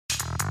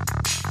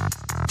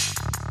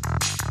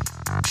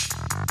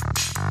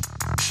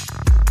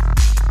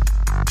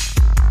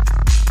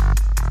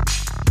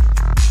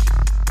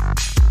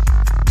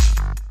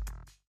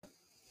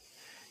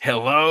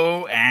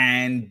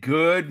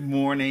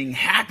morning.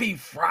 Happy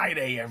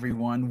Friday,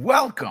 everyone.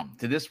 Welcome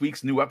to this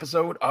week's new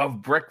episode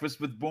of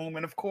Breakfast with Boom.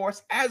 And of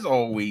course, as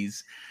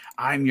always,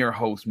 I'm your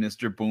host,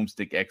 Mr.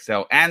 Boomstick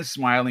XL, and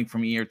smiling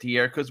from ear to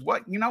ear because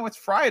it's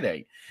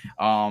Friday.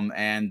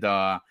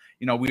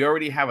 We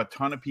already have a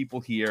ton of people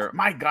here.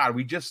 My God,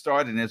 we just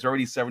started and there's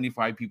already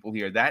 75 people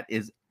here. That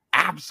is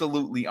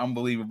absolutely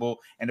unbelievable.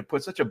 And it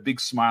puts such a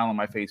big smile on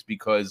my face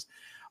because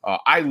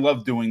I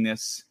love doing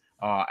this.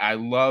 I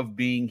love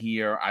being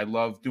here. I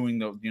love doing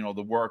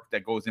the work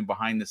that goes in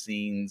behind the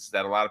scenes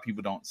that a lot of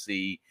people don't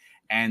see.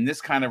 And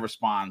this kind of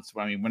response,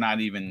 I mean, we're not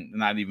even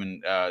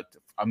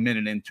a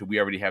minute into, we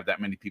already have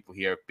that many people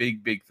here.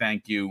 Big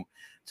thank you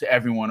to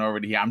everyone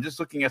already here. I'm just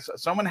looking at,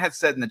 someone had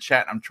said in the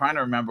chat, I'm trying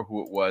to remember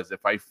who it was.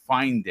 If I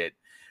find it,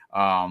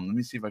 let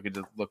me see if I could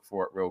just look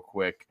for it real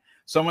quick.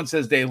 Someone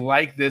says they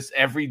like this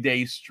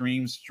everyday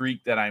stream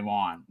streak that I'm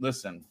on.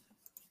 Listen,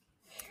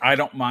 I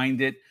don't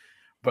mind it.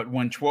 But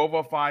when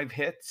 12:05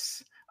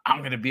 hits, I'm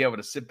going to be able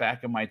to sit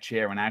back in my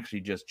chair and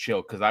actually just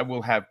chill because I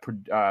will have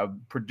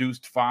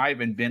produced 5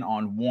 and been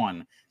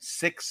on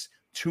 6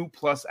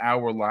 2+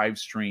 hour live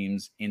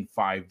streams in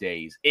 5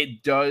 days.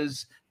 It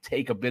does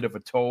take a bit of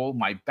a toll.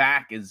 My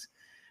back is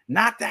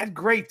not that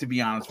great, to be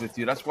honest with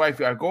you. That's why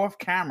if I go off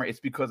camera, it's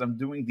because I'm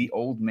doing the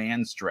old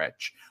man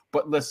stretch.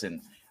 But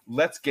listen,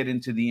 let's get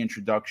into the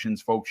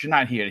introductions, folks. You're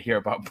not here to hear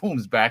about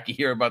Boom's back. You're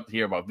here to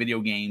hear about video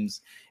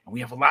games. And we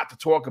have a lot to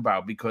talk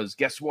about because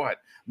guess what?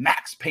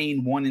 Max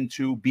Payne 1 and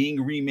 2 being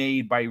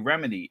remade by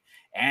Remedy.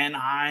 And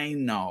I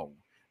know,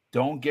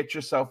 don't get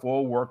yourself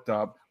all worked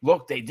up.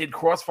 Look, they did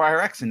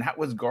Crossfire X and that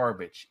was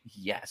garbage.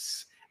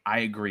 Yes, I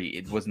agree.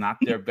 It was not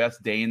their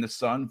best day in the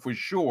sun for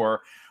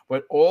sure.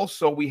 But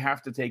also we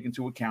have to take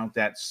into account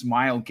that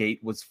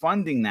Smilegate was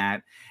funding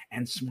that.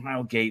 And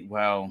Smilegate,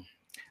 well,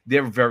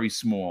 they're very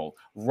small.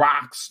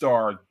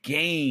 Rockstar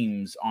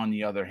Games, on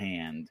the other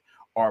hand,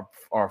 are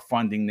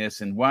funding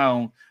this, and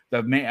well,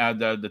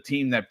 the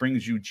team that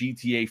brings you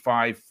GTA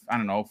 5, I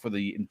don't know, for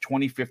the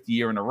 25th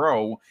year in a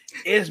row,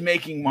 is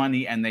making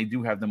money, and they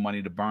do have the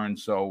money to burn.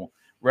 So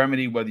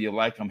Remedy, whether you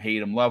like them, hate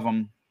them, love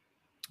them,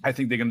 I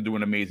think they're going to do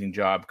an amazing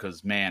job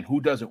because, man,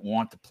 who doesn't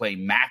want to play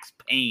Max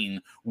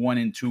Payne 1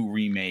 and 2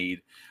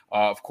 remade?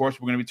 Of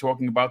course, we're going to be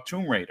talking about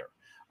Tomb Raider.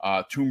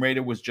 Tomb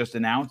Raider was just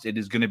announced. It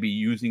is going to be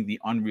using the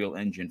Unreal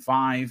Engine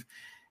 5.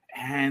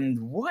 And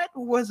what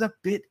was a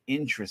bit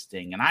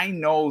interesting, and I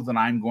know that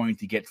I'm going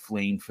to get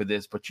flamed for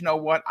this, but you know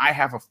what? I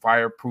have a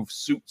fireproof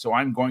suit, so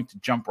I'm going to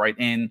jump right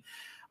in.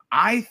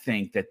 I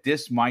think that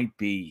this might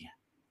be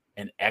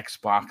an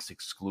Xbox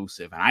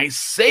exclusive. And I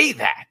say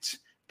that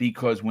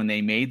because when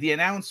they made the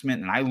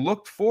announcement and I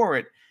looked for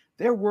it,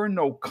 there were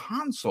no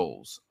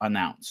consoles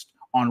announced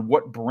on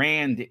what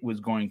brand it was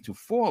going to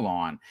fall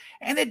on.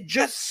 And it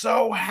just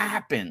so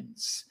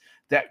happens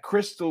that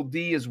Crystal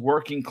D is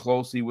working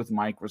closely with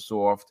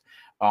Microsoft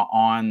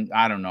on,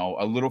 I don't know,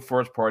 a little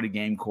first-party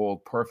game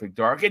called Perfect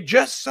Dark. It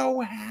just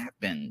so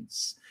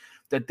happens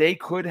that they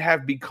could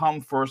have become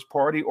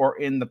first-party or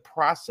in the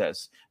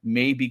process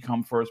may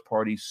become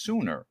first-party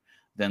sooner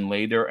than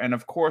later. And,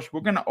 of course, we're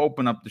going to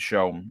open up the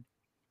show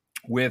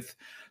with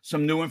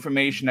some new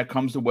information that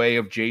comes the way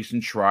of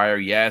Jason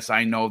Schreier. Yes,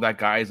 I know that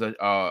guy's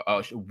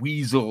a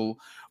weasel,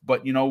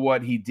 but you know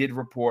what? He did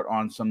report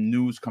on some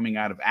news coming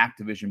out of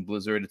Activision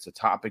Blizzard. It's a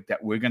topic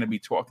that we're going to be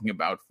talking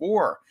about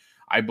for,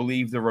 I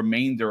believe, the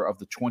remainder of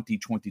the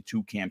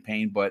 2022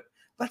 campaign. But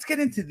let's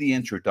get into the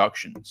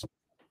introductions.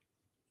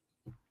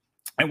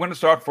 I'm going to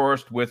start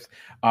first with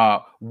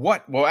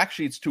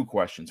actually, it's 2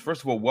 questions.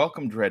 First of all,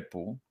 welcome,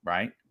 Dreadpool,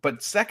 right?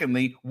 But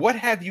secondly, what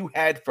have you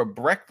had for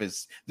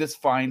breakfast this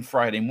fine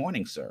Friday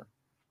morning, sir?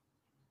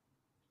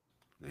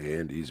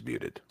 And he's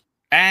muted.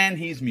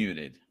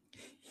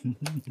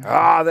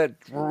 That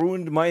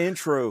ruined my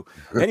intro.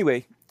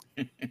 Anyway,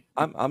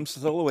 I'm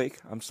still awake.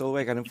 I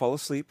didn't fall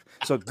asleep.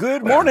 So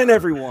good morning,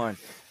 everyone.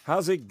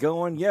 How's it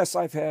going? Yes,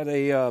 I've had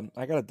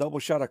I got a double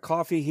shot of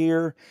coffee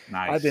here.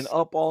 Nice. I've been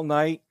up all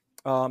night.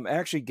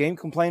 Actually, Game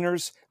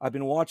Complainers, I've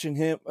been watching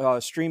him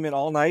stream it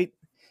all night,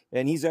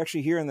 and he's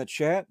actually here in the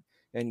chat.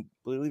 And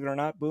believe it or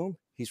not, Boom,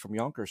 he's from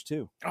Yonkers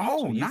too.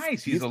 Oh, so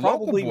nice. He's a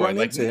local boy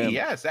like me. Him.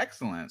 Yes,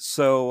 excellent.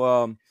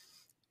 So,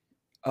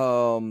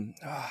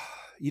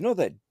 you know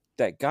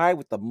that guy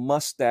with the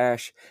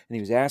mustache, and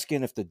he was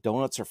asking if the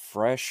donuts are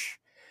fresh.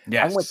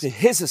 Yes. I went to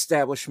his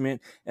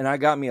establishment, and I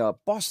got me a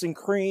Boston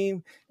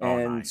cream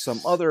and some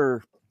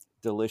other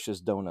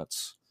delicious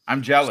donuts.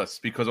 I'm jealous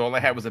because all I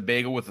had was a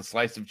bagel with a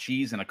slice of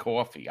cheese and a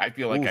coffee. I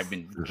feel like I've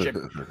been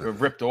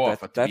ripped off.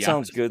 That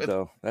sounds good,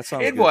 though. That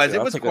sounds it good. Was. Too.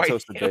 It was quite.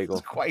 It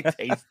was quite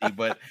tasty,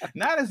 but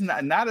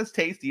not as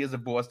tasty as a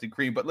Boston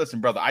cream. But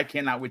listen, brother, I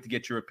cannot wait to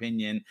get your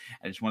opinion.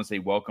 I just want to say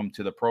welcome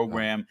to the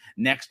program.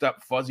 Next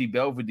up, Fuzzy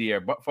Belvedere.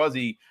 But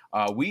Fuzzy,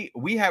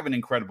 we have an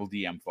incredible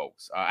DM,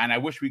 folks, and I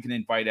wish we could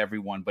invite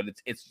everyone, but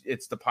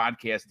it's the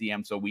podcast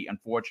DM, so we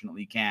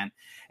unfortunately can't.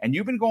 And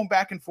you've been going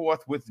back and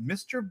forth with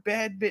Mr.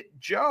 Badbit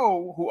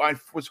Joe, who I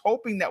was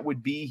hoping that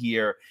would be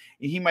here.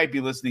 He might be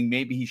listening.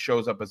 Maybe he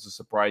shows up as a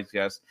surprise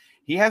guest.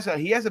 He has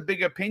a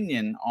big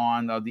opinion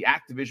on the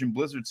Activision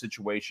Blizzard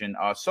situation.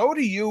 So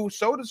do you.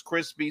 So does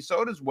Crispy.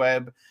 So does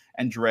Webb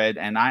and Dread.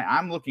 And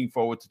I'm looking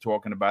forward to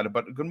talking about it.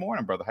 But good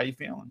morning, brother. How you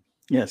feeling?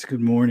 Yes,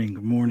 good morning.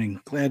 Good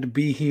morning. Glad to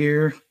be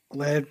here.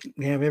 Glad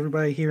we have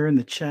everybody here in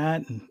the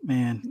chat. And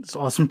man, it's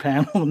an awesome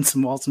panel and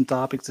some awesome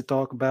topics to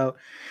talk about.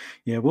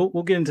 Yeah,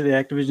 we'll get into the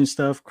Activision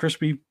stuff.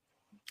 Crispy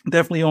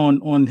definitely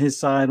on his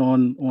side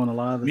on a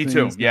lot of the things.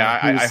 Me too. Yeah,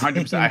 I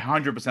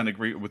 100%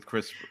 agree with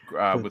Chris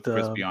with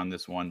Crispy on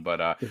this one.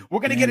 But we're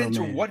gonna get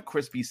into what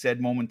Crispy said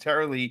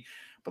momentarily.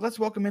 But let's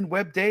welcome in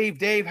Webb Dave.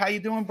 Dave, how you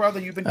doing, brother?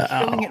 You've been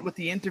killing it with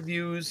the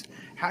interviews.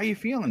 How you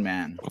feeling,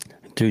 man?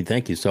 Dude,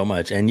 thank you so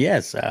much. And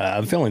yes,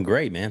 I'm feeling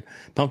great, man.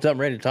 Pumped up,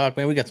 ready to talk,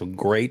 man. We got some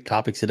great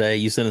topics today.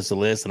 You sent us a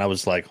list, and I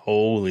was like,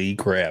 "Holy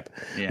crap!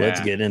 Yeah.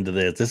 Let's get into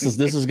this. This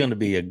is going to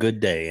be a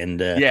good day."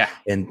 And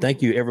and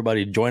thank you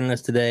everybody joining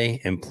us today.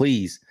 And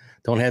please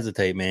don't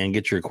hesitate, man.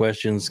 Get your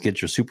questions,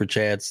 get your super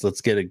chats. Let's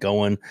get it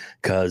going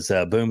because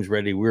Boom's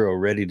ready. We're all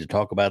ready to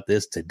talk about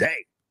this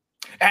today.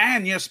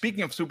 And,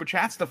 speaking of super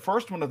chats, the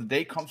first one of the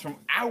day comes from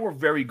our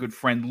very good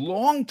friend,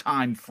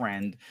 longtime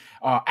friend,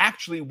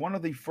 actually one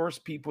of the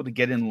first people to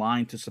get in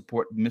line to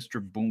support Mr.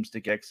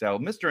 Boomstick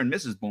XL, Mr. and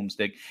Mrs.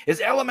 Boomstick,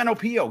 is Elemental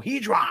Pio. He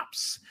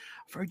drops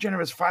a very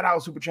generous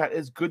 $5 super chat.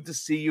 It's good to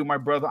see you, my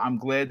brother. I'm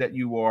glad that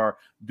you are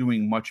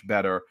doing much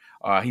better.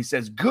 He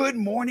says, good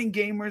morning,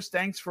 gamers.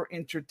 Thanks for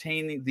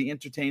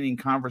entertaining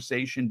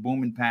conversation,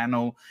 Boom and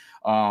panel.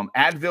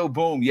 Advil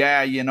Boom.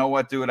 Yeah, you know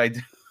what, dude?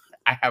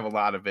 I have a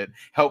lot of it.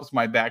 Helps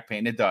my back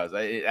pain. It does.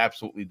 It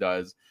absolutely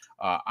does.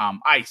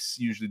 Ice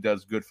usually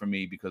does good for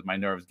me because my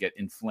nerves get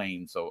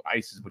inflamed. So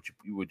ice is what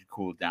you would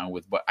cool it down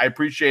with. But I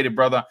appreciate it,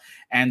 brother.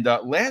 And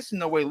last and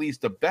no way least,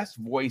 the best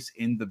voice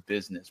in the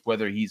business,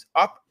 whether he's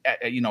up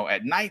at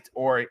night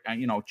or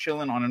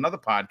chilling on another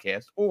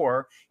podcast,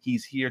 or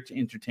he's here to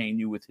entertain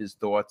you with his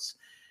thoughts.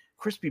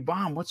 Crispy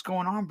Bomb, what's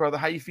going on, brother?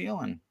 How you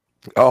feeling?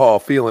 Oh,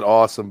 feeling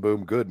awesome,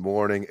 Boom. Good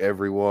morning,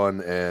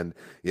 everyone. And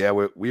yeah,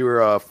 we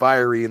were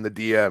fiery in the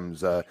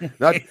DMs.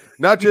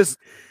 Not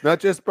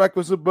just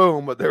Breakfast with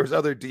Boom, but there was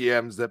other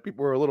DMs that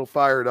people were a little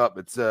fired up.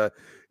 It's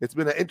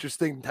been an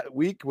interesting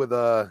week with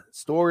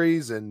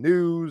stories and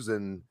news,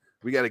 and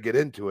we got to get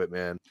into it,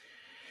 man.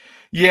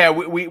 Yeah,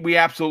 we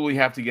absolutely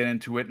have to get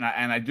into it,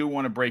 and I do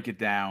want to break it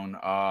down.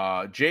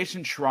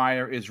 Jason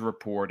Schreier is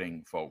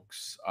reporting,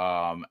 folks,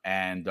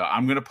 and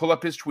I'm going to pull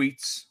up his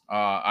tweets.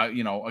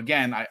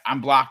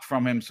 I'm blocked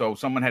from him, so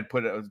someone had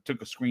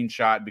took a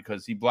screenshot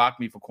because he blocked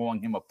me for calling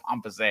him a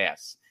pompous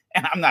ass,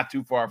 and I'm not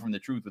too far from the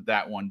truth with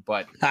that one.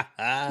 But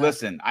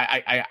listen,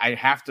 I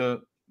have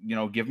to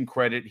give him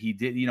credit. He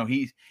did,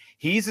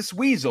 he's a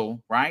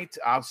sweezel, right?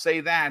 I'll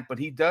say that, but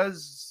he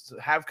does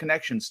have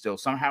connections still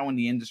somehow in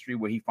the industry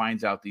where he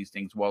finds out these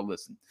things. Well,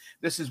 listen,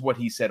 this is what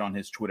he said on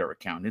his Twitter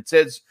account. It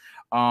says,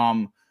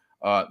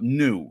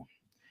 new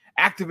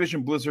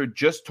Activision Blizzard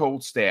just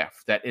told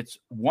staff that its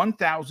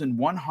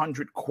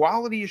 1,100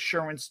 quality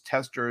assurance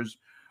testers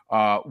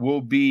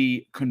will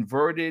be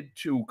converted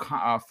to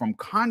from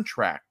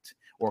contract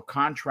or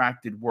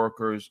contracted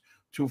workers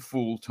to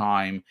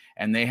full-time,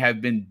 and they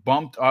have been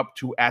bumped up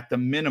to at the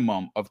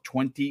minimum of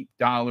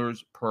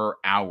 $20 per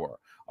hour.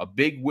 A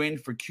big win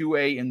for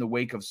QA in the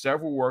wake of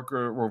several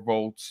worker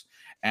revolts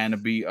and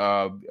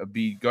a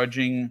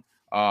begrudging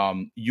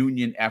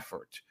union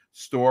effort.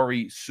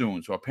 Story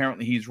soon. So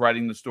apparently he's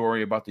writing the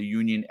story about the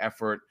union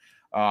effort.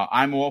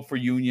 I'm all for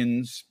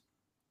unions.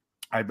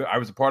 I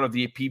was a part of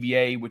the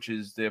PBA, which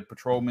is the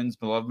Patrolmen's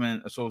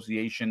Benevolent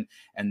Association,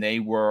 and they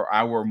were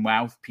our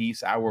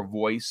mouthpiece, our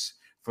voice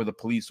for the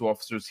police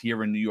officers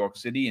here in New York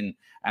City. And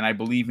I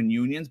believe in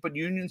unions, but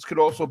unions could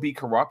also be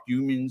corrupt.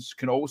 Unions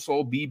can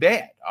also be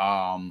bad.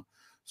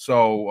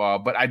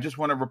 But I just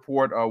want to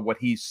report what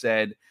he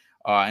said.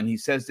 And he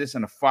says this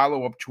in a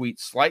follow-up tweet.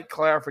 Slight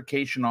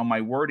clarification on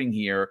my wording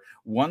here.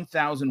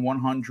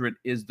 1,100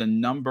 is the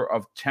number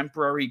of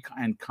temporary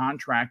and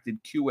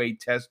contracted QA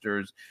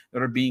testers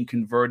that are being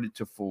converted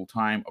to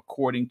full-time,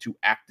 according to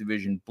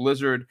Activision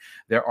Blizzard.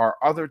 There are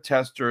other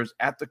testers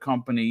at the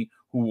company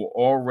who were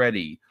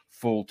already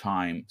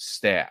full-time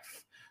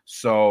staff.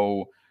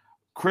 So,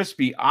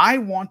 Crispy, I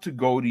want to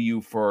go to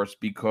you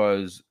first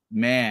because,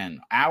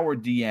 man, our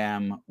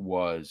DM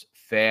was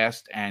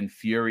fast and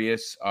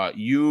furious.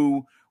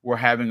 You were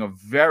having a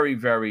very,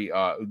 very,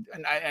 and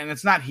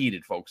it's not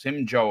heated, folks. Him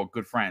and Joe are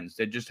good friends.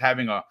 They're just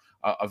having a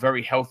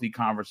very healthy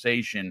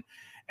conversation.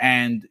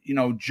 And,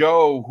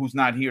 Joe, who's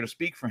not here to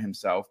speak for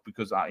himself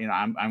because,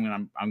 I'm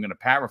going to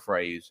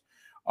paraphrase,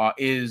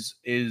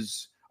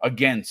 is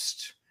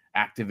against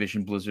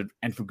Activision Blizzard,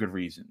 and for good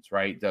reasons,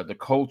 right? The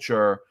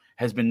culture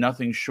has been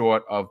nothing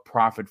short of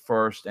profit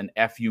first and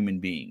F human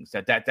beings.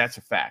 That's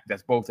a fact.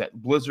 That's both at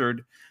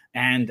Blizzard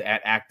and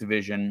at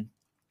Activision.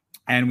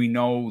 And we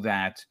know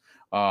that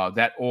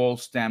that all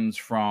stems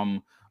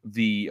from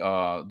the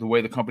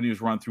way the company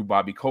was run through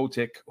Bobby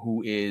Kotick,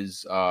 who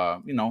is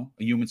a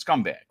human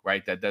scumbag,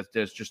 right? That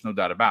there's just no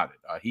doubt about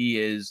it. He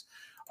is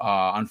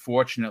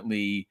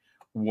unfortunately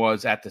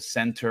was at the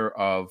center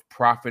of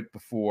profit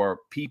before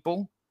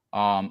people,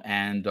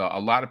 and a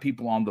lot of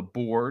people on the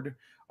board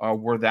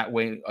were that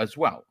way as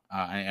well.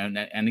 And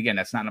again,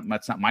 that's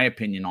not my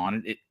opinion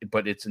on it,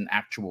 but it's an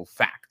actual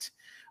fact.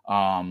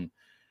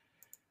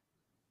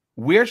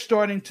 We're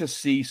starting to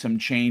see some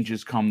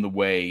changes come the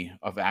way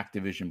of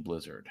Activision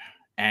Blizzard,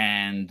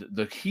 and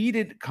the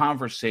heated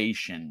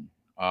conversation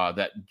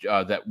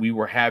that we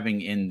were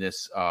having in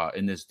this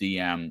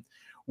DM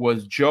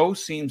was Joe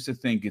seems to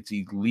think it's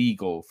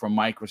illegal for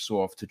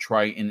Microsoft to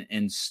try and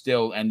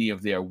instill any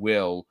of their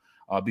will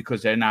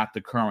because they're not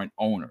the current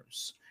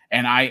owners.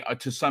 And I,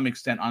 to some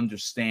extent,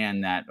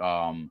 understand that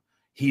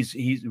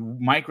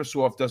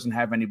Microsoft doesn't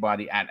have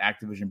anybody at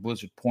Activision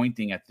Blizzard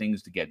pointing at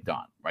things to get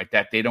done, right?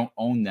 That they don't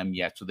own them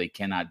yet, so they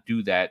cannot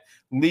do that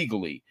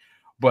legally.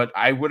 But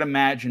I would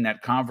imagine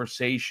that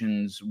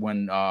conversations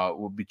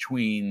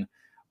between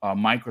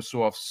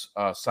Microsoft's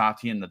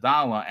Satya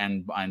Nadella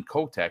and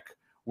Kotick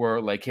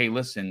were like, hey,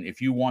 listen, if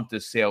you want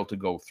this sale to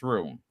go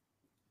through,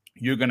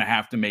 you're going to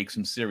have to make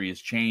some serious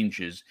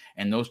changes,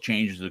 and those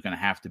changes are going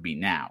to have to be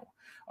now.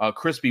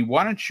 Crispy,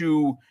 why don't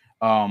you,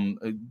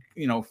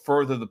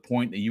 further the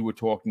point that you were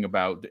talking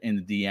about in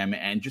the DM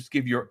and just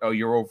give your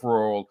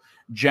overall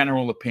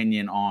general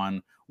opinion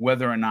on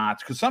whether or not,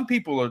 because some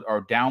people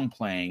are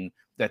downplaying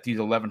that these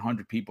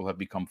 1,100 people have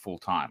become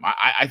full-time.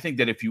 I think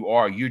that if you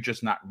are, you're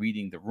just not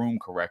reading the room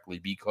correctly,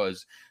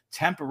 because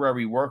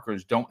temporary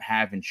workers don't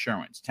have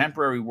insurance.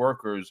 Temporary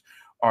workers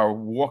are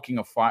walking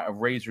a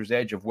razor's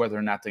edge of whether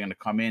or not they're going to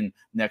come in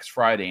next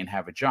Friday and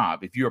have a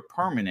job. If you're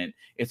permanent,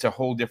 it's a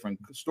whole different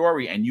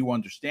story, and you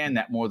understand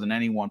that more than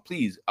anyone.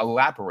 Please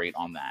elaborate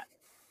on that.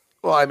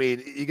 Well, I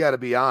mean, you got to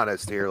be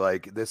honest here.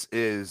 Like, this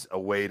is a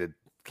way to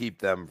keep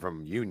them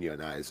from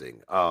unionizing.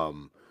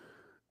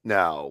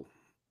 Now,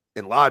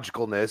 in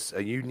logicalness,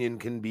 a union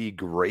can be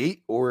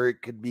great, or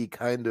it could be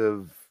kind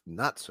of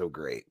not so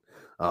great.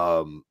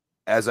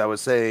 As I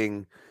was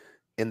saying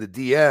in the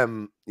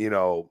DM,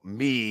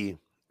 me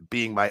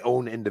being my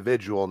own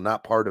individual,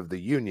 not part of the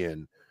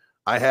union,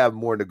 I have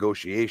more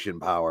negotiation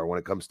power when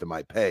it comes to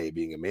my pay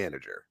being a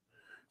manager.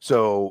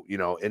 So,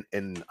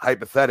 and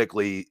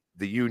hypothetically,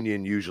 the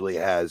union usually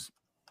has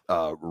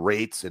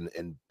rates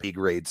and pay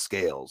grade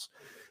scales.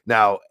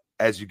 Now,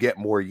 as you get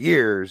more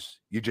years,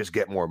 you just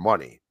get more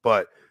money.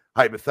 But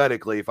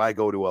hypothetically, if I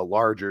go to a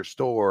larger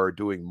store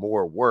doing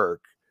more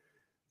work,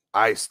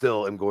 I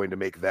still am going to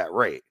make that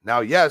rate. Now,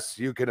 yes,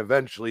 you can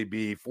eventually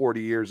be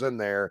 40 years in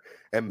there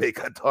and make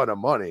a ton of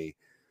money.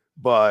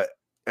 But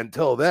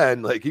until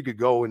then, like, you could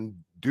go and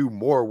do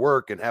more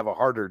work and have a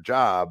harder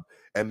job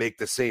and make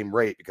the same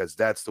rate, because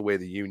that's the way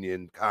the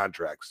union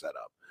contract's set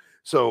up.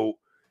 So,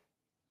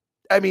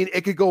 I mean,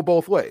 it could go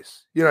both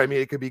ways.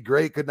 It could be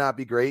great, could not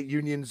be great.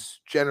 Unions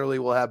generally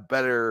will have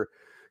better,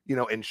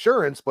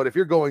 insurance. But if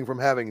you're going from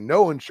having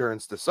no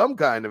insurance to some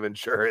kind of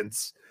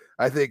insurance,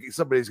 I think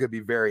somebody's going to be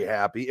very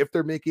happy. If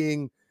they're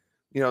making,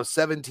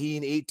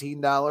 $17,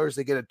 $18,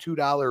 they get a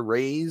 $2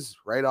 raise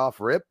right off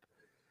rip.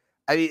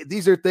 I mean,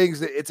 these are things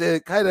that it's a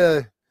kind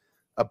of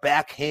a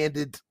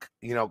backhanded,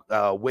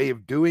 way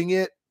of doing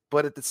it.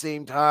 But at the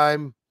same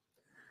time,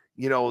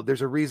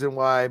 there's a reason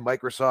why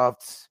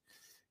Microsoft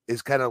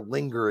is kind of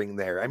lingering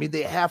there. I mean,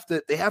 they have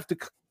to,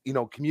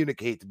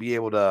 communicate to be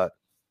able to,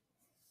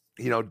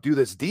 do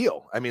this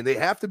deal. I mean, they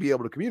have to be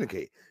able to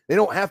communicate. They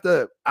don't have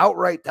to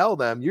outright tell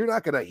them, you're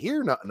not going to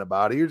hear nothing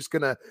about it. You're just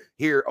going to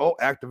hear, oh,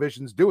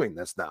 Activision's doing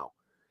this now.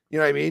 You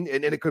know what I mean?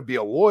 And it could be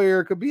a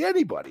lawyer, it could be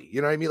anybody.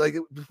 You know what I mean? Like,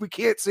 we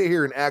can't sit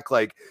here and act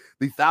like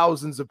the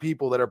thousands of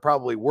people that are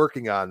probably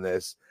working on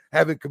this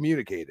haven't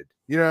communicated.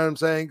 You know what I'm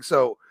saying?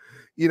 So,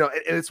 and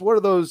it's one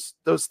of those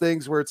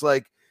things where it's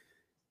like,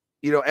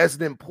 as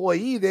an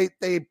employee,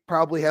 they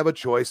probably have a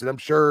choice, and I'm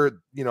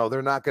sure,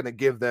 they're not going to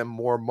give them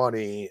more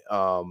money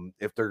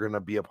if they're going to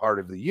be a part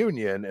of the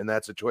union, and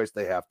that's a choice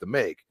they have to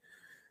make.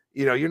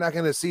 You're not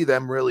going to see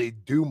them really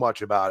do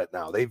much about it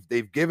now.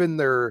 They've given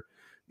their,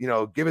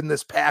 given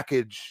this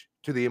package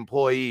to the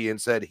employee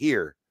and said,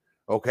 here,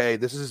 okay,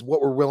 this is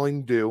what we're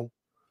willing to do.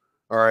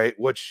 All right,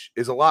 which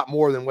is a lot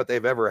more than what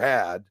they've ever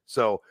had.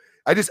 So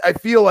I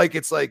feel like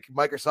it's like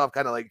Microsoft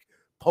kind of like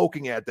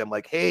poking at them,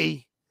 like,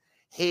 hey,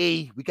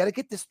 we got to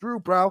get this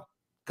through, bro.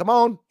 Come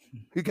on.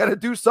 You got to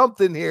do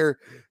something here.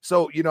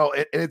 So,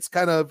 and it's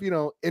kind of,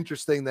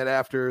 interesting that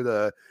after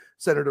the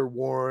Senator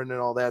Warren and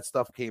all that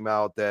stuff came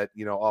out, that,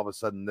 all of a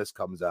sudden this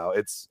comes out.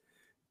 It's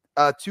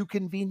too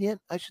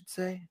convenient, I should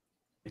say.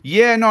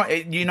 Yeah, no,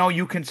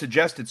 you can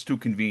suggest it's too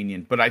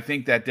convenient, but I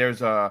think that there's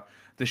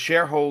the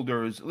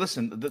shareholders.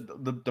 Listen,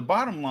 the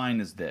bottom line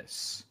is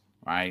this,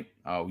 right?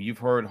 You've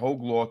heard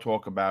Hogue Law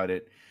talk about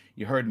it.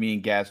 You heard me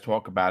and Gaz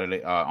talk about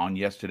it on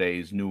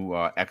yesterday's new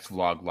X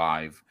Vlog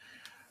Live.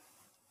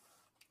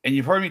 And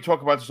you've heard me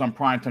talk about this on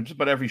Primetime, just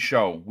about every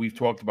show. We've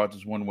talked about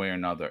this one way or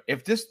another.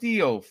 If this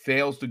deal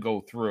fails to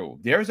go through,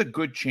 there's a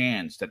good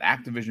chance that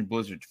Activision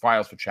Blizzard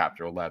files for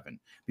Chapter 11,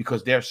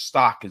 because their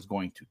stock is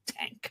going to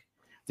tank.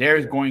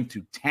 They're going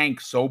to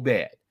tank so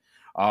bad.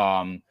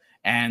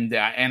 And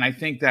I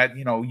think that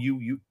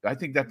I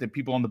think that the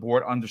people on the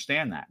board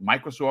understand that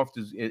Microsoft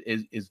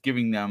is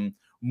giving them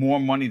more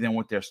money than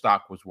what their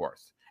stock was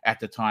worth at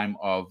the time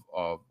of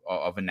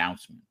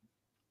announcement.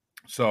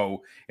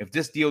 So if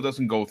this deal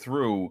doesn't go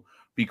through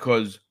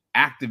because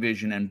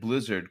Activision and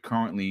Blizzard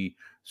currently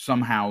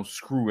somehow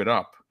screw it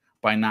up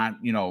by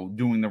not,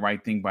 doing the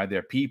right thing by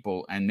their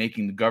people and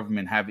making the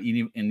government have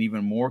an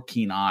even more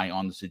keen eye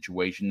on the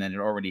situation than it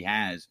already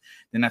has,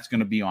 then that's going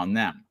to be on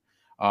them.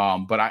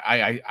 But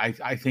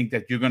I think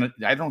that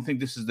I don't think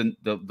this is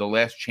the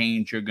last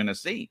change you're gonna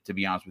see, to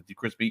be honest with you,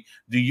 Crispy.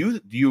 Do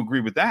you agree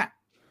with that?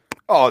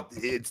 Oh,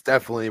 it's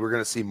definitely, we're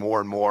gonna see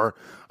more and more.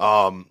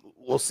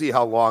 We'll see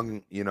how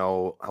long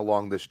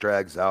this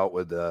drags out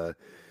with the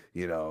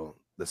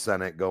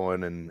Senate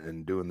going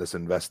and doing this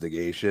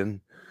investigation.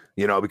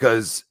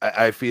 Because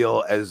I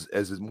feel as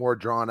is more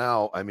drawn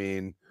out, I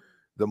mean,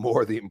 the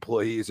more the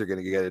employees are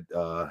going to get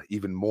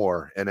even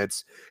more. And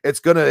it's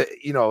going to,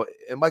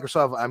 and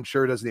Microsoft, I'm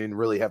sure, doesn't even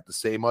really have to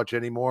say much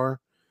anymore.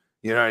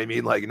 You know what I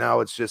mean? Like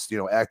now it's just,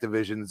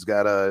 Activision's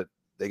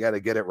they got to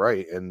get it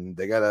right. And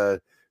they got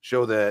to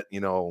show that,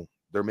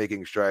 they're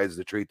making strides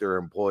to treat their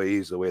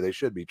employees the way they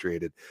should be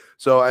treated.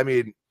 So, I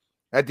mean,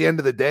 at the end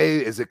of the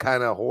day, is it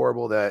kind of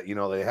horrible that,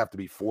 they have to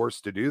be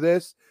forced to do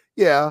this?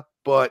 Yeah.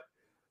 But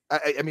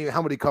I mean,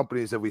 how many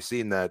companies have we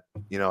seen that,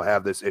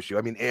 have this issue?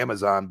 I mean,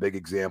 Amazon, big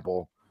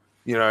example,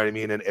 you know what I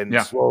mean? And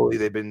Yeah. Slowly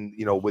they've been,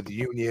 with the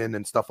union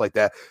and stuff like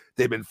that,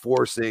 they've been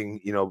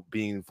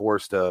being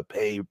forced to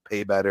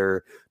pay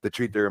better, to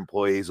treat their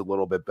employees a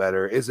little bit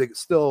better. Is it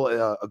still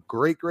a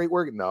great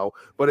work? No,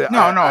 but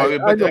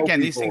but again,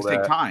 these things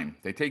take time.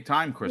 They take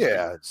time, Chris.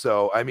 Yeah.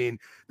 So, I mean,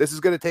 this is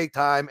going to take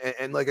time.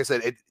 And like I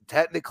said,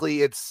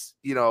 technically it's,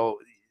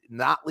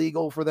 not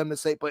legal for them to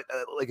say, but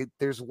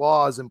there's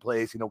laws in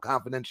place,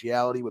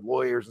 confidentiality with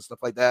lawyers and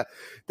stuff like that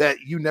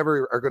you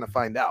never are going to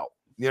find out.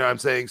 You know what I'm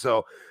saying?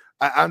 So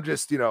I'm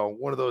just,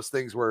 one of those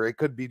things where it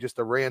could be just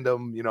a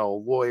random,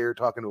 lawyer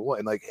talking to a lawyer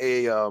and like,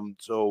 hey,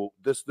 so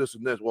this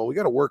and this, well, we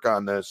got to work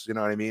on this, you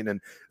know what I mean?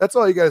 And that's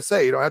all you got to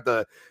say. You don't have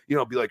to,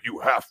 be like, you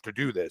have to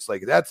do this.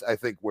 Like that's, I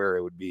think, where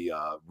it would be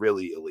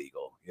really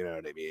illegal. You know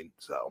what I mean?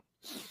 So.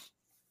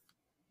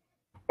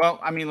 Well,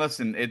 I mean,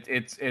 listen,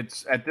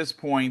 it's at this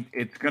point,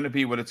 it's going to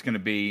be what it's going to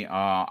be.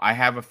 I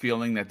have a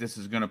feeling that this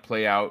is going to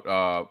play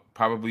out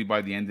probably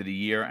by the end of the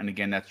year. And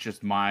again, that's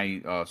just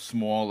my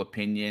small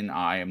opinion.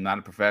 I am not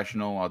a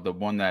professional. The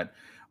one that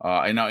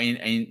I know.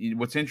 And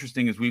what's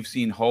interesting is we've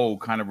seen Ho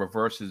kind of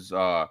reverse his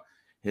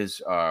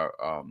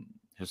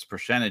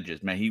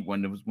percentages. Man,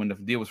 when the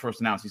deal was first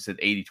announced, he said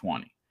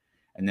 80-20.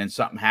 And then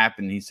something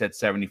happened. He said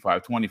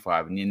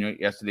 75-25. And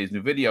yesterday's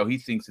new video, he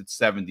thinks it's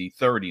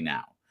 70-30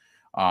 now.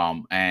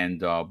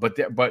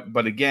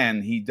 But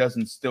again, he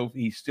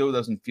still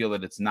doesn't feel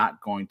that it's not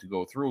going to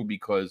go through,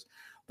 because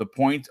the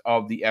point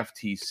of the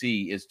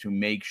FTC is to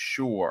make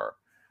sure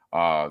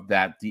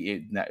that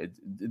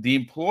the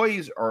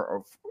employees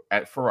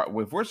if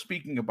we're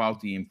speaking about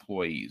the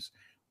employees,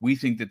 we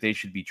think that they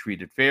should be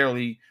treated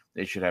fairly.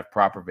 They should have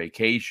proper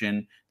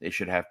vacation. They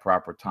should have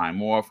proper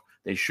time off.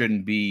 They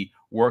shouldn't be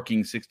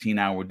working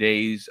 16-hour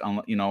days.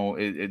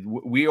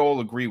 We all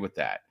agree with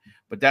that.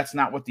 But that's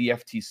not what the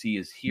FTC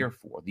is here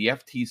for. The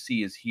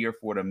FTC is here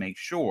to make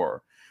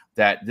sure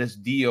that this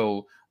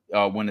deal,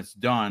 when it's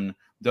done,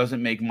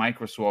 doesn't make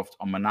Microsoft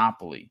a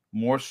monopoly.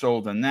 More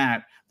so than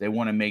that, they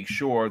want to make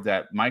sure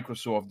that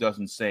Microsoft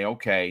doesn't say,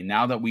 okay,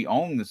 now that we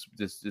own this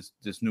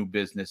new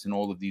business and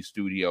all of these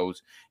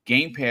studios,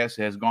 Game Pass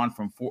has gone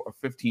from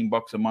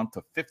 $15 a month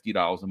to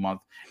 $50 a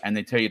month, and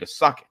they tell you to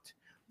suck it.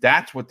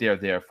 That's what they're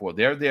there for.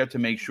 They're there to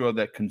make sure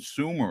that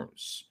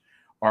consumers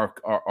are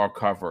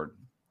covered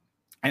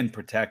and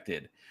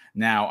protected.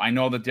 Now, I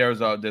know that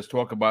there's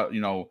talk about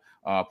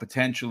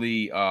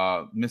potentially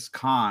Ms.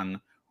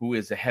 Khan, who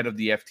is the head of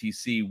the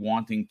FTC,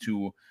 wanting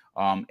to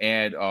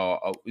add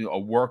a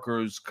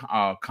workers'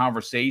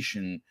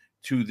 conversation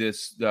to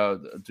this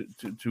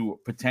to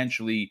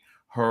potentially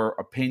her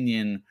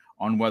opinion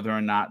on whether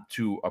or not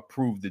to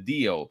approve the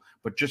deal.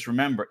 But just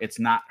remember, it's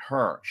not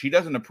her. She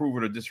doesn't approve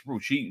it or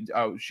disapprove.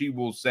 She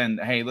will send,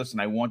 hey,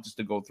 listen, I want this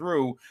to go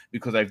through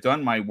because I've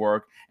done my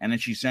work. And then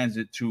she sends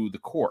it to the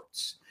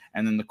courts.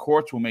 And then the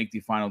courts will make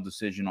the final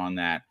decision on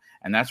that.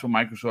 And that's what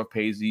Microsoft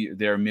pays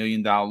their $1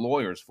 million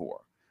lawyers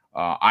for.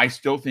 I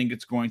still think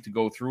it's going to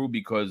go through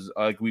because,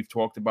 like we've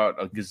talked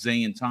about a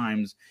gazillion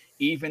times,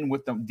 even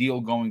with the deal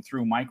going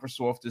through,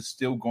 Microsoft is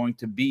still going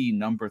to be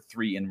number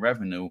 3 in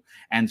revenue,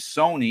 and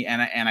Sony.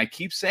 And I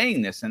keep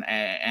saying this, and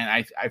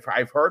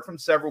I've heard from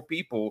several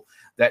people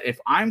that if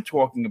I'm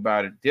talking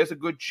about it, there's a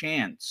good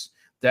chance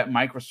that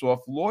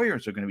Microsoft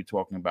lawyers are going to be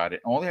talking about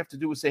it. All they have to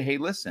do is say, hey,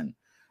 listen,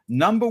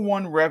 number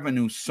 1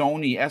 revenue,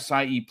 Sony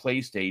SIE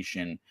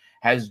PlayStation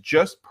has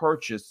just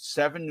purchased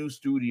 7 new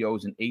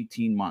studios in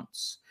 18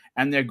 months.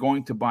 And they're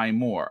going to buy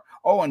more.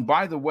 Oh, and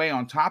by the way,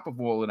 on top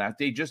of all of that,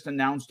 they just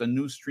announced a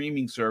new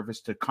streaming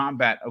service to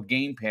combat a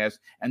Game Pass,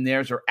 and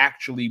theirs are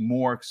actually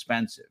more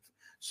expensive.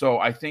 So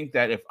I think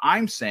that if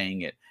I'm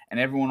saying it and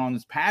everyone on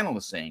this panel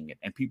is saying it,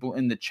 and people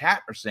in the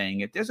chat are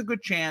saying it, there's a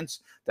good chance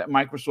that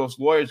Microsoft's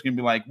lawyers can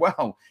be like,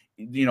 well,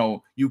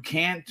 you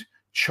can't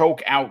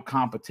choke out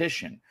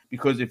competition,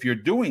 because if you're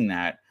doing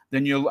that,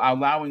 then you're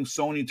allowing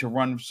Sony to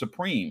run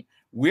supreme.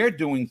 We're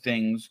doing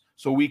things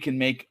so we can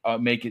make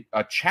it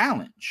a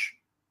challenge,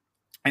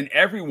 and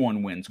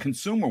everyone wins.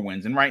 Consumer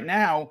wins, and right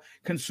now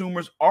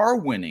consumers are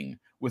winning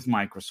with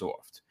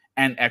Microsoft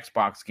and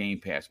Xbox Game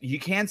Pass. You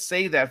can't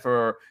say that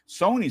for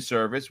Sony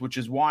service, which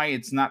is why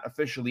it's not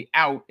officially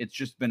out. It's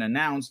just been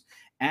announced,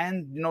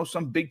 and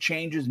some big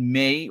changes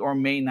may or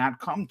may not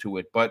come to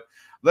it. But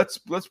let's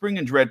bring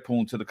in Dreadpool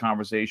into the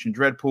conversation.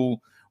 Dreadpool,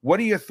 what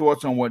are your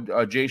thoughts on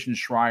what Jason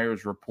Schreier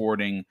is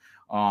reporting?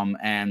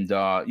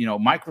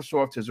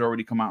 Microsoft has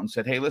already come out and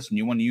said, hey, listen,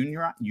 you want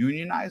to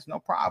unionize? No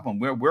problem.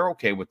 We're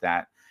okay with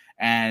that.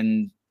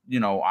 And,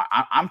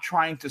 I'm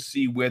trying to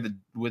see where the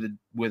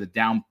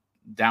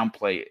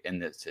downplay in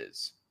this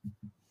is.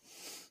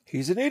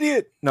 He's an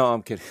idiot. No,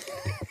 I'm kidding.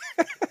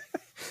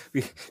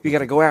 we got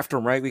to go after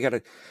him, right? We got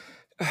to.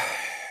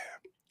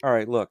 All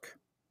right, look.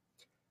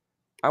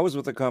 I was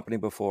with a company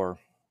before,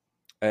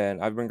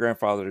 and I've been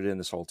grandfathered in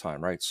this whole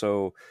time, right?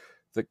 So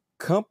the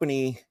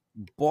company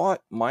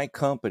bought my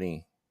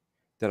company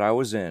that I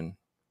was in.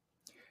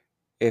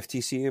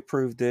 FTC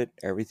approved it.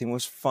 Everything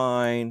was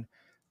fine.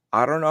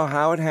 I don't know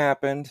how it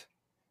happened,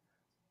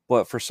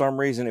 but for some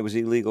reason it was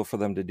illegal for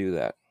them to do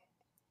that.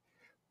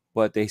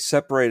 But they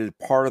separated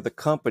part of the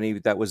company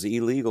that was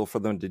illegal for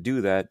them to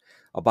do that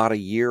about a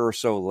year or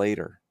so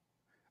later,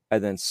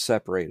 and then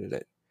separated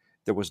it.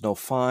 There was no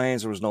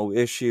fines. There was no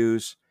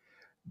issues.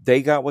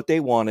 They got what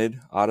they wanted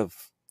out of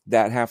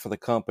that half of the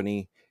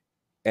company,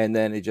 and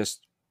then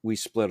we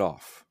split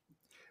off.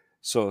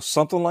 So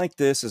something like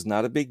this is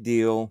not a big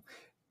deal.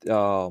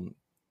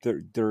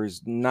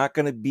 There's not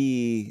going to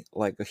be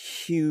like a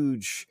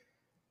huge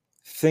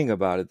thing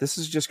about it. This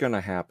is just going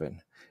to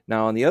happen.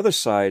 Now, on the other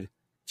side,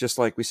 just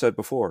like we said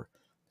before,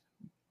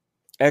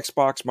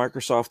 Xbox,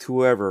 Microsoft,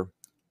 whoever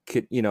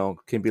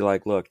can be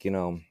like, look,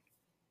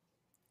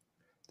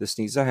 this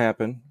needs to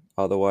happen.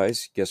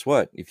 Otherwise, guess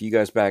what? If you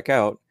guys back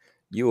out,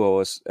 you owe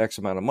us X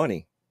amount of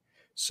money.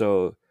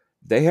 So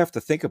they have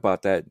to think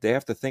about that. They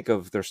have to think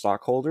of their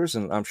stockholders,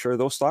 and I'm sure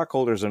those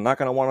stockholders are not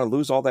going to want to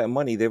lose all that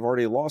money. They've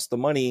already lost the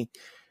money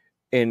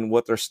in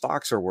what their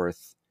stocks are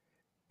worth,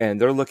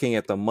 and they're looking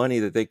at the money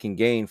that they can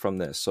gain from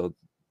this. So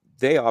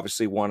they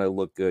obviously want to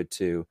look good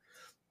too,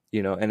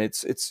 and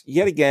it's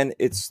yet again,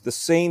 it's the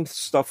same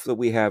stuff that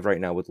we have right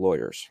now with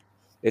lawyers.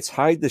 It's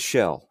hide the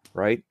shell,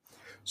 right?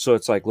 So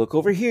it's like, look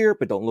over here,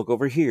 but don't look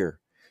over here.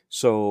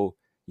 So,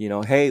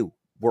 hey,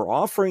 we're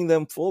offering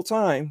them full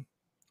time,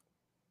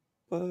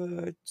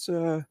 but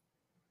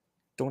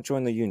don't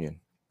join the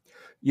union.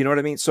 You know what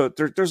I mean? So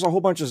there's a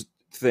whole bunch of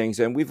things,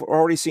 and we've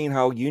already seen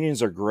how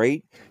unions are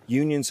great.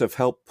 Unions have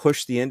helped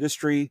push the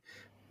industry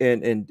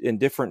in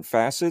different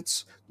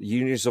facets. The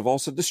unions have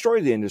also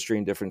destroyed the industry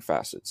in different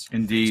facets.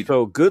 Indeed.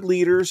 So good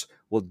leaders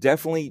will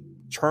definitely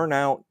turn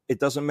out. It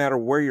doesn't matter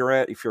where you're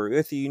at, if you're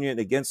with the union,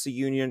 against the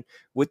union,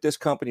 with this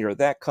company or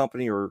that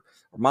company, or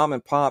mom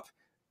and pop.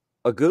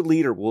 A good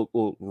leader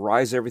will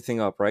rise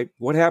everything up, right?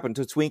 What happened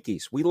to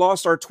Twinkies? We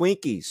lost our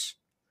Twinkies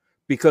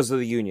because of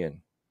the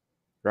union,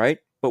 right?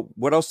 But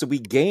what else did we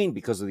gain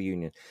because of the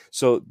union?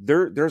 So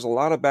there's a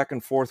lot of back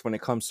and forth when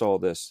it comes to all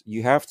this.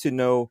 You have to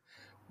know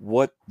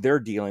what they're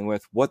dealing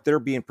with, what they're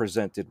being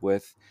presented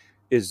with.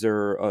 Is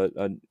there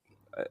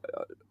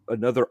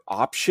another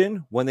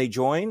option when they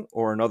join,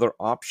 or another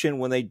option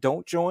when they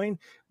don't join?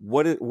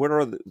 What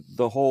are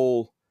the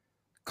whole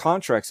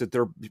contracts that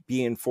they're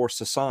being forced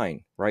to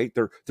sign, right?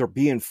 They're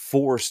being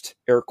forced,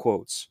 air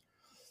quotes.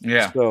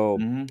 Yeah.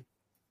 So,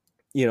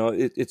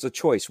 it's a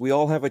choice. We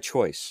all have a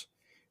choice.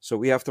 So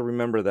we have to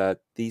remember that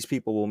these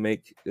people will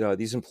make,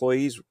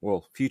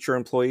 future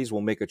employees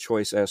will make a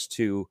choice as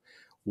to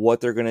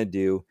what they're going to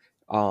do.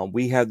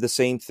 We have the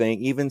same thing,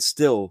 even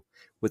still,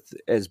 with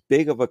as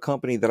big of a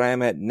company that I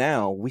am at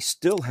now, we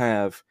still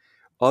have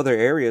other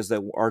areas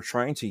that are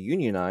trying to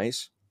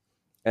unionize.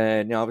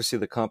 And obviously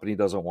the company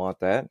doesn't want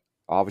that.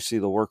 Obviously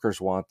the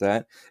workers want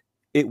that.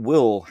 It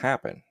will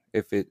happen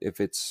if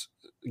it's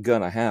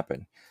gonna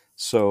happen.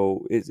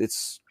 So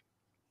it's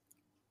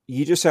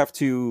you just have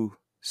to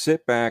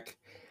sit back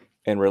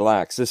and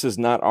relax. This is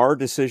not our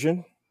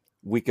decision.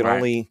 We can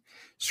only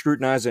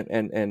scrutinize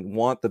and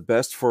want the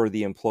best for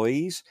the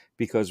employees,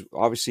 because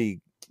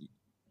obviously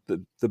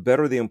the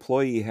better the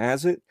employee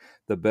has it,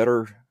 the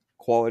better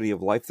quality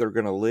of life they're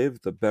going to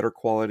live, the better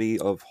quality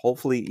of,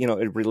 hopefully,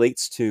 it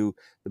relates to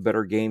the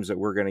better games that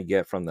we're going to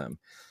get from them.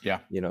 Yeah.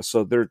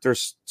 So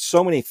there's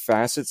so many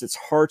facets. It's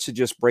hard to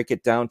just break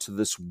it down to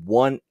this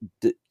one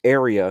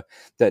area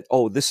that,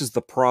 this is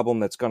the problem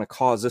that's going to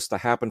cause this to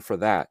happen for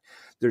that.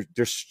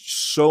 There's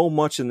so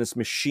much in this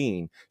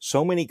machine,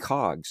 so many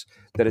cogs,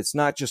 that it's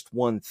not just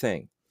one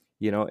thing,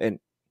 and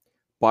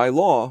by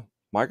law,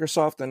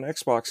 Microsoft and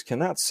Xbox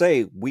cannot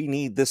say we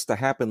need this to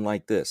happen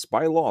like this.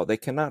 By law, they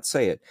cannot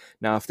say it.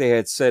 Now, if they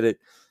had said it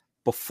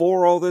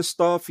before all this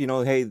stuff,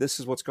 hey, this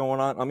is what's going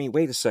on. I mean,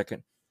 wait a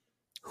second.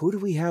 who do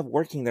we have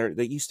working there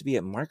that used to be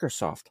at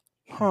Microsoft?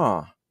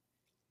 Huh.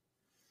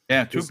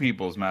 Yeah, two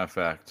people, as a matter of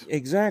fact.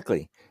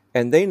 Exactly.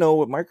 And they know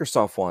what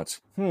Microsoft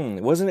wants.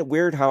 Wasn't it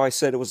weird how I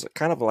said it was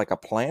kind of like a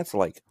plant?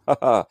 Like,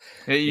 haha.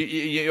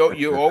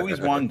 You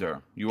always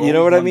wonder. You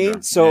know what I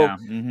mean? So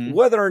Yeah.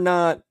 whether or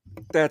not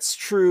that's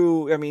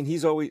true, I mean,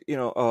 he's always,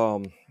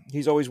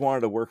 he's always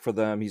wanted to work for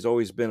them. He's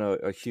always been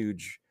a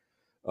huge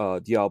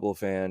Diablo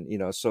fan,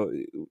 so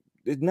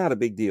it's not a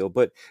big deal.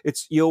 But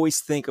you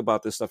always think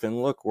about this stuff.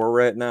 And look where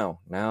we're at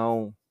now.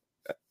 Now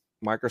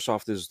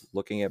Microsoft is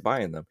looking at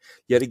buying them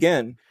yet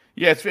again.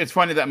 Yeah, it's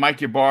funny that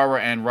Mike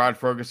Ybarra and Rod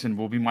Ferguson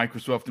will be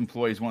Microsoft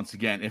employees once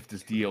again if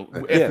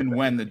and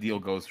when the deal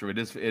goes through. It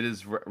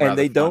is rather and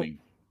they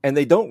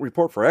funny. don't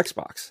report for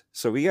Xbox,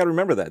 so we got to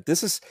remember that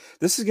this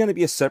is going to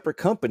be a separate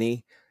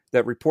company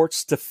that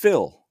reports to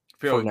Phil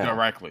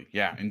directly.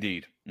 Yeah,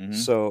 indeed. Mm-hmm.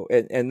 So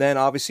and then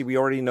obviously we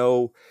already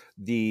know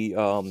the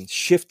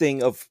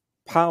shifting of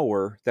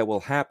power that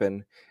will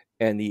happen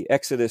and the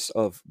exodus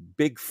of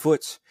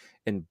Bigfoot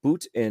and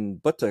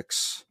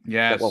buttocks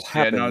that will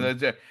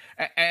happen.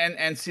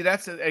 And see,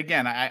 that's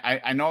again.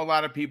 I know a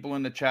lot of people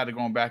in the chat are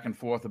going back and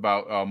forth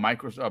about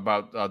Microsoft,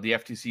 about the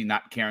FTC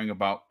not caring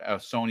about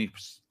Sony,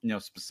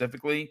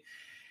 specifically.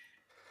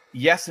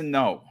 Yes and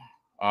no.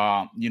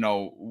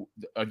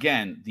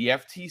 Again, the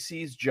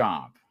FTC's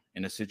job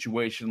in a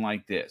situation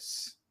like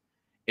this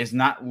is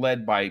not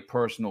led by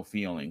personal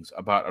feelings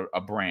about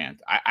a brand.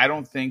 I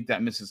don't think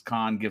that Mrs.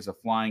 Khan gives a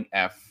flying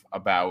F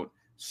about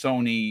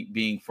Sony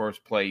being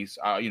first place,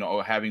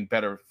 or having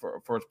better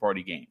first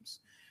party games.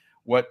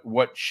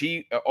 What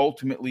she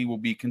ultimately will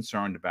be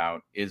concerned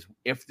about is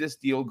if this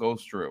deal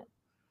goes through,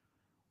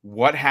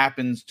 what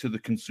happens to the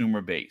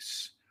consumer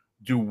base?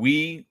 Do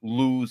we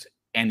lose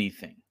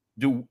anything?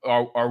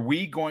 Are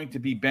we going to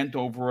be bent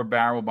over a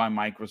barrel by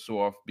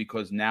Microsoft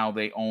because now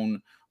they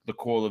own the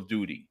Call of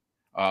Duty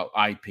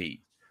IP?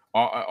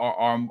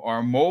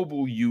 Are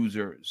mobile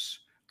users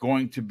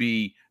going to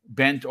be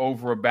bent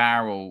over a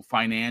barrel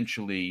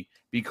financially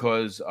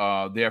because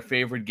their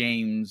favorite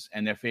games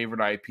and their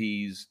favorite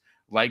IPs,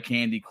 like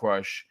Candy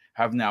Crush,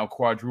 have now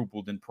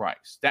quadrupled in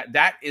price?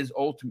 That is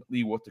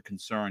ultimately what the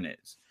concern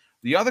is.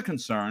 The other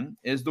concern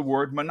is the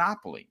word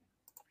monopoly,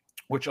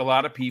 which a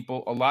lot of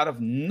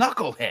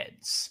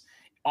knuckleheads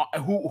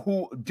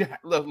who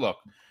look.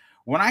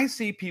 When I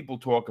see people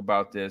talk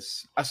about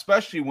this,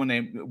 especially when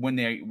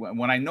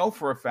I know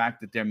for a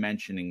fact that they're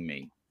mentioning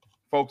me,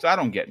 folks, I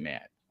don't get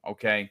mad.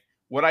 Okay,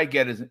 what I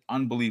get is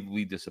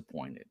unbelievably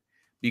disappointed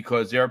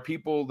because there are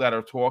people that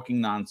are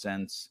talking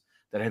nonsense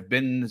that have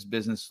been in this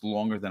business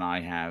longer than I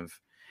have,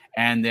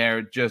 and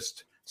they're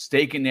just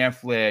staking their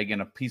flag in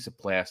a piece of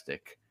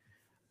plastic.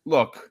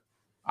 Look,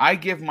 I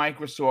give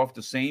Microsoft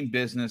the same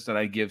business that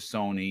I give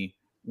Sony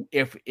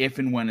if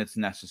and when it's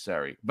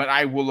necessary, but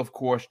I will of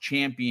course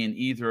champion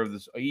either of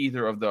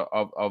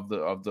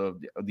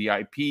the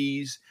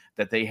IPs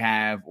that they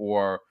have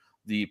or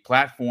the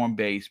platform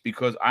base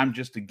because I'm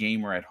just a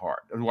gamer at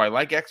heart. Do I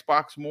like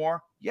Xbox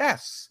more?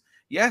 Yes,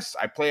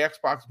 I play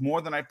Xbox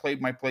more than I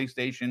played my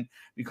PlayStation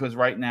because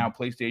right now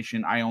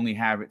PlayStation, I only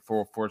have it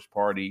for first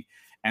party.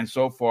 And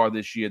so far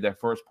this year, their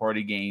first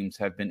party games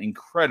have been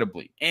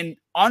incredibly and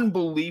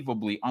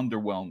unbelievably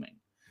underwhelming.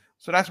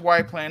 So that's why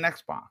I play an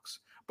Xbox.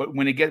 But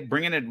when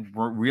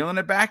reeling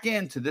it back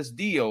into this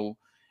deal,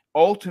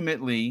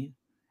 ultimately,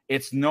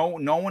 it's no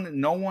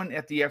one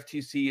at the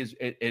FTC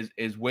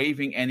is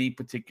waving any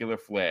particular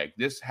flag.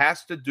 This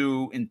has to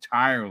do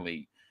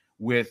entirely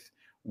with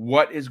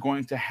what is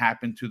going to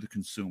happen to the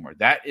consumer.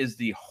 That is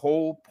the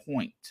whole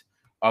point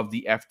of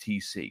the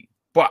FTC.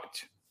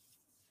 But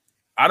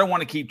I don't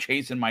want to keep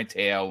chasing my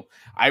tail.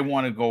 I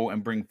want to go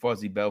and bring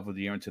Fuzzy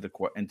Belvedere into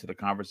the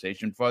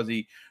conversation.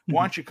 Fuzzy,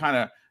 why don't you kind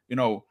of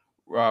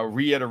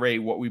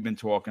reiterate what we've been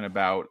talking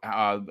about,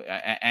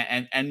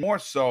 and more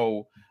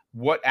so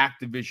what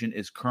Activision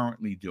is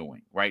currently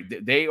doing, right?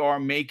 They are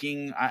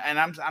making, and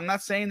I'm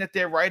not saying that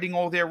they're righting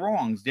all their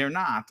wrongs. They're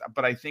not,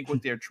 but I think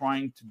what they're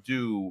trying to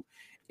do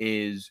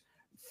is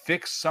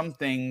fix some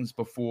things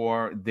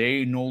before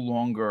they no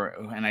longer,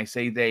 and I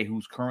say they,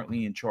 who's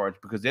currently in charge,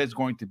 because there's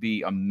going to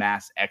be a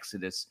mass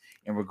exodus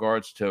in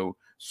regards to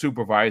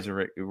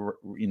supervisory,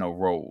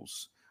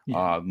 roles.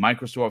 Yeah.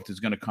 Microsoft is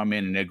going to come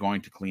in and they're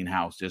going to clean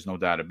house. There's no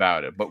doubt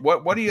about it. But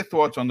what are your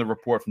thoughts on the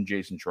report from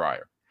Jason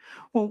Schreier?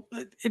 Well,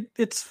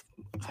 it's,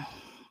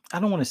 I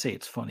don't want to say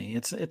it's funny.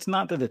 It's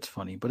not that it's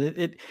funny, but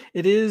it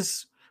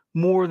is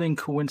more than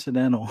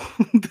coincidental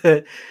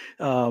that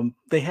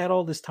they had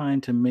all this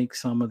time to make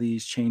some of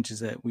these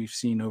changes that we've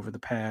seen over the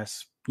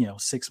past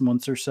 6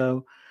 months or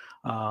so,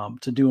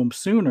 to do them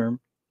sooner.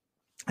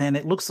 And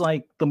it looks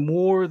like the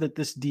more that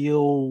this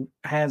deal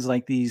has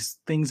like these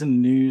things in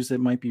the news that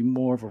might be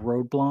more of a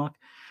roadblock,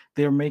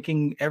 they're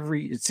making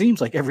it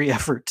seems like every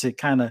effort to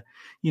kind of,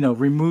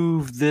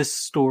 remove this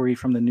story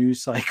from the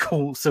news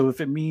cycle. So if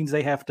it means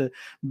they have to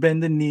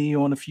bend the knee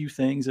on a few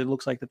things, it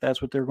looks like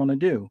that's what they're going to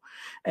do.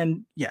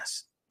 And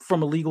yes,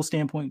 from a legal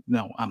standpoint,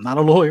 no, I'm not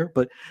a lawyer,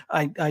 but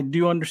I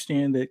do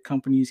understand that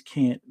companies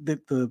can't,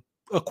 that the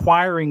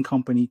acquiring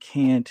company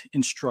can't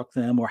instruct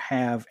them or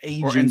have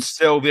agents or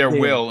instill their there.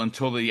 will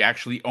until they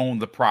actually own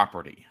the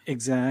property.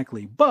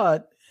 Exactly.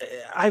 But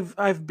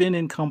I've been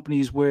in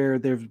companies where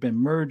there's been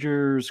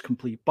mergers,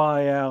 complete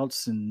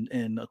buyouts,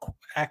 and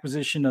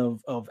acquisition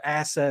of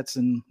assets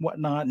and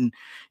whatnot. And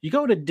you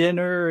go to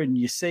dinner and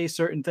you say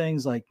certain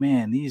things like,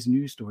 "Man, these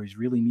news stories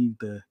really need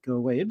to go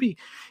away." It'd be,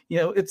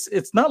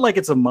 it's not like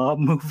it's a mob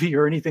movie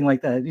or anything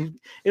like that.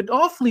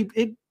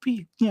 It'd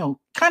be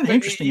kind of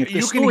interesting if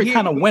the story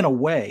kind of went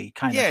away.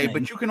 Yeah,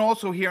 but you can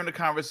also hear in the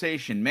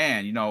conversation,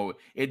 man.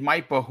 It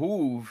might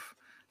behoove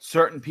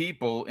certain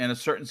people in a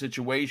certain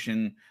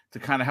situation to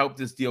kind of help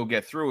this deal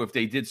get through if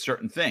they did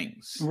certain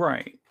things.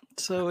 Right.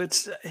 So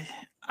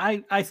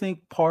I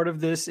think part of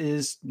this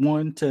is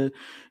one to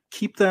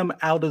keep them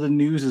out of the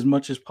news as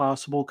much as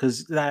possible,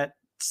 because that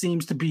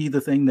seems to be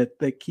the thing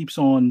that keeps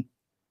on,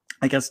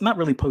 I guess, not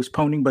really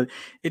postponing, but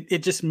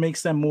it just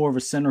makes them more of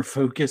a center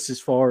focus as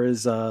far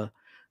as the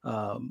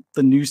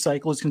news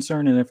cycle is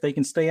concerned. And if they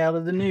can stay out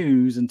of the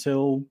news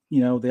until the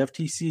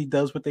FTC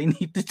does what they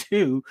need to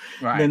do,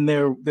 right, then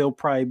they'll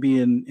probably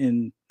be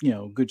in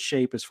good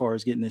shape as far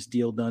as getting this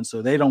deal done,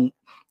 so they don't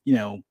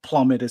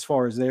plummet as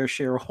far as their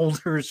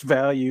shareholders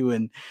value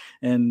and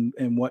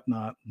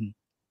whatnot.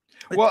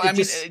 Well, I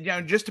mean,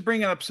 just to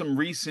bring up some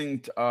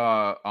recent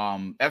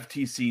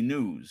FTC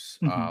news,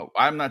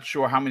 I'm not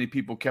sure how many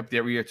people kept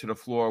their ear to the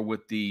floor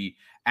with the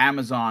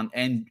Amazon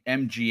and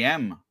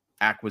MGM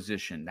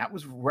acquisition. That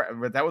was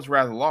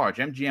rather large.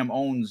 MGM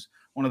owns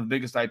one of the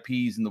biggest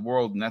IPs in the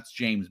world, and that's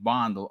James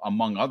Bond,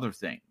 among other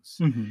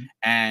things.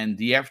 And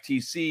the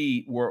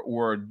FTC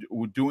were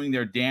doing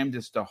their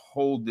damnedest to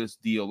hold this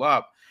deal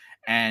up.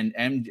 And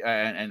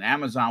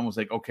Amazon was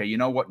like, okay, you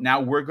know what? Now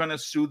we're going to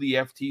sue the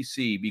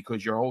FTC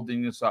because you're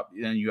holding this up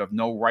and you have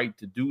no right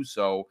to do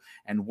so.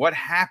 And what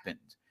happened?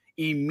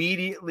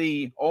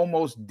 Immediately,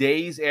 almost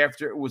days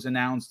after it was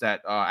announced that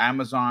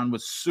Amazon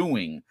was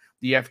suing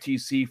the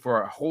FTC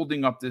for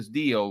holding up this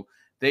deal,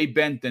 they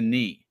bent the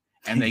knee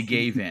and they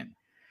gave in.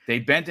 They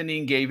bent the knee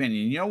and gave in. And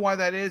you know why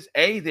that is?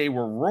 A, they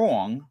were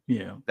wrong.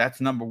 Yeah. That's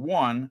number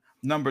one.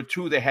 Number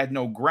two, they had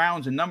no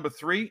grounds. And number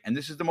three, and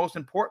this is the most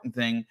important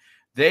thing,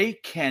 they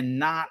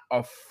cannot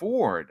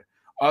afford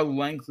a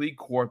lengthy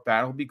court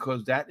battle,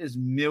 because that is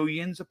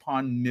millions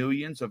upon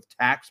millions of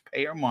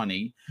taxpayer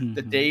money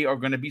that they are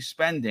going to be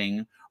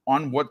spending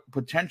on what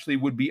potentially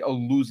would be a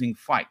losing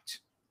fight.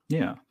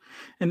 Yeah.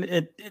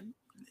 And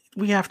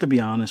we have to be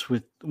honest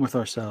with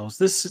ourselves.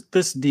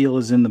 This deal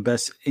is in the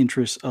best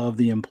interest of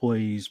the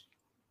employees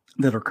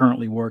that are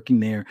currently working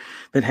there,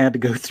 that had to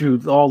go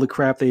through all the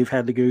crap they've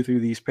had to go through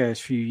these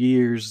past few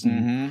years.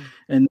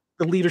 And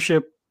the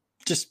leadership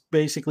just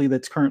basically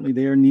that's currently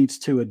there needs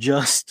to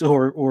adjust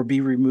or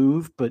be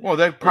removed. But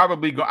they're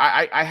probably go.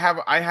 I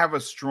have a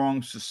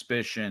strong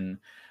suspicion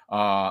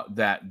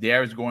that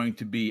there's going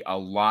to be a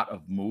lot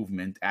of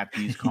movement at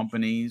these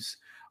companies.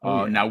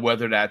 Now,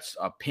 whether that's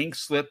pink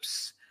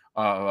slips,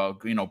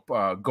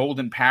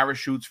 golden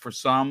parachutes for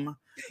some,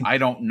 I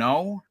don't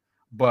know,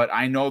 but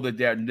I know that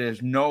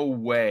there's no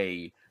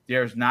way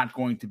there's not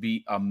going to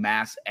be a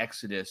mass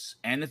exodus,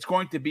 and it's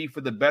going to be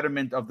for the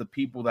betterment of the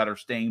people that are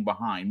staying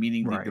behind,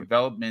 meaning the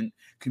development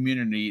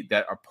community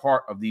that are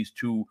part of these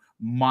two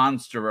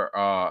monster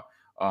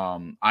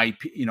IP,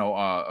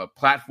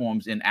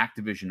 platforms in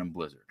Activision and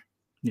Blizzard.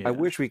 Yeah. I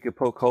wish we could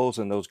poke holes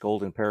in those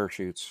golden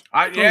parachutes.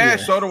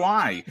 So do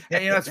I.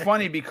 And it's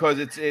funny because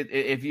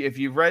if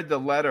you read the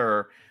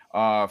letter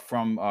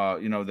from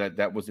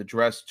that was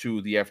addressed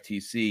to the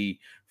FTC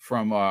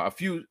from a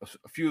few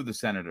of the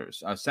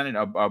senators,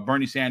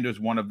 Bernie Sanders,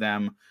 one of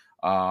them,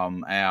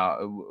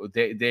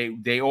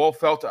 they all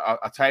felt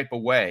a type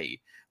of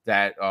way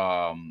that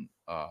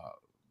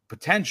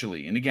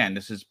potentially, and again,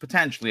 this is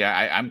potentially,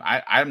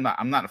 I'm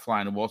not a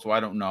fly on the wall, so I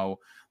don't know,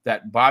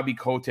 that Bobby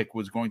Kotick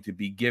was going to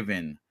be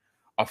given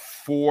a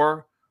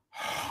 $400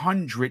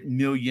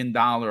 million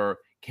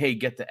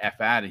get the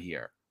F out of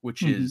here,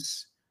 which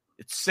is,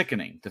 it's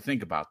sickening to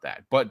think about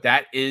that. But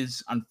that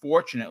is,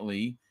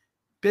 unfortunately,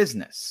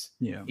 business.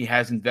 Yeah. He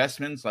has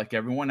investments like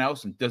everyone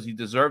else. And does he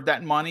deserve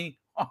that money?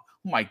 Oh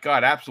my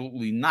God,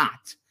 absolutely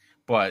not.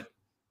 But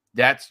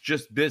that's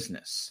just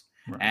business.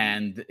 Right.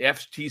 And the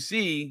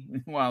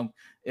FTC, well,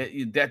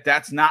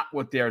 that's not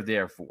what they're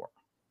there for.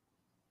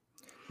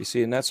 You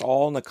see, and that's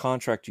all in the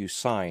contract you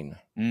sign.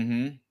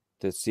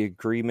 That's the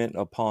agreement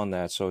upon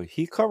that. So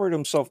he covered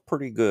himself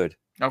pretty good.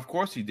 Of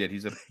course he did.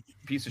 He's a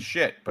piece of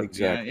shit. But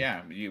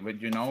exactly. But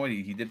you know what?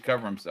 He did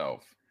cover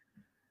himself.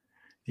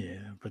 Yeah,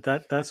 but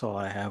that's all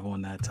I have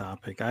on that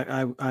topic.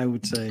 I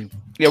would say.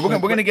 Yeah, we're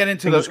gonna get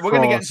into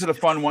the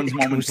fun ones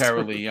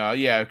momentarily.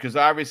 Because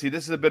obviously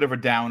this is a bit of a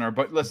downer.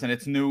 But listen,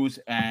 it's news,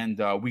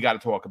 and we got to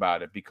talk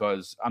about it,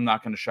 because I'm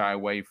not going to shy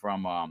away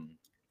from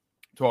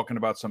talking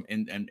about some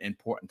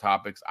important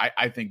topics.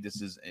 I think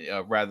this is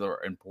rather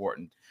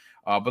important.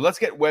 But let's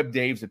get Web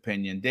Dave's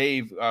opinion.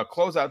 Dave,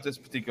 close out this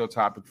particular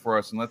topic for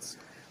us, and let's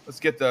let's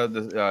get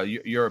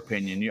your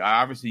opinion.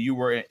 Obviously you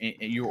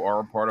are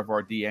a part of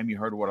our DM. You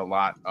heard a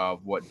lot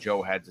of what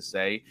Joe had to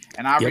say,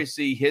 and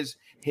obviously his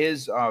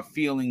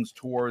feelings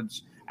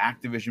towards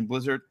Activision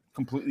Blizzard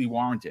completely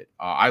warranted.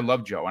 I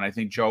love Joe, and I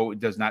think Joe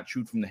does not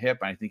shoot from the hip.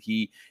 And I think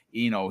he's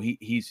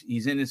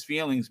in his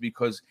feelings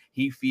because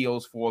he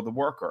feels for the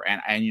worker,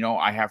 and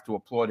I have to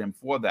applaud him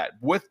for that.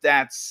 With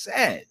that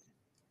said,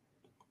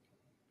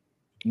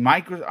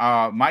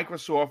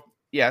 Microsoft,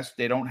 yes,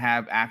 they don't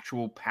have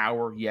actual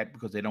power yet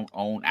because they don't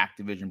own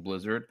Activision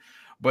Blizzard,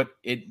 but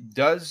it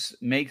does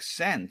make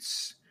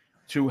sense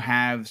to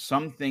have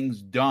some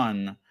things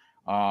done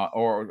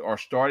or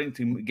starting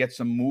to get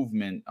some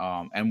movement,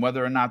 and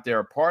whether or not they're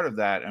a part of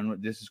that,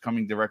 and this is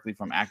coming directly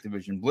from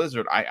Activision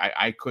Blizzard,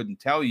 I couldn't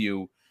tell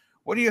you.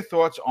 What are your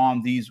thoughts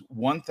on these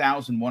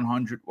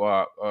 1,100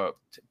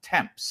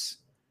 temps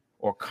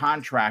or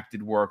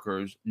contracted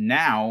workers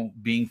now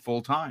being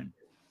full-time?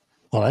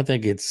 Well, I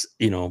think it's,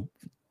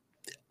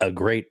 a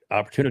great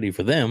opportunity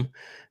for them.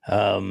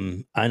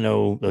 I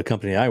know the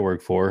company I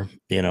work for,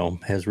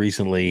 has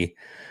recently,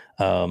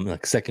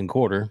 like second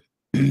quarter,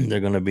 they're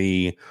going to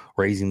be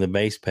raising the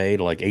base pay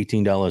to like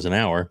 $18 an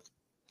hour,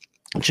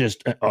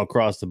 just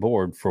across the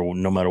board for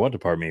no matter what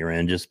department you're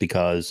in, just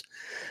because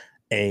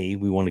A,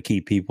 we want to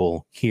keep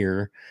people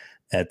here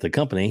at the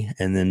company.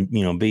 And then,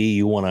 B,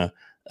 you want to,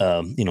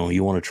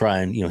 you want to try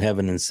and, have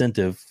an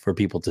incentive for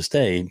people to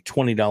stay.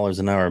 $20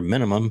 an hour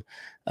minimum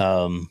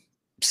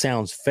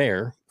sounds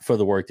fair for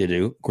the work they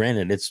do.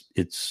 Granted,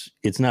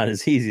 it's not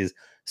as easy as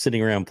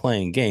sitting around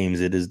playing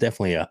games. It is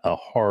definitely a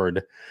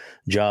hard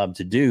job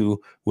to do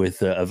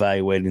with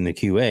evaluating the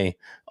QA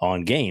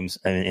on games,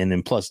 and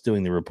then plus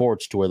doing the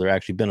reports to where they're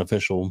actually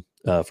beneficial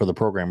for the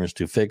programmers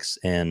to fix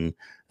and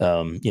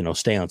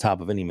stay on top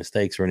of any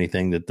mistakes or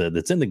anything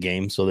that's in the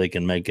game, so they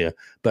can make a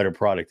better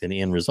product in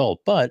the end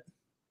result. But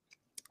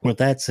with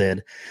that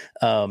said,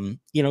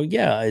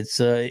 it's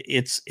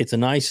a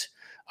nice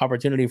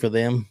opportunity for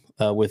them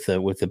with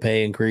the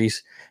pay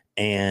increase,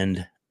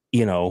 and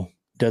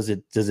does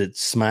it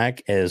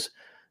smack as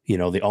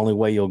the only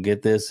way you'll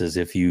get this is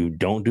if you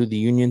don't do the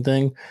union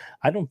thing?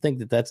 I don't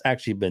think that's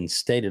actually been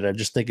stated. I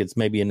just think it's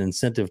maybe an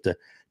incentive to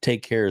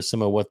take care of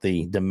some of what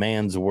the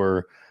demands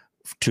were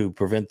to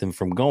prevent them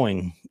from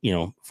going,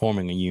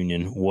 forming a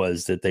union,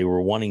 was that they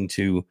were wanting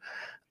to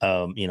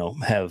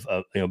have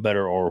a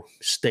better or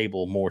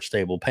more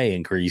stable pay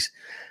increase,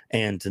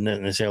 and to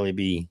not necessarily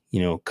be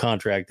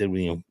contracted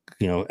with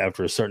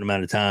after a certain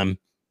amount of time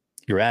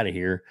you're out of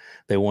here.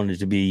 They wanted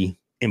to be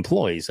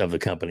employees of the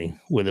company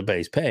with a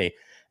base pay,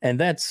 and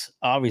that's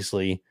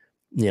obviously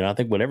I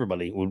think what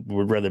everybody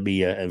would rather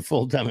be a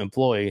full-time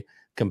employee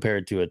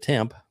compared to a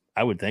temp,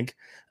 I would think.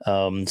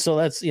 So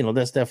that's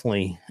that's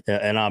definitely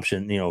an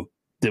option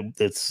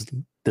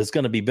that's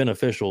going to be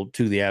beneficial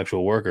to the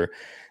actual worker.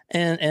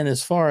 And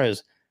as far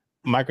as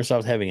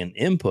Microsoft having an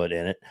input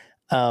in it,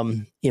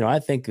 I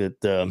think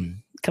that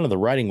kind of the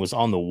writing was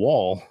on the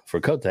wall for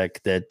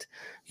Kotick that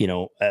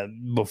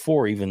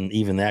before even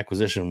the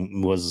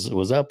acquisition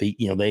was up.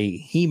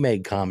 He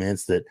made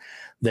comments that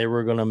they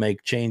were going to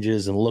make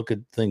changes and look at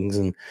things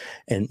and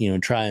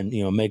try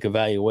and make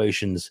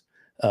evaluations.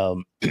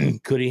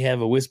 Could he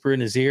have a whisper in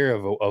his ear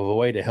of a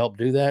way to help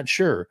do that?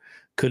 Sure.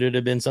 Could it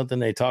have been something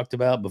they talked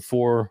about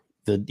before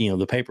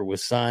the paper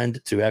was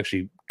signed to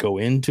actually go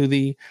into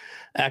the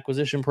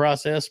acquisition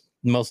process?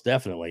 Most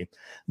definitely.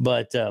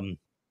 But can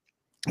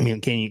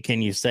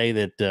you say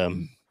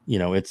that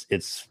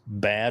it's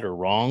bad or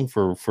wrong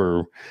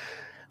for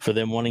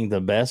them wanting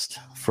the best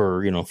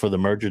for the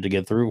merger to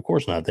get through? Of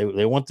course not.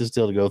 They want this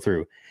deal to go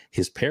through.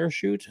 His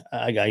parachute,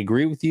 I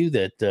agree with you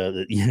that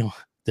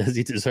does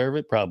he deserve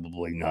it?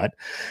 Probably not.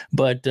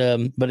 But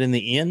in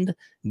the end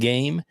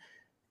game,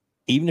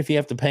 even if you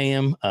have to pay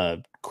him a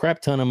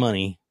crap ton of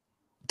money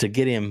to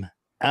get him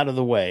out of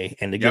the way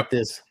and to get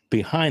this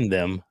behind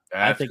them,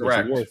 I think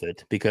it's worth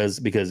it because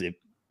if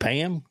pay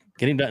him,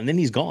 get him done, and then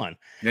he's gone.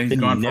 Then you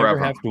never forever.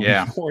 Have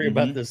to worry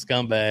about this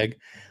scumbag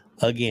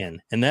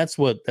again. And that's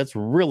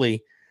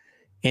really,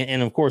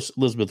 and of course,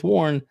 Elizabeth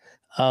Warren,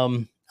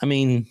 I'm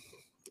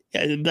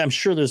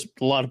sure there's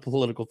a lot of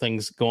political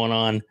things going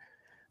on.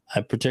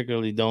 I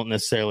particularly don't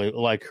necessarily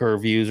like her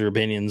views or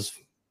opinions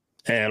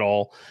at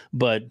all,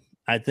 but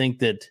I think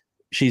that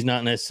she's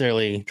not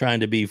necessarily trying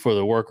to be for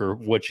the worker.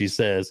 What she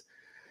says,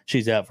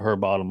 she's out for her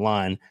bottom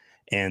line.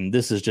 And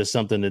this is just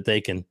something that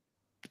they can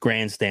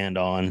grandstand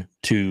on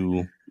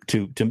to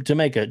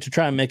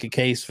try and make a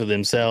case for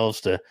themselves,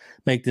 to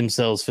make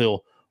themselves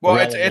feel well.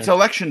 It's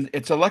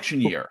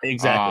election year.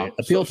 Exactly.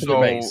 Appeal to the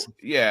base.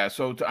 Yeah.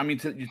 So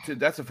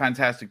that's a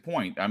fantastic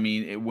point. I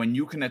mean, when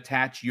you can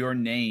attach your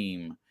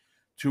name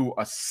to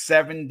a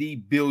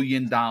 $70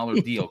 billion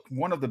deal,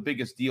 one of the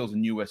biggest deals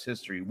in U.S.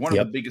 history, one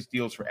of the biggest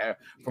deals for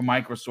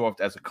Microsoft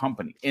as a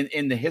company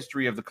in the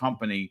history of the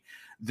company,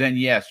 then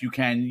yes, you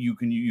can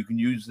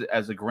use it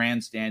as a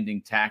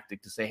grandstanding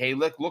tactic to say, hey,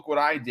 look what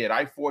I did.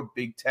 I fought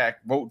big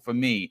tech, vote for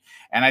me.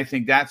 And I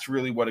think that's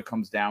really what it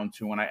comes down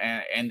to.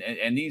 And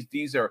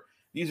these are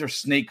these are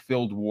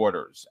snake-filled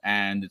waters,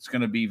 and it's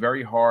going to be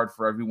very hard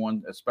for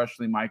everyone,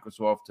 especially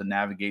Microsoft, to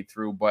navigate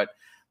through. But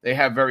they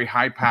have very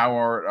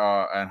high-powered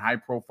and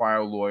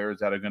high-profile lawyers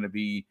that are going to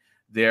be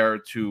there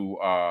to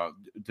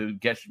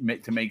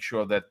make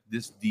sure that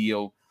this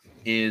deal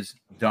is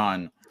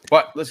done.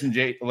 But listen,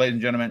 ladies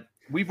and gentlemen,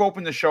 we've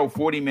opened the show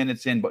 40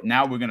 minutes in, but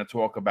now we're going to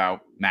talk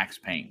about Max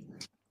Payne.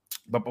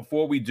 But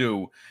before we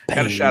do, I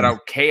got to shout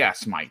out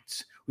Chaos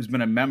Mites, who's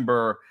been a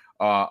member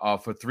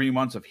for 3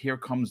 months of Here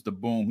Comes the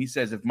Boom. He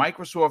says, if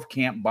Microsoft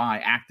can't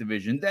buy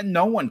Activision, then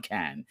no one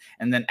can.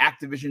 And then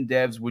Activision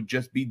devs would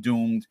just be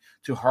doomed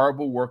to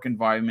horrible work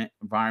environment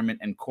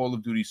and Call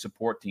of Duty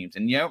support teams.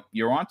 And yeah,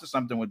 you're onto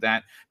something with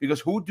that, because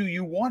who do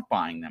you want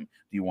buying them?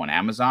 Do you want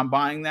Amazon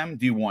buying them?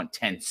 Do you want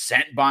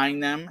Tencent buying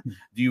them?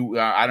 Do you,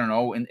 I don't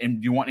know, and do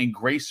you want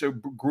Embracer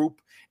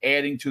Group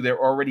adding to their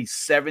already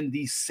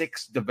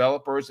 76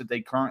 developers that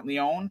they currently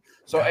own?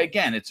 So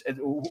again,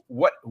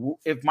 what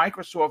if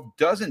Microsoft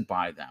doesn't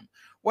buy them?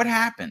 What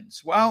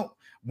happens? Well,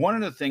 one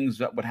of the things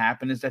that would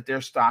happen is that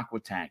their stock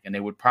would tank, and they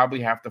would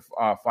probably have to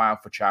file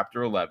for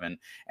Chapter 11.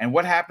 And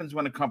what happens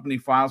when a company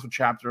files for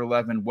Chapter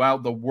 11? Well,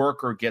 the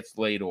worker gets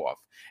laid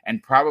off,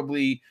 and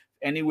probably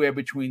anywhere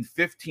between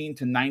 15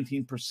 to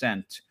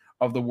 19%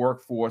 of the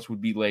workforce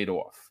would be laid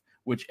off,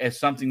 which is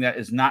something that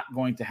is not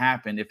going to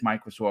happen if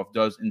Microsoft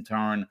does in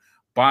turn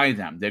buy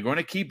them. They're going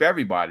to keep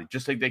everybody,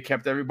 just like they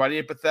kept everybody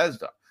at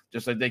Bethesda,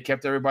 just like they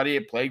kept everybody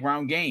at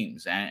Playground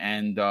Games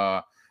and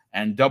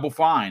Double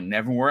Fine and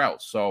everywhere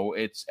else. So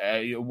it's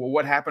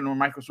what happened when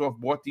Microsoft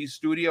bought these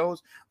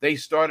studios? They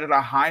started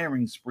a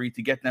hiring spree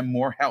to get them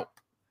more help.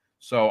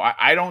 So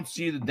I don't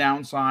see the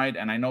downside,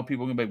 and I know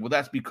people are going to be like, well,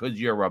 that's because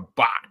you're a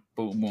bot.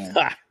 Boom, boom.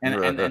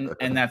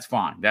 and that's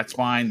fine. That's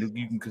fine.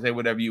 You can say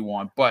whatever you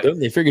want, but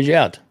they figured you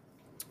out.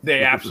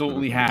 They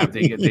absolutely have.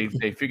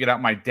 They figured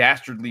out my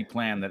dastardly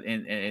plan that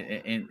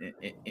in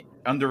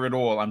under it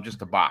all, I'm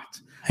just a bot.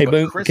 Hey,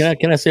 Boom, Chris,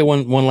 can I say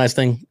one last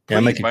thing?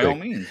 Please, by all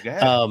means, go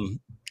ahead.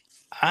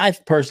 I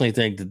personally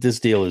think that this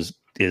deal is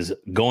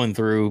going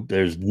through.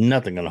 There's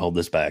nothing going to hold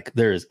this back.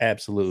 There is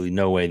absolutely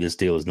no way this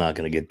deal is not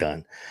going to get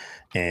done.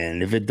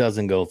 And if it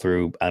doesn't go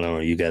through, I don't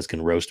know. You guys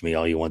can roast me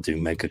all you want to,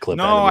 make a clip.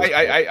 No,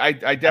 I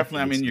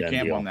definitely. I'm in your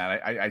camp on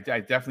that. I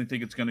definitely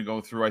think it's going to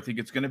go through. I think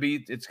it's going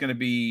to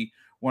be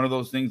one of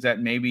those things that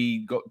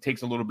maybe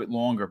takes a little bit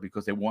longer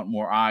because they want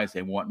more eyes,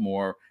 they want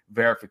more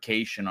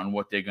verification on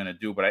what they're going to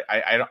do. But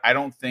I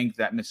don't think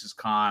that Mrs.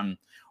 Khan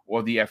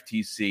or the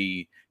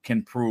FTC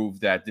can prove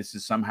that this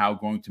is somehow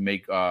going to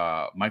make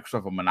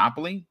Microsoft a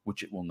monopoly,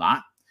 which it will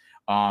not.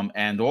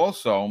 And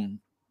also,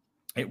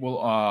 it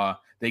will.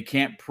 They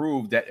can't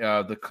prove that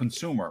the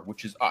consumer,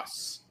 which is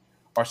us,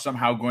 are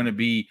somehow going to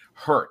be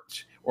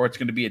hurt or it's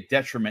going to be a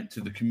detriment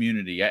to the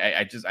community.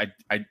 I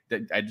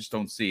just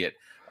don't see it.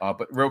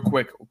 But real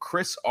quick,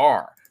 Chris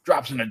R.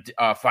 drops in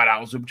a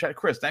 $5 super chat.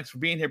 Chris, thanks for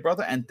being here,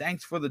 brother, and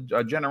thanks for the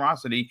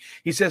generosity.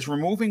 He says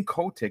removing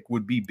Kotick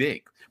would be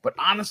big, but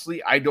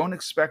honestly, I don't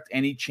expect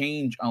any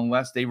change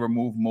unless they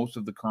remove most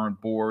of the current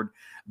board.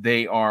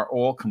 They are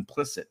all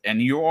complicit,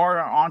 and you are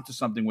onto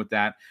something with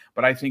that.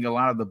 But I think a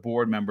lot of the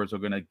board members are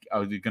gonna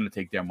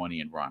take their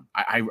money and run.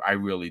 I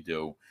really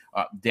do.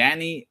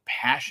 Danny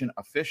Passion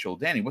Official.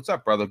 Danny, what's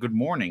up, brother? Good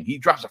morning. He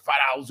drops a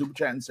 $5 super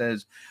chat and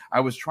says,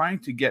 I was trying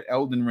to get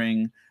Elden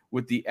Ring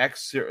with the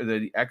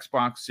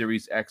Xbox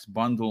Series X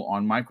bundle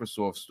on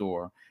Microsoft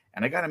Store,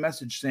 and I got a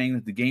message saying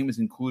that the game is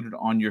included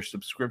on your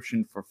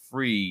subscription for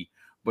free,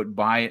 but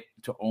buy it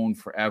to own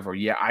forever.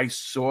 Yeah, I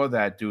saw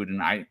that, dude,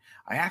 and I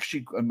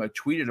actually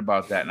tweeted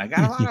about that, and I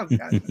got a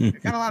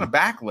lot of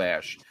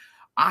backlash.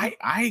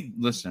 I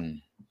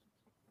listen.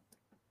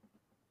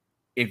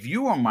 If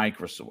you are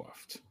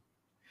Microsoft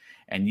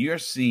and you're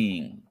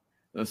seeing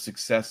the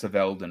success of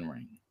Elden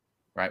Ring,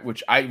 right,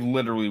 which I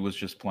literally was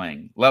just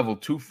playing, level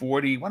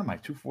 240, what am I,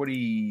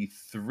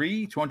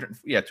 243, 200,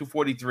 yeah,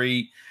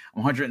 243, I'm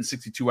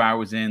 162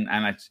 hours in,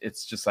 and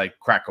it's just like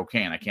crack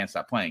cocaine. I can't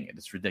stop playing it.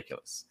 It's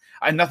ridiculous.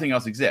 Nothing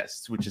else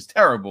exists, which is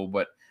terrible,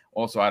 but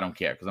also I don't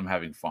care because I'm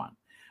having fun.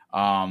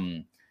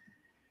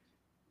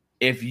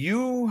 If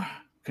you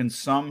can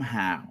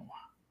somehow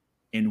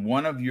in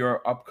one of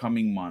your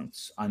upcoming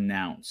months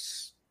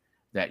announce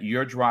that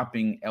you're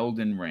dropping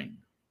Elden Ring,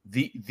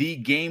 the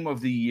game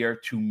of the year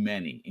to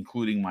many,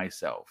 including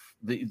myself,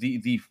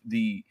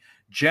 the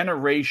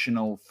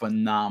generational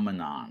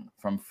phenomenon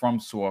from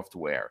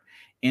software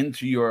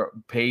into your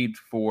paid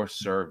for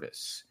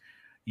service,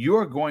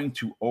 you're going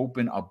to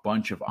open a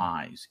bunch of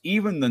eyes.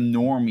 Even the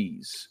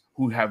normies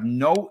who have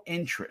no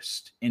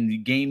interest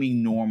in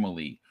gaming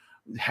normally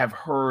have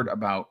heard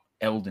about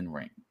Elden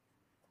Ring.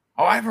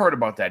 Oh, I've heard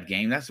about that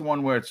game. That's the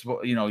one where it's,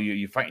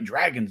 you're fighting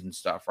dragons and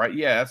stuff, right?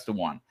 Yeah, that's the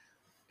one.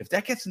 If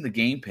that gets in the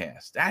Game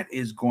Pass, that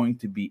is going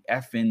to be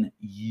effing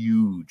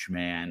huge,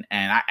 man.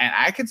 And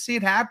I can see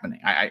it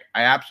happening. I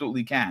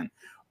absolutely can.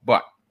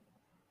 But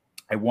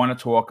I want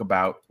to talk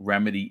about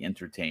Remedy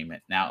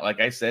Entertainment. Now, like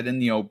I said in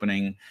the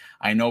opening,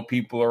 I know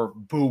people are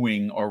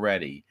booing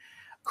already.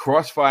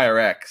 Crossfire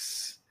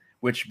X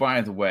which,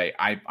 by the way,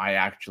 I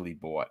actually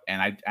bought,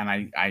 and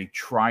I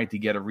tried to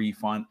get a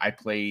refund. I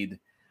played,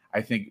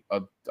 I think,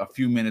 a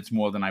few minutes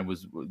more than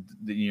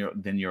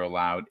you're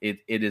allowed. It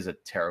is a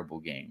terrible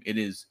game. It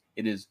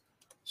is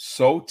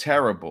so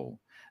terrible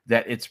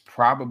that it's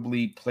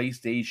probably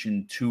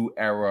PlayStation 2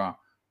 era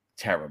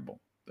terrible,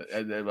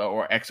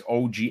 or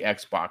OG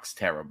Xbox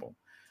terrible.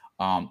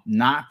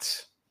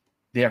 Not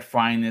their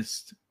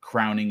finest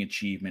crowning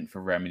achievement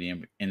for Remedy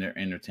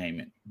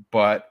Entertainment.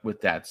 But with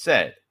that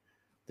said,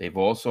 they've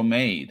also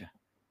made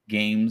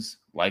games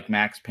like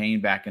Max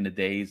Payne back in the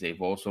days.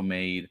 They've also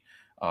made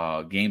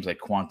games like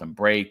Quantum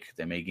Break.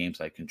 They made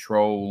games like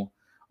Control.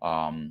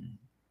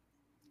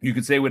 You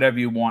can say whatever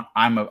you want.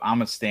 I'm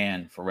a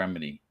stan for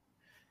Remedy.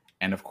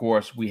 And of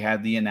course, we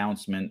had the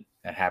announcement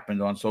that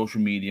happened on social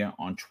media,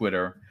 on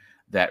Twitter,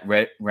 that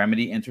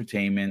Remedy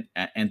Entertainment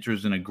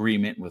enters an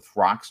agreement with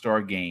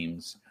Rockstar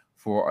Games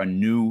for a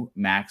new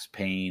Max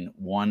Payne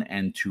 1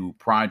 and 2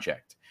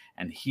 project.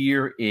 And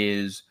here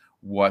is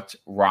what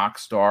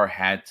Rockstar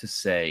had to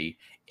say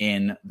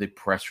in the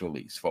press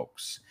release,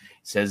 folks.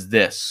 It says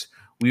this: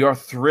 "We are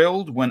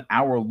thrilled when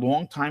our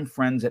longtime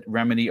friends at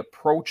Remedy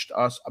approached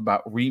us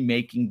about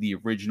remaking the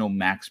original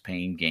Max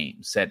Payne game,"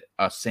 said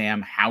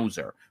Sam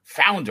Houser,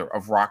 founder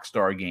of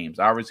Rockstar Games.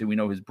 Obviously, we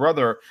know his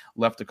brother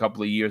left a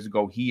couple of years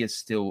ago. He is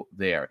still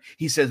there.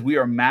 He says, "We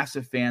are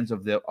massive fans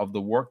of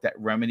the work that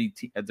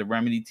the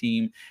Remedy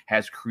team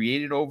has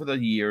created over the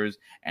years,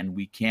 and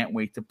we can't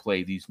wait to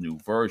play these new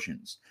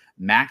versions.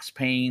 Max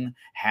Payne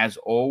has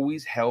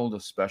always held a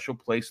special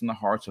place in the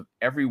hearts of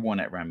everyone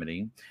at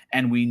Remedy,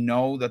 and we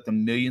know that the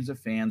millions of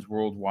fans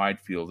worldwide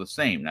feel the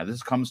same." Now,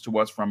 this comes to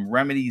us from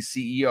Remedy's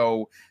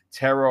CEO,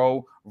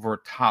 Tero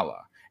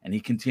Virtala. And he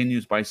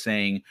continues by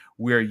saying,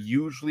 "We're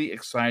hugely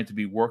excited to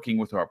be working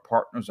with our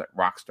partners at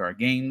Rockstar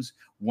Games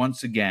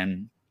once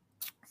again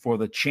for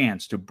the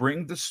chance to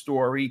bring the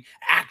story,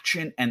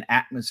 action, and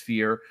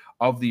atmosphere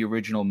of the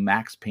original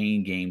Max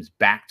Payne games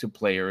back to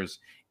players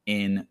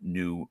in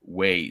new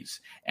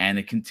ways." And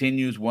it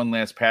continues, one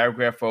last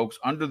paragraph, folks.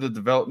 "Under the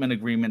development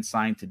agreement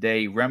signed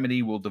today,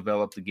 Remedy will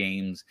develop the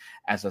games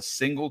as a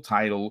single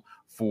title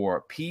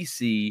for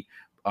PC,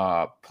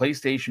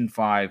 PlayStation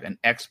 5, and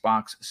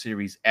Xbox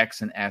Series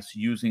X and S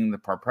using the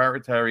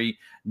proprietary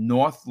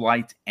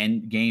Northlight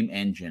game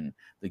engine.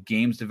 The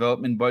game's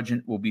development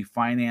budget will be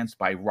financed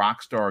by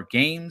Rockstar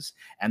Games,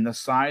 and the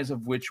size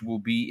of which will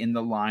be in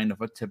the line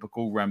of a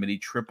typical Remedy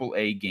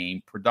AAA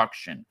game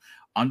production.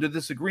 Under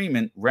this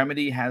agreement,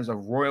 Remedy has a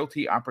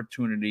royalty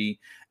opportunity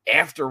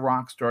after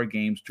Rockstar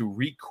Games to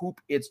recoup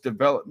its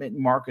development,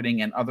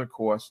 marketing, and other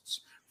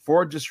costs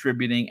for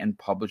distributing and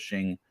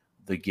publishing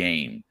the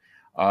game."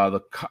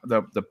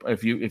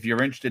 If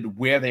you're interested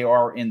where they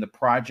are in the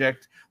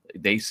project,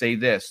 they say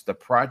this: the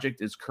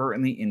project is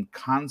currently in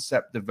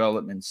concept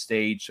development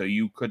stage, so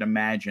you could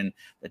imagine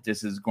that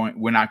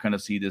we're not going to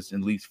see this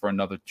at least for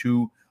another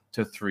 2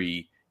 to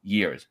 3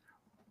 years.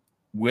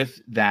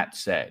 With that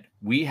said,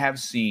 we have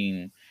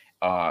seen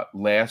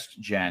last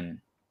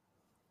gen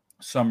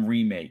some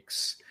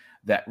remakes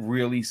that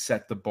really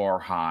set the bar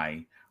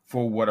high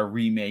for what a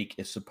remake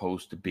is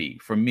supposed to be.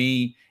 For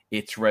me,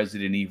 it's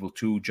Resident Evil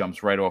 2,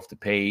 jumps right off the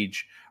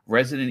page.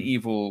 Resident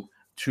Evil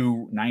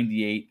 2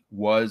 98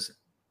 was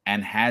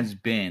and has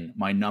been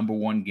my number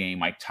one game,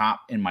 my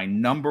top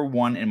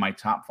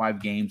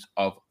 5 games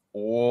of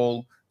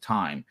all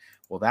time.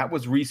 Well, that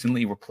was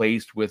recently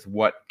replaced with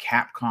what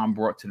Capcom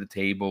brought to the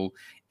table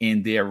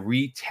in their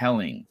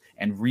retelling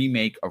and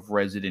remake of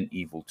Resident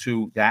Evil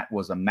 2. That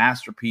was a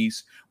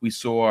masterpiece. We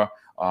saw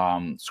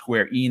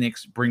Square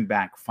Enix bring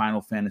back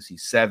Final Fantasy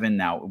VII.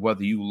 Now,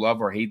 whether you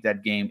love or hate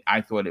that game,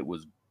 I thought it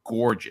was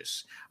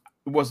gorgeous.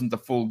 It wasn't the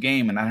full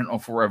game, and I don't know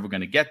if we're ever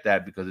going to get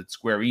that because it's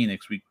Square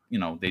Enix.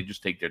 They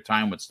just take their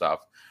time with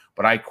stuff.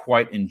 But I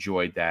quite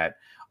enjoyed that.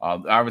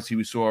 Obviously,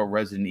 we saw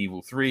Resident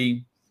Evil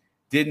 3.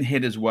 Didn't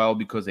hit as well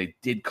because they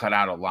did cut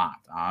out a lot.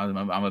 I'm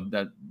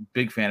a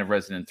big fan of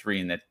Resident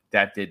 3, and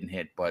that didn't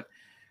hit. But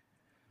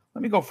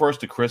let me go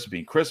first to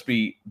Crispy.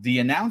 Crispy, the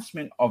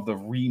announcement of the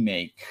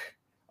remake,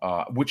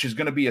 which is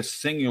going to be a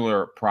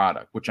singular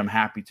product, which I'm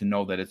happy to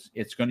know that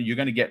you're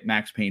going to get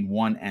Max Payne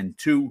 1 and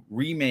 2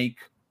 remake,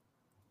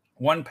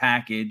 one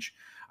package.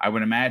 I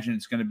would imagine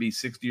it's going to be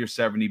 $60 or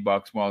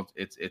 $70. Well,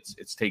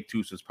 it's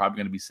Take-Two, so it's probably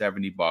going to be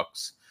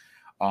 $70.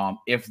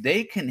 If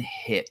they can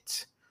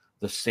hit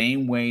the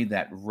same way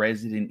that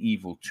Resident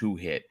Evil 2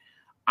 hit,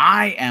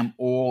 I am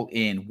all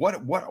in.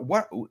 What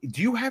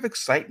do you have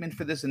excitement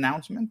for this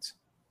announcement?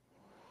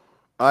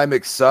 I'm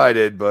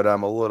excited, but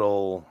I'm a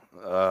little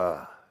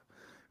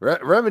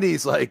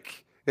Remedy's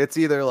like, it's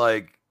either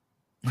like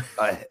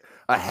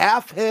a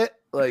half hit,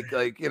 like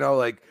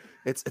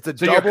it's a so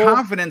double. Your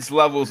confidence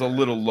level is a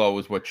little low,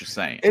 is what you're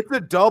saying. It's a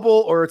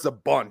double or it's a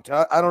bunt.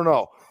 I don't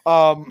know.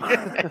 I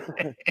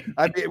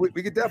mean,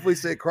 we could definitely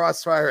say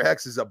Crossfire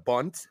X is a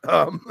bunt.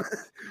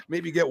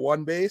 Maybe get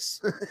one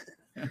base.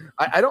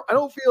 I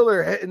don't feel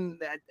they're hitting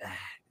that.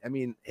 I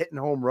mean, hitting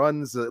home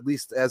runs, at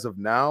least as of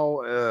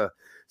now.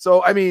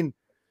 So I mean,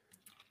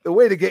 the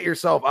way to get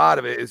yourself out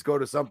of it is go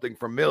to something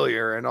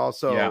familiar and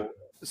also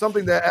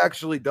something that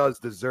actually does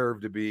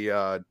deserve to be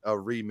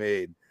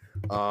remade.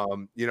 I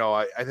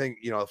think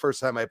the first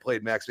time I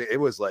played Max Payne, it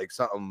was like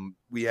something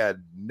we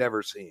had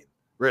never seen,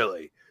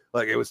 really.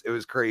 Like it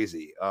was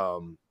crazy,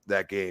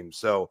 that game.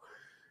 So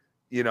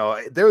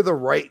they're the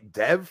right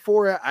dev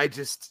for it.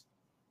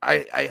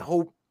 I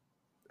hope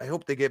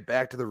they get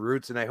back to the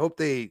roots, and I hope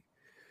they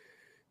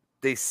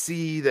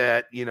see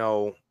that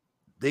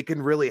they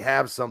can really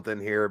have something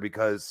here,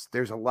 because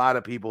there's a lot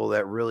of people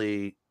that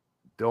really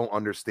don't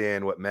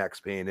understand what Max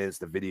Payne is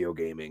to video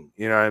gaming.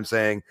 You know what I'm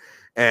saying?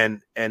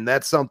 And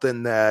that's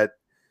something that,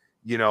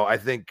 I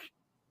think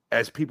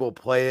as people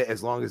play it,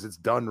 as long as it's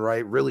done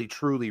right, really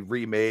truly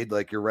remade,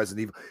 like your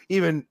Resident Evil,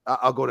 even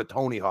I'll go to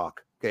Tony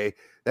Hawk. Okay.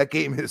 That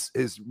game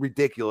is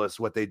ridiculous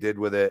what they did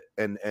with it.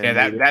 And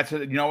that's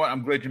you know what?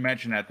 I'm glad you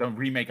mentioned that. The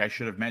remake I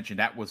should have mentioned,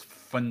 that was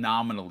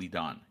phenomenally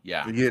done.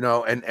 Yeah.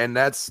 And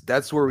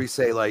that's where we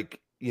say, like,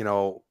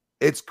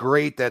 it's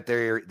great that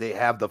they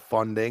have the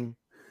funding,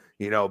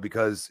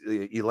 because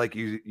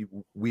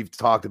we've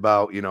talked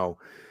about,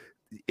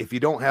 if you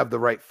don't have the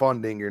right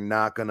funding, you're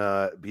not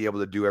gonna be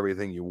able to do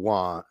everything you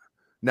want.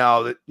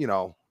 Now that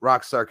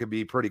Rockstar could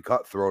be pretty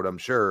cutthroat, I'm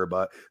sure,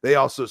 but they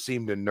also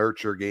seem to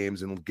nurture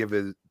games and give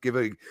it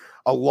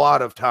a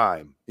lot of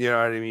time. You know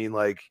what I mean?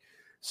 Like,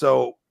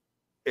 so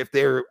if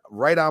they're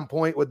right on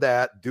point with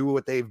that, do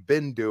what they've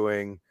been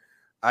doing,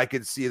 I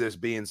could see this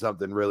being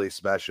something really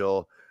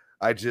special.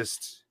 I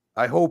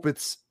hope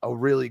it's a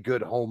really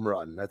good home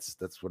run. That's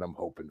what I'm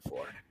hoping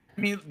for.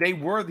 I mean, they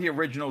were the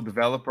original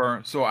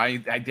developer, so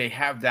they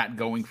have that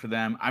going for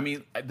them. I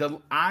mean,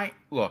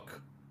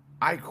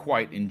 I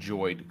quite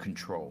enjoyed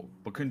Control,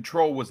 but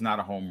Control was not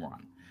a home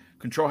run.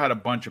 Control had a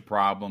bunch of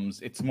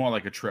problems. It's more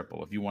like a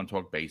triple if you want to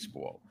talk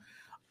baseball.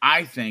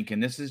 I think,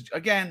 and this is,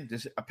 again,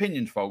 this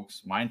opinion,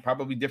 folks, mine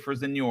probably differs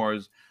than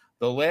yours.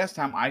 The last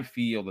time I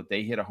feel that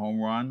they hit a home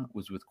run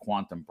was with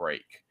Quantum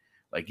Break.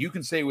 Like, you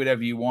can say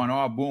whatever you want.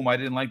 Oh, boom, I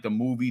didn't like the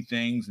movie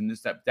things and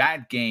this, that.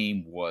 That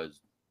game was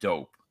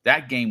dope.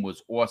 That game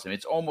was awesome.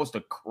 It's almost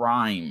a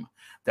crime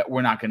that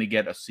we're not going to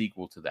get a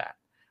sequel to that.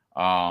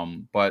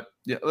 But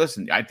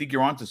listen, I think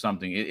you're onto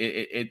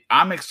something.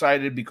 I'm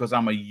excited because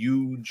I'm a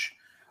huge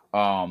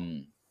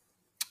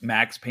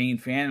Max Payne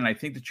fan, and I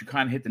think that you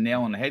kind of hit the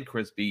nail on the head,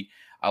 Crispy.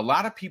 A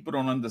lot of people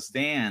don't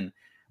understand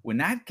when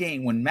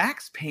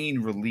Max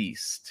Payne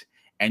released,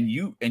 and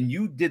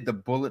you did the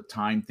bullet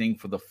time thing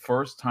for the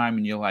first time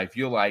in your life,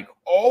 you're like,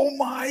 oh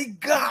my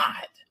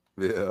God,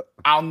 yeah,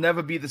 I'll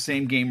never be the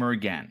same gamer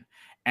again.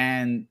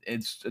 And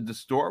it's the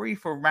story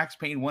for Max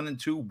Payne 1 and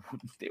 2.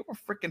 They were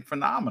freaking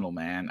phenomenal,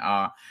 man.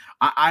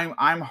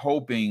 I'm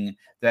hoping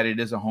that it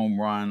is a home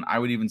run. I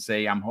would even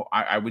say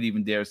I would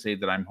even dare say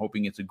that I'm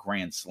hoping it's a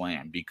grand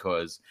slam,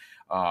 because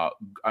I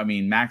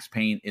mean, Max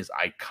Payne is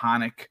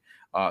iconic.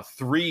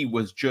 3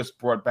 was just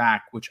brought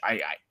back, which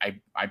I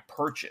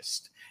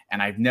purchased,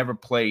 and I've never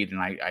played, and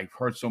I've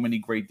heard so many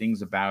great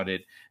things about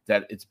it,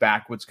 that it's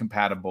backwards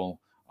compatible.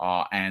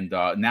 And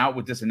now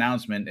with this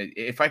announcement,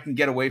 if I can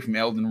get away from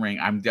Elden Ring,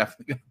 I'm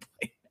definitely going to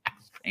play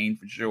Max Payne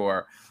for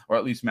sure, or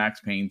at least Max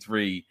Payne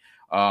 3.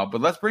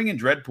 But let's bring in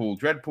Dreadpool.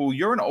 Dreadpool,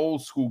 you're an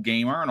old school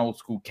gamer, an old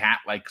school cat,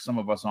 like some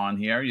of us on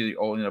here.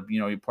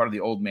 You're part of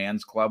the old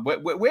man's club.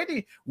 Where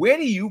do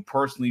you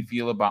personally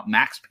feel about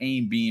Max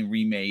Payne being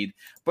remade,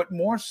 but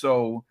more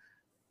so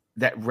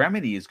that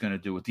Remedy is going to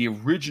do it, the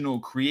original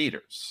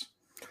creators?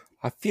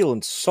 I feel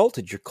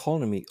insulted. You're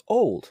calling me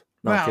old.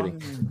 No, I'm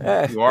kidding.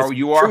 You are who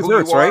you are,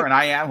 right? And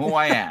I am who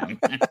I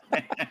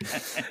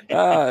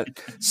am.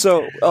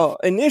 So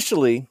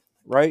initially,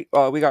 right,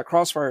 we got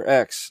Crossfire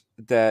X,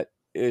 that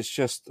is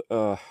just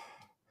a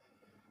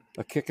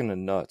kick in the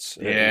nuts.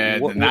 Yeah,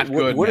 not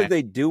good. What are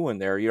they doing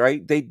there? You're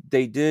right. They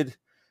did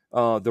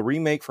the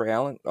remake for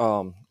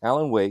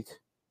Alan Wake,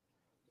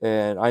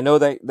 and I know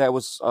that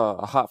was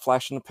a hot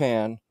flash in the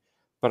pan,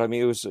 but I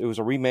mean, it was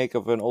a remake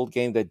of an old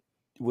game that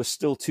was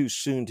still too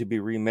soon to be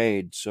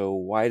remade. So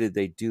why did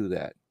they do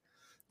that?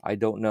 I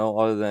don't know,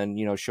 other than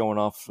showing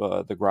off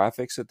the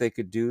graphics that they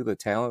could do, the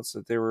talents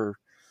that they were.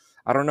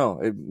 I don't know.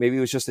 Maybe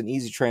it was just an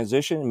easy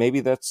transition.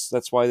 Maybe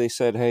that's why they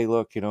said, hey,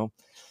 look,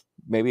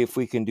 maybe if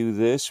we can do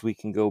this, we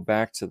can go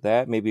back to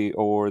that. Maybe,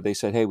 or they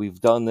said, hey,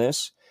 we've done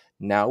this,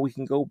 now we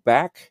can go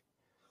back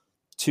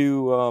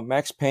to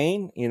Max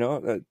Payne.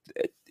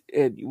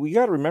 We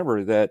got to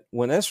remember that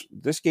when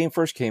this game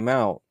first came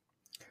out,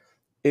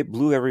 it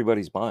blew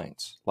everybody's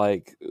minds.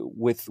 Like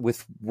with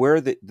where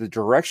the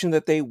direction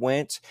that they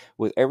went,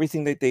 with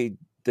everything that they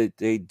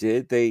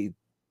did, they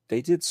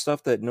did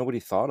stuff that nobody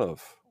thought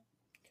of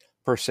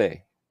per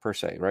se,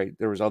 right?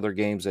 There was other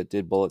games that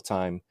did bullet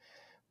time,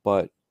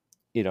 but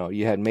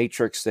you had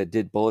Matrix that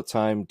did bullet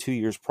time 2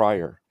 years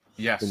prior.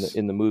 Yes,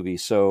 in the movie.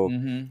 So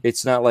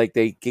It's not like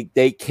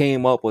they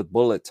came up with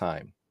bullet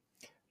time,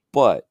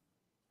 but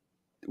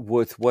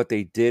with what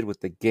they did with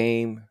the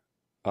game,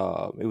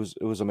 it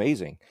was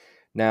amazing.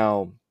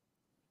 Now,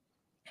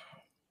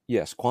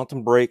 yes,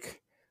 Quantum Break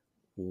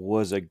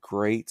was a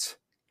great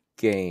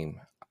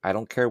game. I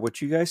don't care what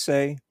you guys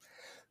say.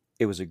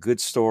 It was a good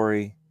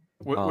story.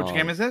 Which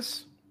game is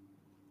this?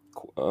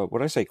 What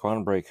did I say?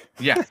 Quantum Break.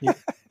 Yeah.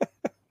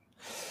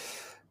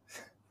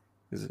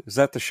 Is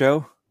that the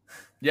show?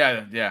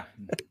 Yeah.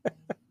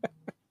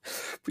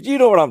 But you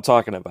know what I'm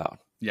talking about.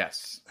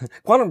 Yes.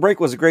 Quantum Break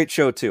was a great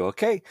show too.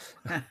 Okay.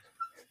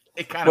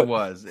 It kind of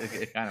was.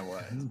 It kind of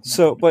was.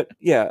 So, but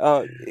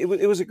yeah,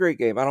 it was a great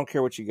game. I don't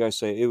care what you guys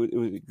say. It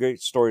was a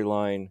great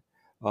storyline.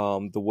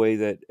 The way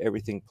that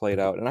everything played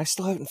out, and I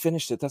still haven't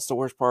finished it. That's the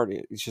worst part.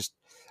 It's just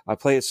I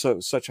play it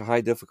such a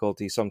high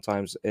difficulty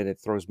sometimes, and it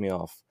throws me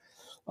off.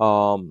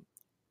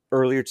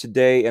 Earlier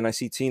today, and I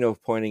see Tino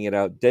pointing it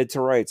out, Dead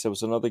to Rights. There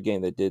was another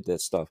game that did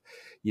that stuff.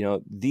 You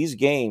know, these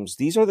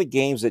are the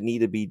games that need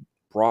to be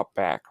brought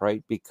back,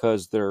 right?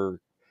 Because their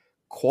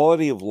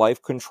quality of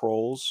life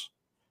controls,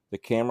 the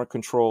camera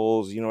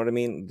controls, you know what I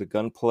mean, the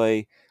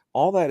gunplay,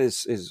 all that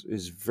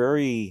is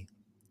very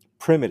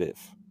primitive.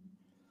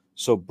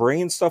 So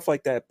bringing stuff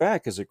like that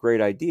back is a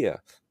great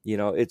idea. You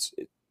know, it's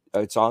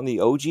on the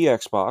OG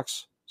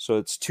Xbox, so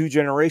it's 2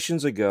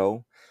 generations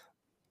ago.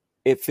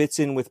 It fits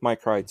in with my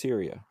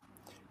criteria.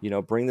 You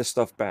know, bring this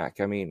stuff back.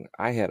 I mean,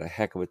 I had a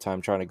heck of a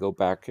time trying to go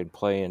back and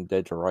play in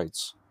Dead to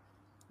Rights.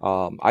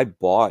 I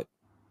bought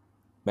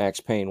Max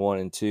Payne 1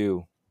 and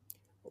 2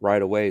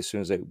 right away as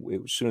soon as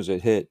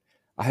it hit.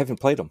 I haven't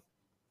played them.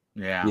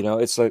 Yeah. You know,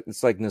 it's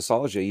like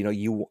nostalgia. You know,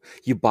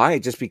 you buy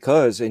it just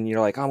because, and you're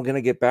like, I'm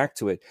gonna get back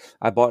to it.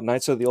 I bought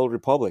Knights of the Old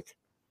Republic.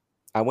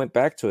 I went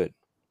back to it,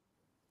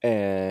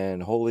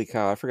 and holy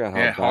cow, I forgot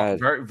how bad.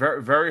 Very,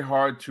 very, very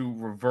hard to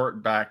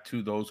revert back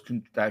to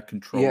that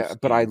control. Yeah,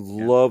 but I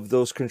loved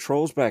those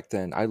controls back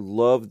then. I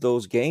loved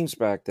those games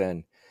back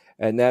then,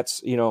 and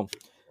that's, you know,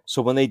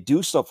 so when they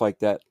do stuff like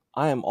that,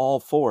 I am all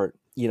for it.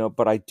 You know,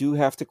 but I do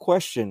have to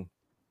question: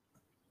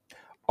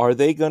 are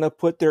they gonna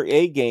put their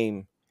A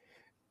game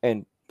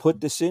and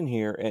put this in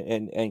here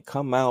and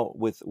come out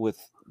with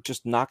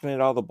just knocking it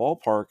out of the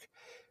ballpark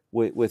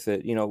with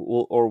it, you know,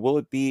 or will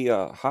it be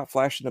a hot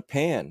flash in the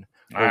pan,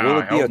 or will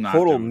it be a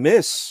total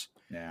miss,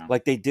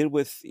 like they did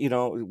with, you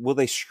know, will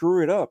they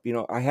screw it up? You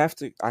know, I have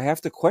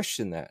to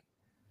question that,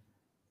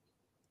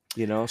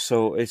 you know.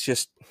 So it's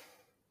just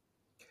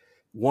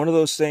one of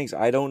those things.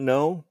 I don't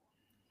know,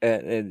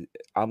 and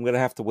I'm gonna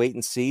have to wait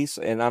and see,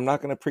 and I'm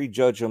not gonna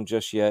prejudge them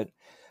just yet.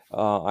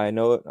 I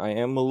know I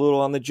am a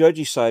little on the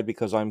judgy side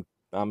because I'm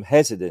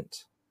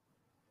hesitant,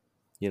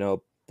 you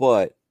know,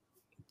 but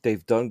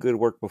they've done good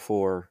work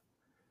before,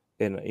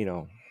 and, you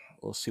know,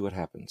 we'll see what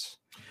happens.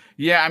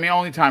 Yeah, I mean,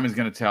 only time is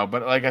going to tell.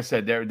 But like I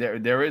said,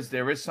 there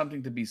is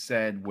something to be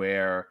said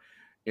where,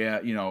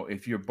 you know,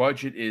 if your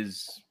budget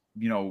is,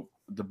 you know,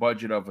 the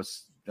budget of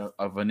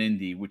an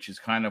indie, which is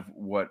kind of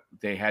what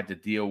they had to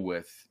deal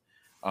with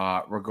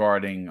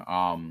regarding,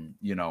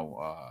 you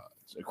know,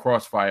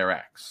 Crossfire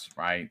X,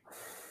 right?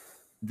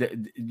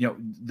 You know,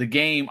 the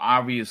game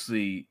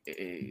obviously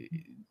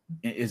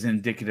is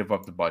indicative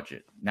of the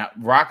budget. Now,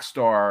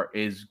 Rockstar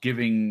is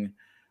giving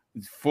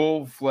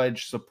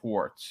full-fledged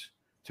support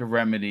to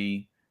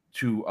Remedy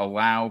to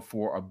allow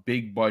for a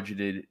big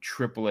budgeted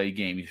AAA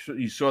game.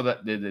 You saw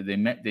that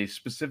they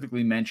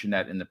specifically mentioned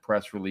that in the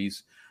press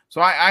release. So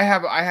I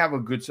have a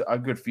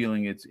good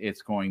feeling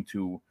it's going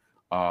to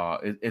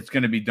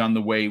be done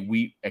the way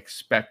we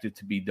expect it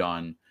to be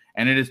done,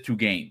 and it is 2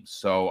 games.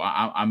 So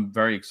I'm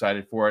very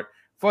excited for it.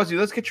 Fuzzy,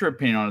 let's get your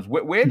opinion on this.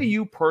 Where do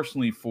you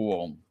personally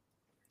fall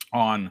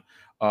on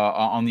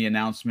the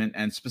announcement,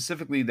 and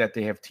specifically that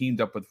they have teamed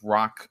up with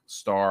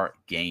Rockstar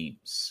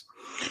Games?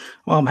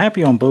 Well, I'm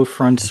happy on both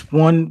fronts.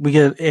 One, we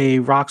get a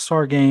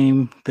Rockstar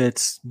game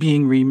that's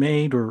being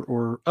remade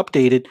or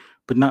updated,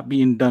 but not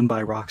being done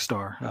by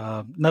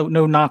Rockstar.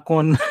 No knock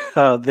on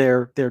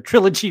their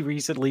trilogy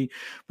recently,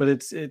 but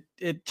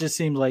it just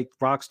seems like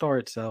Rockstar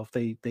itself,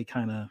 they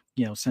kind of,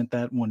 you know, sent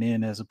that one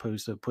in as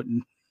opposed to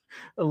putting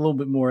a little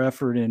bit more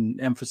effort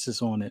and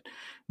emphasis on it.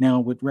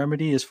 Now with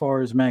Remedy, as far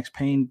as Max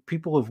Payne,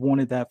 people have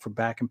wanted that for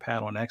back and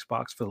pat on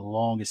Xbox for the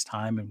longest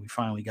time, and we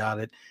finally got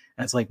it.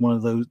 It's like one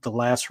of the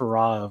last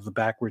hurrah of the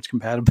backwards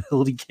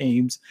compatibility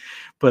games.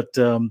 But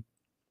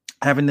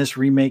having this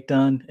remake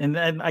done, and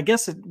I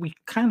guess we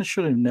kind of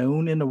should have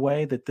known in a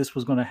way that this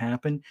was going to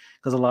happen,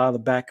 because a lot of the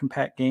back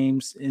compat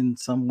games in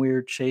some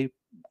weird shape,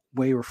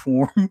 way or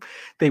form,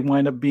 they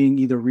wind up being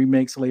either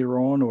remakes later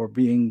on or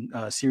being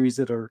series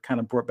that are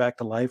kind of brought back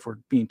to life or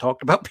being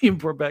talked about being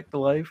brought back to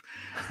life.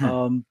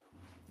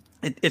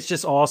 It's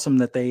just awesome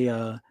that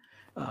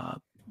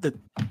that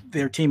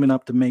they're teaming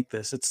up to make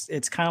this.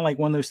 It's kind of like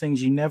one of those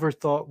things you never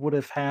thought would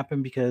have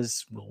happened,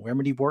 because will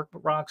Remedy work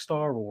with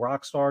Rockstar? Will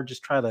Rockstar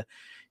just try to,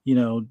 you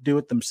know, do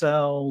it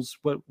themselves?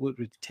 What would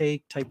it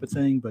take, type of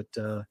thing? But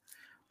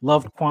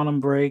loved Quantum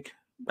Break.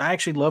 I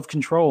actually love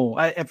Control.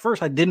 At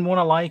first I didn't want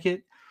to like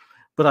it,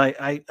 but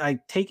I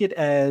take it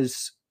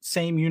as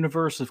same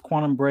universe of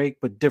Quantum Break,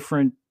 but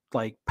different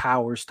like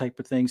powers type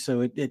of thing.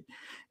 So it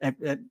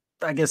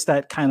I guess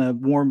that kind of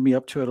warmed me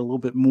up to it a little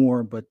bit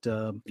more. But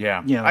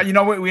yeah, you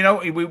know,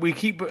 we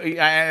keep.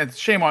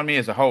 Shame on me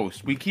as a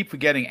host. We keep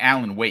forgetting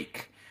Alan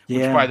Wake.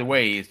 Which, by the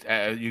way, is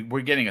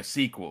we're getting a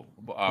sequel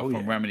from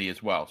yeah. Remedy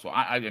as well. So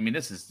I mean,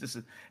 this is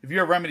if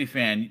you're a Remedy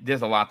fan,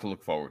 there's a lot to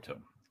look forward to.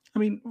 I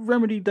mean,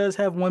 Remedy does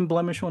have one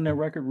blemish on their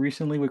record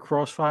recently with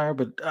Crossfire,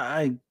 but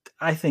I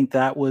think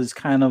that was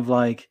kind of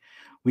like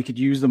we could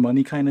use the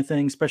money kind of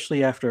thing,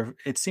 especially after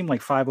it seemed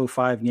like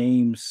 505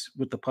 Games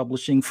with the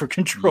publishing for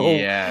Control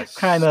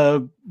kind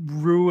of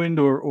ruined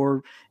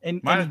or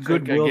any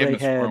goodwill they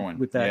had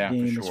with that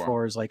game as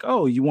far as like,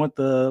 oh, you want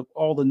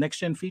all the next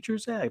gen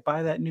features? Yeah,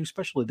 buy that new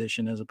special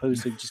edition as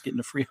opposed to just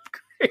getting a free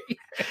upgrade.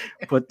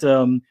 But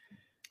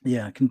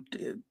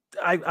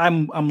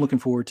I'm looking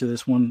forward to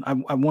this one.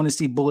 I want to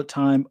see Bullet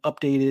Time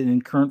updated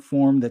in current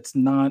form. That's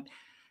not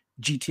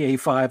GTA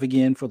 5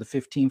 again for the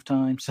 15th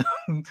time. So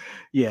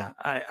yeah,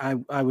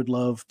 I would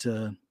love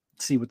to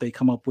see what they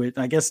come up with.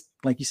 I guess,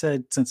 like you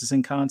said, since it's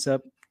in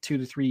concept, 2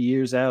 to 3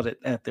 years out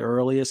at the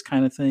earliest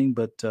kind of thing.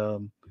 But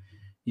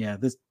yeah,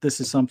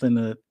 this is something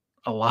that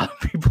a lot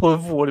of people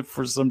have wanted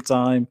for some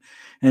time,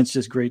 and it's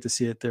just great to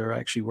see it. They're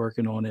actually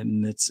working on it,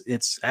 and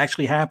it's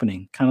actually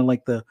happening. Kind of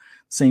like the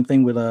same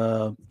thing with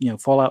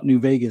Fallout New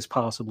Vegas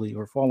possibly,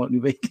 or Fallout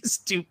New Vegas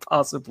 2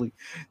 possibly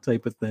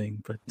type of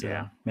thing. But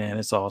man,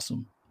 it's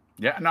awesome.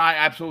 Yeah, no, I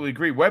absolutely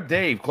agree. Web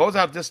Dave, close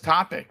out this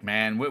topic,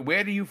 man.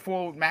 Where do you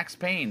fall, Max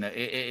Payne?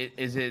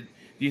 Is it?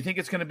 Do you think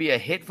it's going to be a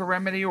hit for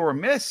Remedy or a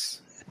miss?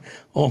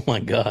 Oh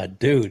my God,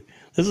 dude,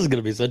 this is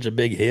going to be such a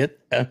big hit.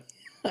 I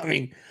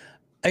mean,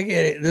 I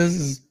get it. This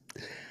is,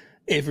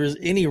 if there's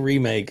any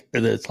remake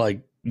that's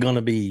like going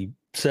to be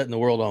setting the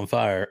world on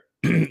fire,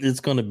 it's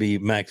going to be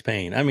Max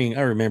Payne. I mean,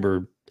 I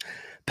remember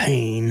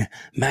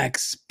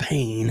Max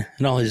Payne,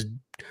 and all his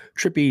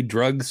trippy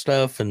drug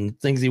stuff and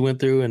things he went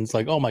through, and it's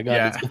like, oh my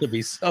God, it's going to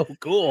be so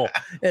cool.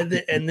 And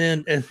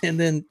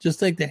then just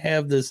think they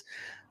have this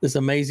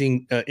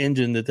amazing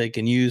engine that they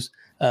can use,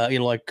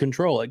 like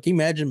Control. Like, can you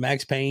imagine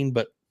Max Payne,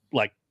 but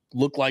like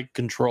look like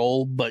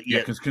Control, but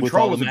yet because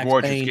Control was a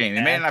gorgeous game.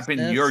 It may not have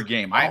been your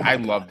game. I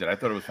loved it. I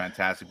thought it was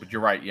fantastic. But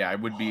you're right. Yeah, it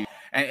would be.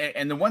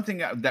 And the one thing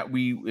that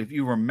if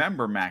you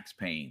remember Max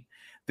Payne,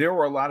 there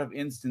were a lot of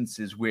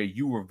instances where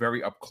you were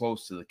very up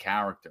close to the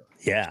character.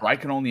 Yeah. So I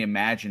can only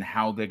imagine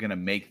how they're going to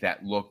make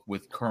that look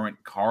with current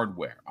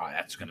hardware. Oh,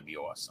 that's going to be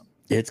awesome.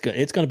 It's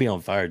going to be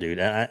on fire, dude.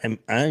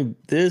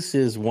 This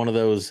is one of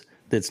those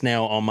that's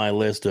now on my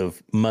list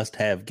of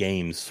must-have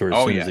games for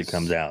as soon as it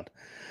comes out.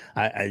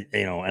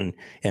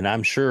 And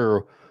I'm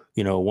sure,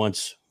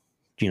 once,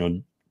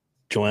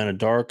 Joanna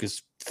Dark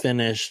is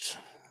finished,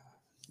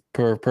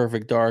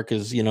 Perfect Dark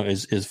is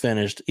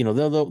finished,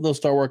 they'll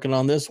start working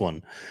on this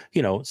one,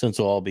 since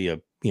it'll all be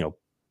a,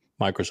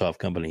 Microsoft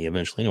company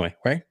eventually anyway,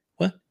 right?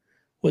 What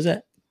was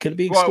that? Could it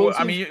be exclusive? Well,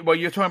 I mean,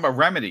 you're talking about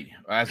Remedy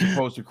as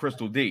opposed to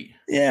Crystal D.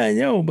 Yeah, I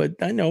know, but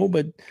who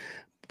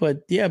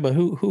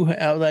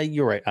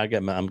you're right.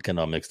 I'm kind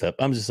of mixed up.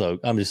 I'm just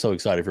so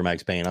excited for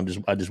Max Payne.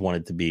 I just want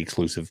it to be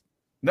exclusive.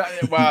 No,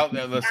 well,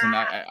 listen,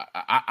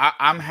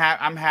 I'm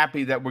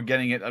happy that we're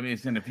getting it. I mean,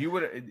 if you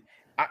would,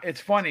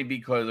 it's funny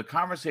because a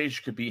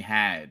conversation could be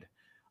had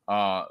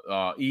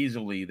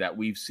easily that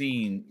we've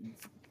seen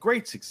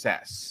great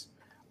success.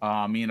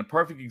 I mean, a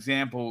perfect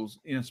example,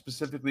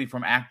 specifically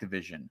from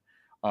Activision,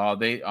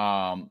 they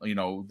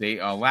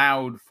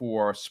allowed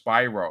for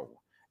Spyro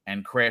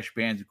and Crash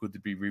Bandicoot to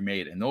be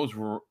remade, and those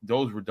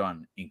were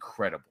done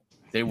incredible.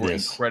 They were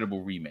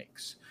incredible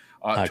remakes.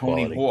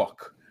 Tony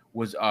Hawk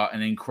was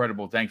an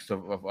incredible, thanks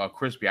to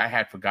Crispy. I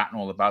had forgotten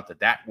all about that.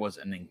 That was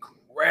an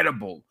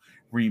incredible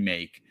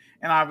remake.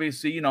 And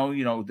obviously,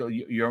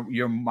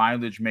 your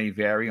mileage may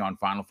vary on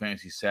Final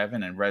Fantasy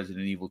VII and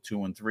Resident Evil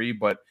 2 and 3,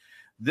 but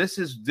this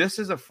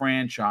is a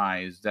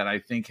franchise that I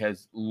think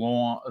has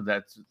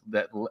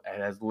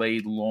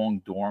laid long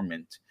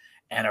dormant,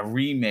 and a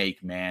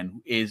remake,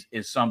 man, is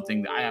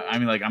something that I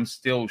mean, like, I'm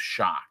still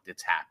shocked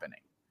it's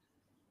happening.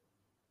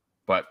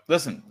 But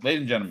listen,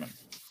 ladies and gentlemen,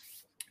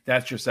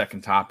 that's your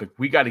second topic.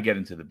 We got to get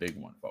into the big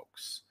one,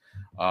 folks.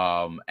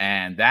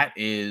 And that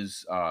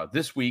is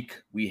this week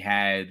we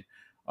had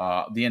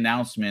the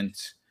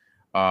announcement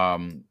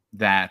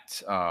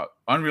that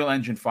Unreal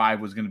Engine 5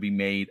 was going to be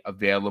made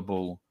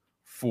available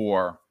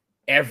for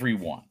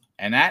everyone.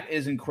 And that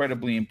is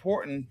incredibly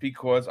important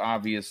because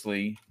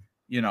obviously,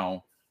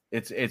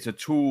 it's a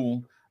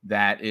tool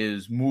that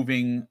is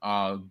moving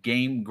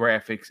game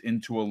graphics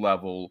into a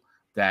level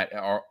that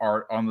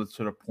are on the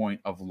sort of point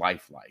of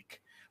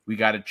lifelike. We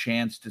got a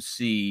chance to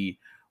see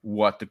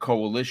what the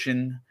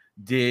Coalition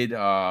did.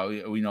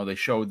 They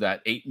showed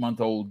that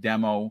 8-month-old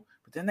demo,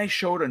 but then they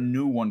showed a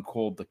new one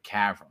called The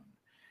Cavern,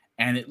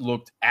 and it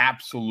looked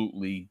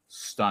absolutely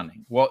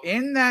stunning. Well,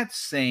 in that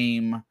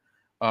same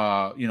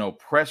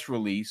press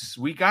release,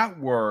 we got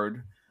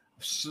word,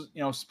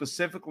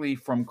 specifically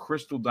from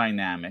Crystal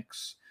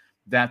Dynamics,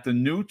 that the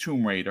new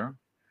Tomb Raider,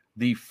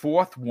 the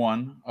fourth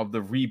one of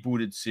the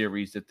rebooted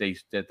series that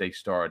they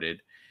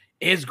started,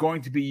 is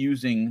going to be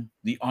using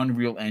the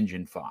Unreal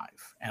Engine 5.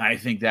 And I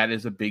think that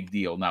is a big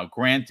deal. Now,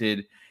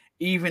 granted,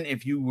 even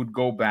if you would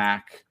go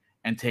back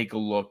and take a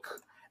look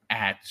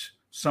at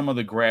some of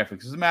the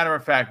graphics. As a matter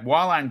of fact,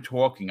 while I'm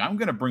talking, I'm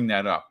going to bring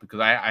that up because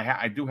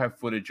I do have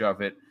footage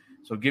of it.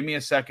 So give me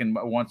a second.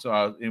 Once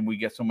and we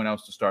get someone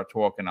else to start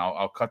talking,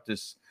 I'll cut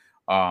this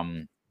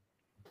Dirt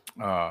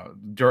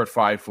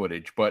 5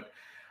 footage. But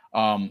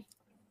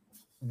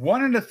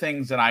one of the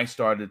things that I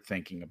started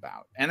thinking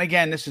about, and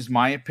again, this is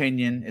my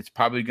opinion, it's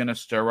probably going to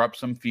stir up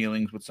some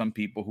feelings with some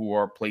people who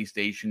are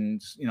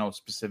PlayStation's,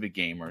 specific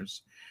gamers.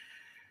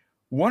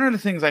 One of the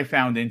things I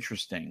found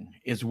interesting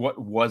is what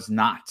was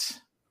not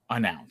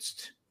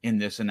announced in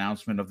this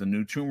announcement of the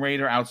new Tomb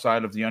Raider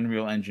outside of the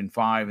Unreal Engine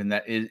 5, and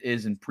that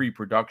is in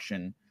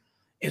pre-production,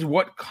 is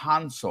what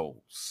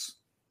consoles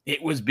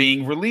it was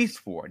being released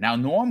for. Now,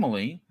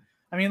 normally,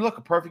 I mean, look,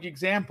 a perfect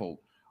example.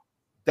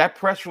 That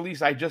press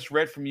release I just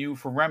read from you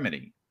for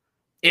Remedy,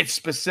 it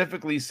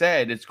specifically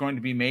said it's going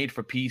to be made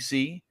for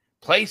PC,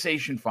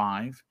 PlayStation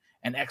 5,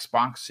 and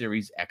Xbox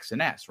Series X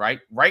and S, right?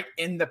 Right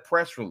in the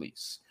press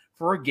release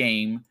for a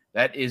game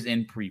that is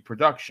in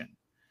pre-production.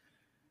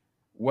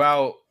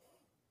 Well,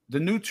 the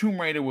new Tomb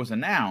Raider was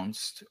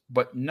announced,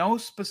 but no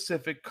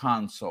specific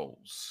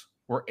consoles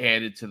were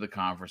added to the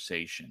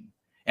conversation.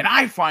 And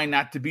I find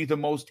that to be the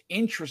most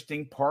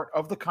interesting part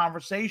of the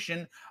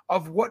conversation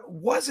of what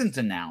wasn't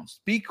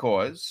announced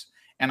because,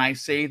 and I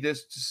say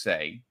this to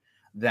say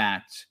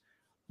that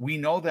we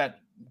know that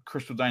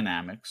Crystal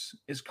Dynamics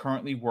is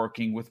currently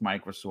working with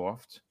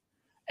Microsoft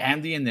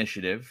and the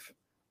initiative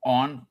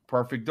on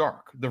Perfect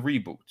Dark, the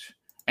reboot.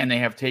 And they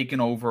have taken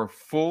over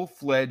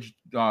full-fledged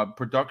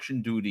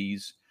production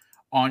duties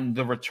on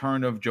the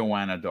return of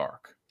Joanna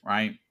Dark,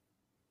 right?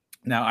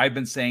 Now, I've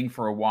been saying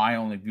for a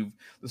while, and if you've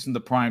listened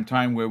to Prime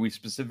Time, where we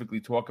specifically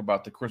talk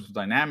about the Crystal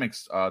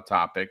Dynamics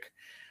topic,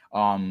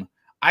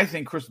 I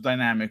think Crystal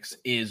Dynamics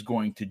is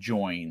going to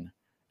join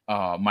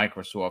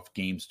Microsoft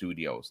Game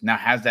Studios. Now,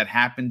 has that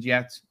happened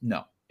yet?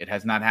 No, it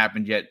has not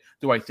happened yet.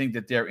 Do I think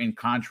that they're in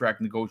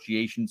contract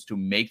negotiations to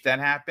make that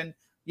happen?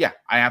 Yeah,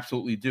 I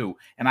absolutely do.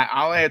 And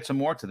I'll add some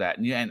more to that.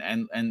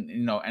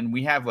 And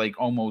we have like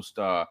almost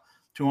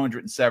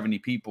 270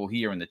 people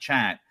here in the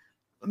chat.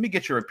 Let me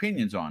get your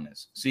opinions on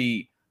this.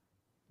 See,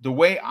 the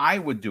way I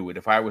would do it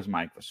if I was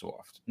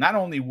Microsoft, not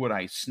only would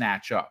I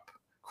snatch up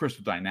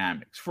Crystal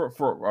Dynamics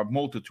for a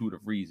multitude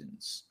of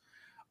reasons,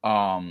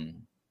 I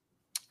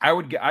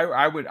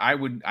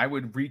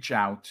would reach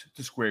out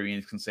to Square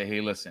Enix and say,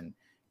 hey, listen,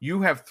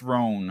 you have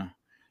thrown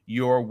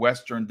your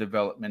Western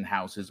development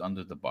houses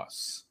under the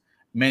bus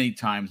many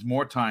times,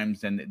 more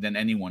times than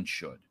anyone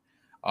should.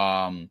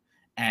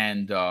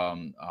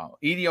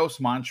 Eidos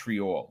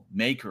Montreal,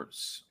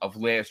 makers of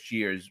last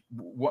year's,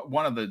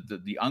 one of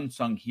the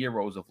unsung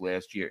heroes of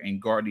last year in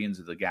Guardians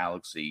of the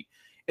Galaxy,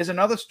 is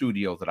another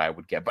studio that I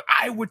would get. But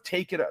I would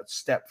take it a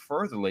step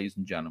further, ladies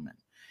and gentlemen,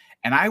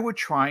 and I would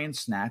try and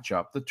snatch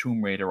up the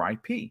Tomb Raider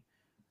IP,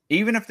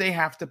 even if they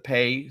have to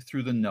pay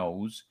through the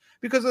nose.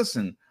 Because,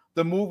 listen,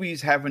 the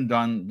movies haven't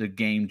done the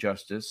game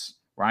justice,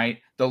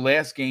 right? The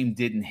last game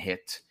didn't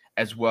hit,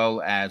 as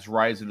well as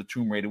Rise of the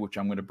Tomb Raider, which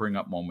I'm going to bring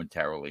up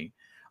momentarily.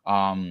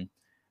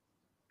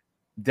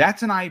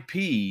 That's an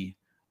IP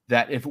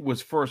that, if it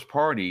was first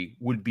party,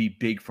 would be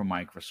big for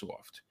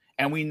Microsoft.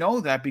 And we know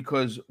that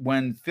because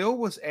when Phil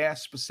was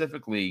asked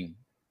specifically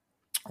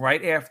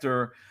right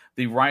after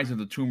the Rise of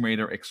the Tomb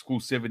Raider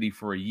exclusivity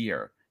for a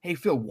year, hey,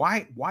 Phil,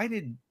 why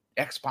did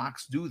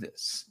Xbox do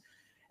this?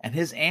 And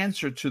his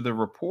answer to the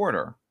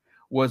reporter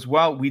was,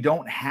 well, we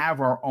don't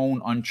have our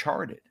own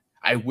Uncharted.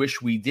 I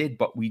wish we did,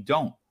 but we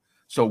don't.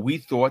 So we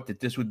thought that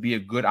this would be a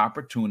good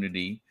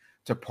opportunity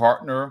to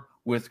partner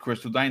with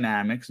Crystal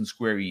Dynamics and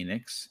Square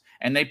Enix,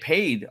 and they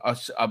paid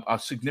a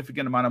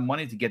significant amount of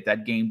money to get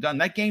that game done.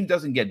 That game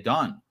doesn't get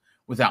done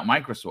without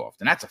Microsoft,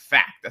 and that's a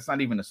fact. That's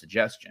not even a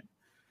suggestion.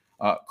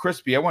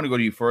 Crispy, I want to go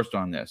to you first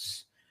on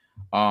this.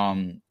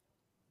 We're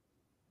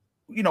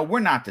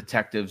not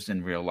detectives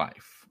in real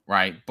life,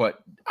 right? But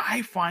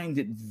I find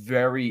it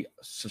very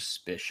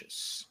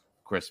suspicious,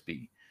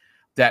 Crispy,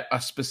 that a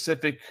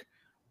specific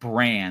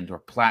brand or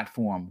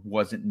platform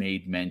wasn't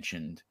made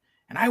mentioned.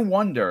 And I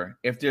wonder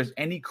if there's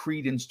any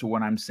credence to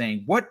what I'm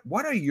saying. What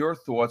are your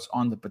thoughts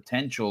on the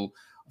potential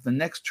of the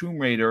next Tomb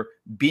Raider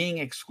being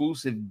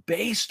exclusive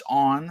based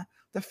on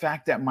the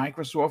fact that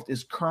Microsoft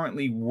is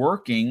currently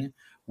working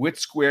with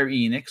Square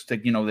Enix to,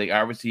 they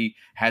obviously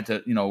had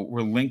to,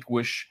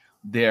 relinquish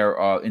their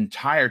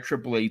entire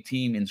AAA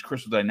team in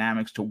Crystal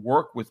Dynamics to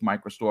work with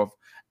Microsoft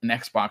and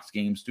Xbox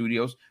Game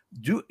Studios.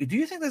 Do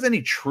you think there's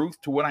any truth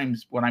to what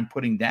I'm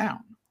putting down?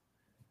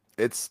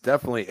 It's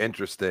definitely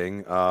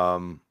interesting.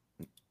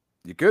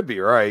 You could be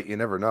right. You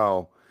never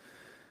know.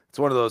 It's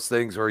one of those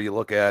things where you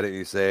look at it and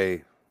you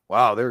say,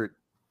 wow, they're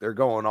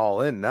going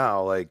all in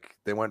now. Like,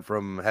 they went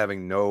from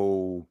having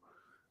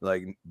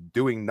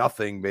doing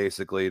nothing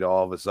basically to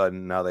all of a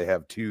sudden now they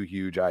have two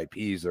huge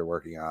IPs they're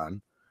working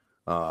on.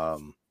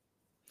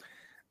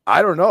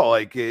 I don't know.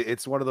 Like,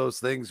 it's one of those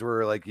things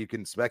where, like, you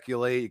can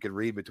speculate, you can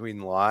read between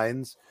the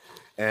lines,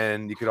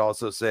 and you could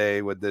also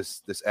say with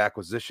this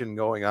acquisition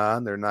going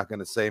on, they're not going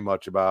to say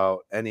much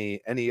about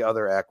any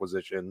other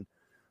acquisition,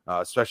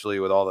 especially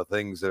with all the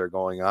things that are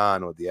going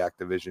on with the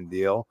Activision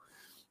deal.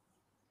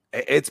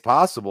 It's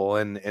possible,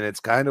 and it's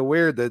kind of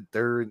weird that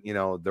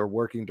they're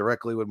working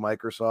directly with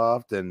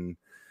Microsoft, and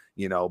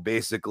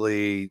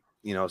basically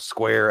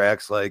Square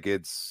acts like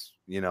it's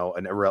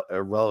an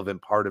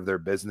irrelevant part of their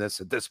business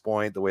at this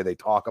point, the way they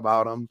talk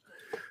about them.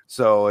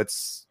 So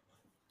it's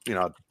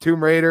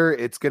Tomb Raider,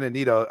 it's going to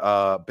need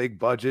a big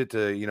budget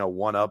to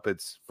one up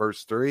its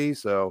first three.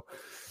 So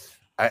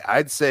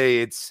I'd say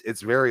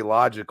it's very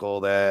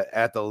logical that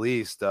at the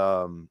least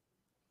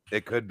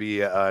it could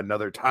be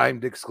another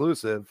timed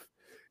exclusive.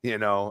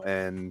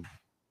 And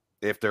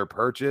if they're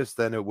purchased,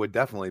 then it would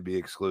definitely be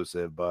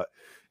exclusive. But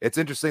it's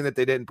interesting that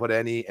they didn't put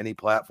any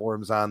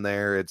platforms on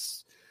there.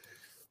 It's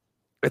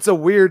a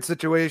weird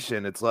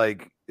situation. It's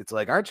like,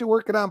 aren't you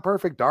working on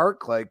Perfect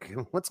Dark? Like,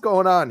 what's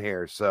going on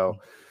here? So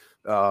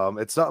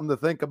it's something to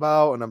think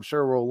about, and I'm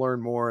sure we'll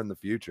learn more in the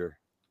future.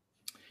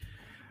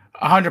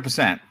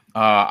 100%.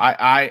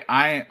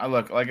 I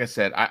look, like I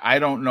said, I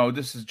don't know.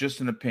 This is just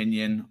an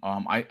opinion.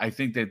 I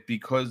think that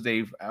because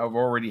have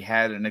already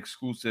had an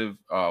exclusive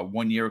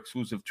 1 year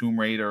exclusive Tomb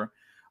Raider,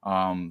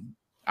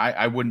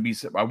 I wouldn't be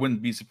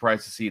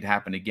surprised to see it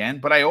happen again.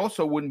 But I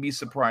also wouldn't be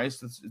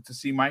surprised to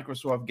see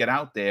Microsoft get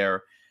out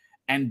there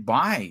and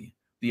buy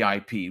the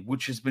IP,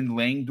 which has been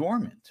laying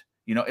dormant.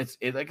 It's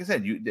like I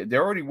said,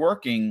 they're already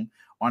working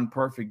on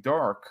Perfect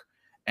Dark.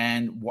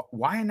 And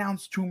why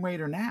announce Tomb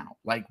Raider now?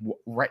 Like,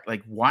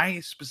 like why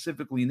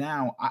specifically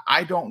now?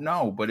 I don't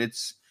know, but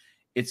it's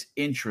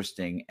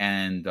interesting,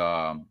 and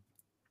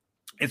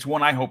it's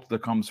one I hope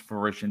that comes to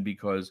fruition,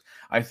 because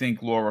I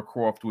think Lara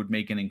Croft would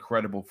make an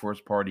incredible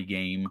first-party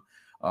game.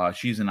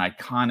 She's an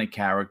iconic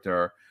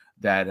character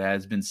that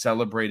has been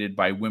celebrated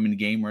by women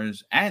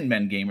gamers and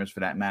men gamers,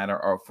 for that matter,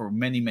 for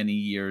many, many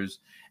years.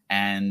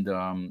 And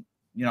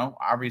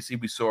obviously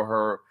we saw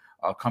her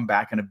come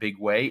back in a big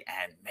way,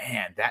 and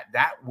man,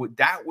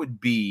 that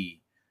would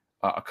be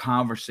a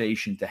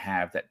conversation to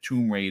have. That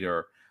Tomb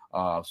Raider,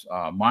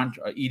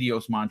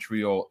 Eidos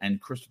Montreal,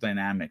 and Crystal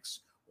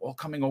Dynamics all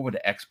coming over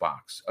to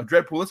Xbox.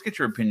 Dreadpool, let's get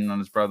your opinion on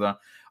this, brother.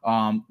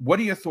 What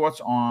are your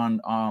thoughts on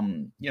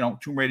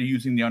Tomb Raider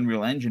using the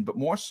Unreal Engine, but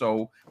more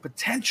so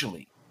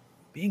potentially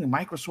being a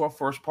Microsoft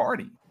first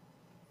party,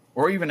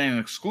 or even an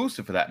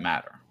exclusive for that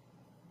matter?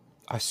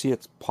 I see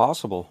it's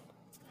possible.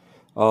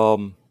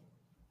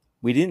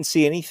 We didn't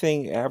see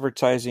anything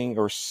advertising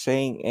or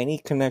saying any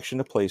connection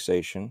to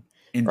PlayStation.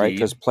 Indeed. Right?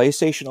 Because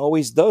PlayStation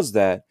always does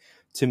that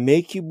to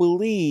make you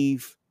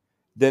believe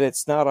that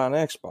it's not on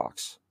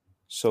Xbox.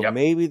 So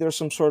maybe there's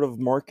some sort of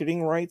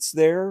marketing rights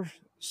there,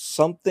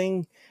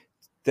 something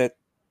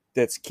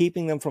that's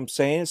keeping them from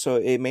saying it. So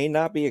it may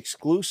not be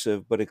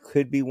exclusive, but it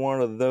could be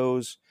one of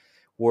those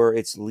where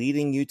it's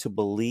leading you to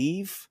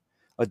believe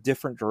a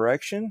different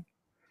direction.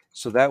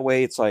 So that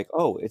way it's like,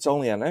 oh, it's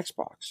only on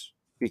Xbox.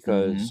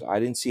 Because I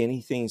didn't see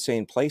anything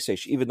saying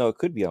PlayStation, even though it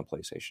could be on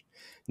PlayStation.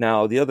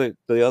 Now, the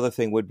other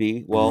thing would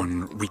be, well,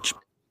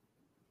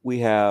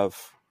 we have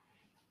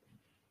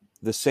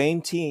the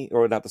same team,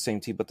 or not the same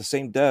team, but the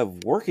same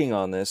dev working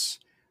on this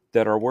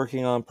that are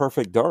working on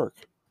Perfect Dark.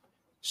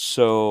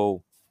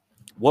 So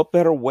what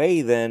better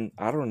way than,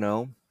 I don't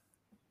know,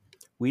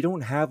 we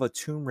don't have a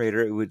Tomb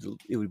Raider.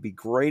 It would be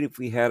great if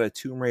we had a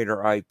Tomb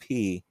Raider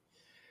IP.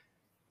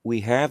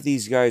 We have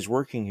these guys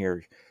working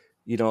here.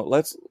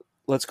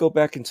 Let's go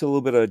back into a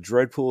little bit of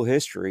Dreadpool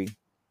history.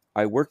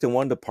 I worked in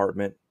one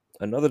department.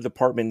 Another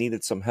department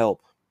needed some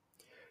help.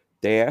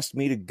 They asked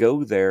me to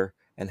go there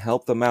and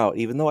help them out,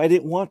 even though I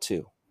didn't want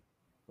to,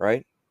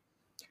 right?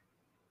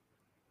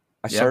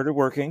 I started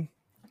working.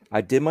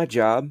 I did my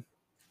job.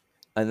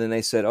 And then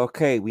they said,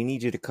 okay, we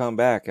need you to come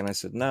back. And I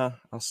said, nah,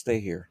 I'll stay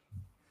here.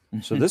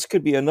 So this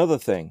could be another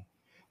thing.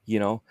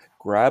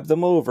 Grab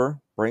them over,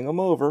 bring them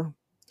over.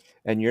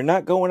 And you're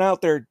not going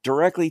out there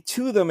directly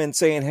to them and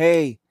saying,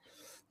 hey,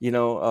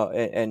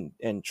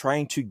 and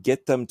trying to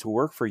get them to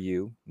work for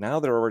you. Now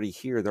they're already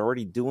here. They're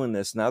already doing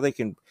this. Now they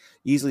can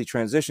easily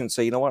transition and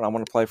say, you know what, I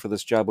want to apply for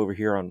this job over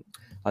here on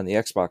the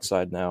Xbox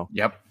side now.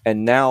 Yep.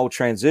 And now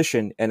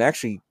transition and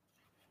actually,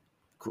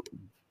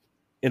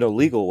 in a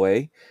legal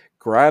way,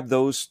 grab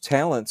those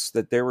talents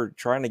that they were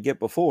trying to get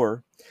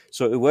before.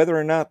 So whether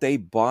or not they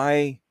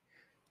buy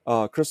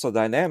Crystal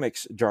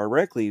Dynamics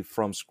directly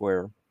from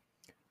Square,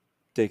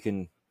 they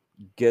can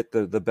get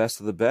the best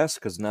of the best,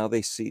 because now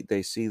they see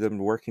them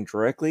working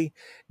directly.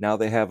 Now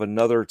they have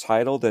another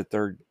title that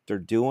they're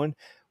doing.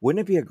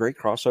 Wouldn't it be a great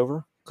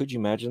crossover? Could you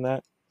imagine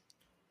that?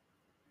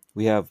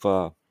 We have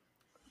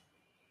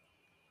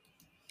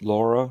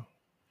Lara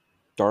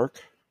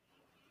Dark.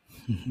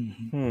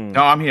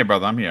 No, I'm here,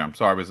 brother. I'm here. I'm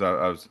sorry,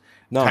 I was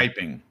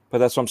typing. But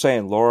that's what I'm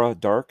saying. Lara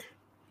Dark.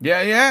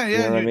 Yeah. You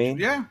know what I mean?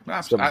 Yeah.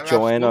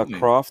 Joanna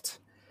Croft.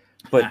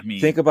 But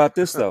think about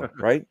this, though,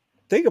 right?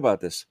 Think about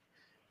this.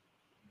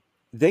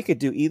 They could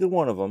do either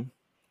one of them,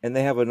 and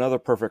they have another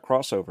perfect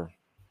crossover.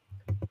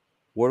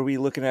 What are we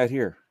looking at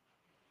here?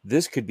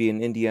 This could be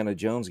an Indiana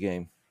Jones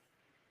game.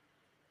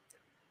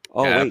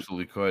 Oh, wait.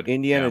 Absolutely could.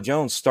 Indiana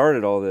Jones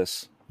started all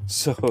this.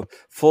 So,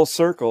 full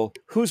circle.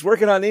 Who's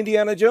working on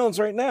Indiana Jones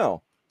right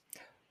now?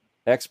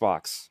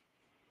 Xbox.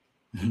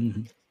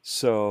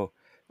 So,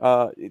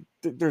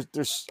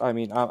 There's. I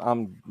mean,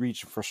 I'm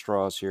reaching for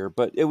straws here,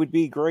 but it would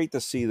be great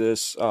to see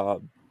this.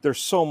 There's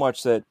so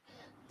much that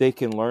they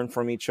can learn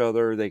from each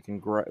other. They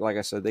can, like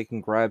I said, they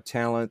can grab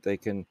talent. They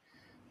can,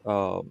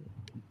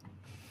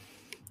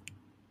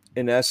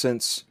 in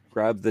essence,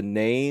 grab the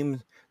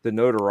name, the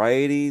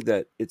notoriety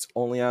that it's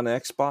only on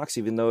Xbox,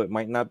 even though it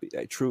might not be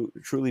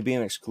truly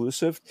being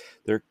exclusive.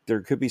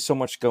 There could be so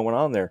much going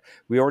on there.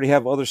 We already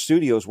have other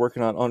studios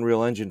working on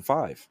Unreal Engine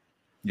 5.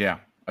 Yeah,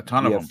 a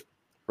ton of them.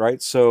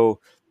 Right, so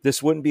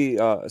this wouldn't be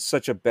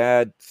such a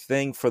bad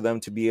thing for them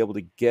to be able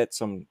to get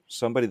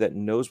somebody that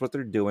knows what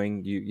they're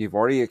doing. You've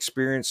already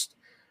experienced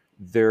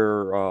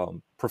their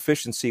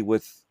proficiency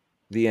with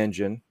the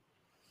engine,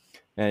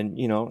 and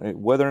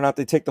whether or not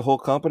they take the whole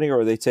company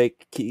or they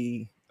take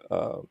key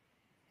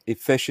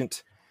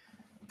efficient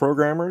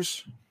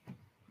programmers,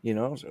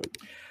 so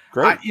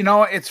great.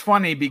 It's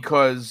funny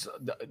because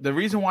the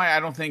reason why I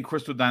don't think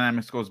Crystal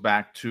Dynamics goes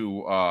back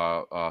to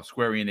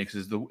Square Enix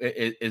is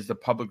the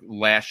public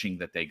lashing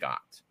that they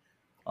got.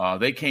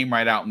 They came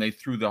right out and they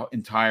threw the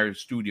entire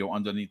studio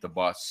underneath the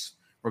bus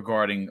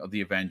regarding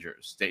the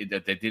Avengers. They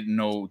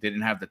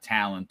didn't have the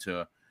talent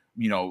to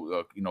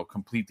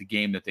complete the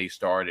game that they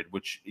started.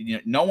 Which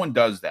no one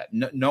does that.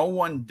 No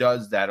one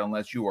does that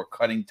unless you are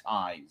cutting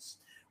ties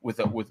with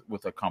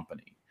a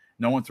company.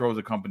 No one throws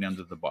a company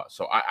under the bus.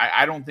 So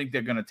I don't think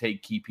they're going to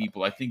take key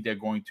people. I think they're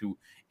going to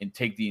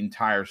take the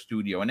entire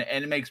studio. And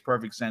it makes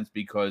perfect sense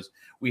because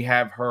we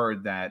have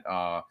heard that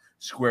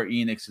Square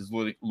Enix is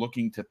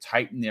looking to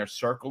tighten their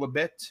circle a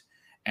bit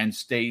and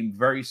stay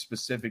very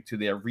specific to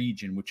their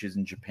region, which is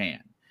in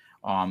Japan.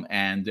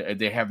 And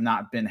they have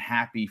not been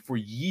happy for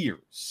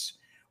years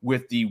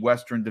with the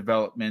Western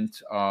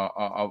development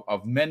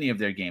of many of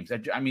their games.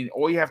 I mean,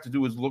 all you have to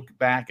do is look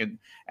back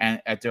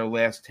at their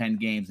last 10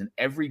 games, and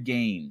every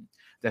game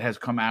that has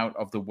come out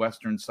of the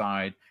Western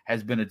side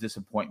has been a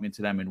disappointment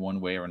to them in one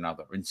way or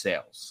another in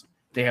sales.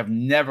 They have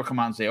never come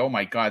out and say, oh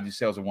my God, these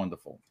sales are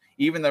wonderful.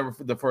 Even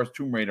the first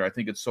Tomb Raider, I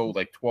think it sold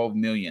like 12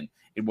 million.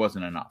 It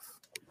wasn't enough.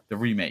 The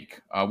remake,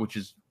 which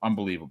is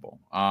unbelievable.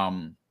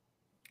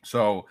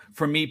 So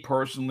for me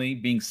personally,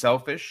 being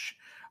selfish,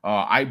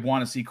 I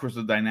want to see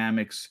Crystal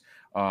Dynamics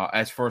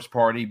as first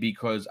party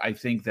because I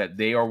think that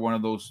they are one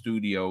of those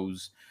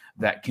studios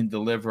that can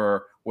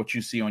deliver what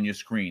you see on your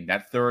screen.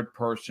 That third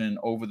person,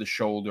 over the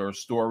shoulder,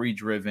 story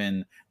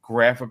driven,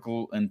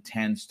 graphical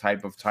intense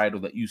type of title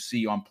that you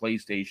see on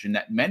PlayStation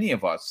that many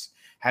of us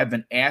have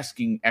been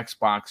asking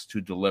Xbox to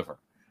deliver.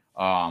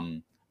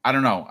 I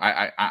don't know.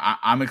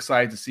 I'm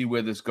excited to see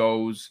where this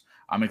goes.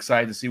 I'm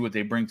excited to see what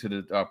they bring to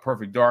the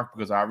Perfect Dark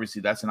because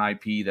obviously that's an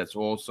IP that's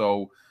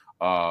also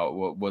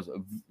was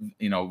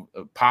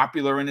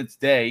popular in its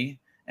day,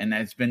 and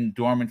it's been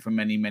dormant for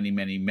many, many,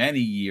 many, many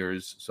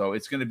years. So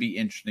it's going to be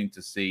interesting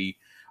to see.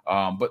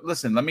 But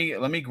listen, let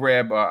me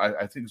grab.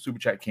 I think the super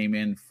chat came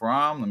in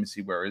from. Let me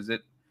see, where is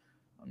it?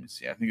 Let me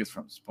see. I think it's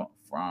from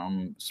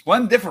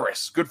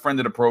Splendiferous, good friend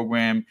of the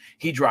program.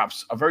 He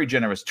drops a very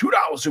generous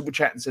 $2 super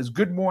chat and says,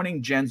 "Good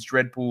morning, gents.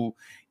 Dreadpool.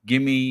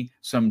 Give me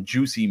some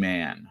juicy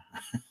man."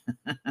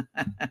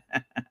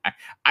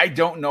 I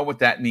don't know what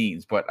that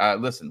means, but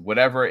listen,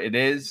 whatever it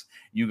is,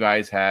 you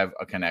guys have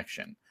a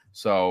connection.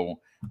 So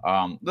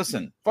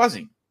listen,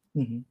 Fuzzy,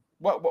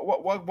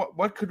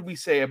 what could we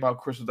say about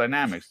Crystal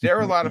Dynamics? There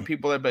are a lot of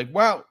people that are like,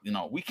 well,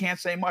 we can't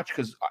say much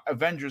because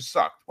Avengers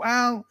sucked.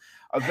 Well,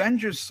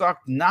 Avengers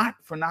sucked not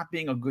for not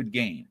being a good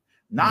game,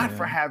 not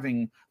for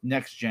having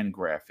next-gen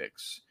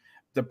graphics.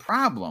 The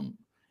problem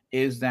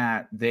is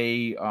that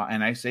they,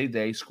 and I say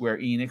they, Square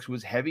Enix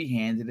was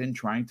heavy-handed in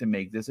trying to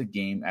make this a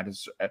game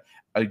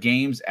a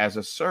games as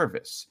a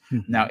service.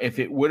 Now, if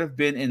it would have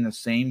been in the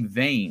same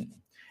vein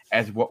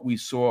as what we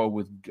saw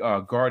with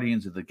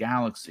Guardians of the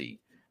Galaxy,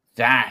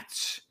 that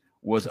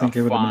was a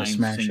fine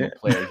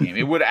single-player game.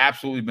 It would have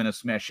absolutely been a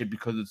smash hit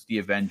because it's the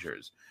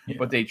Avengers. Yeah.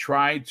 But they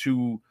tried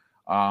to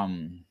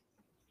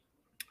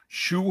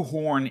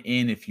shoehorn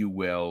in, if you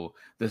will,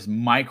 this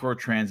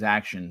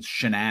microtransactions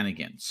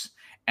shenanigans,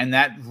 and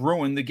that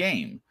ruined the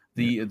game.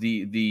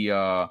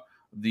 The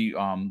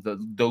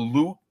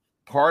loot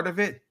part of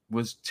it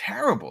was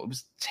terrible. It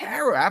was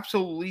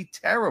absolutely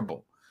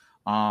terrible.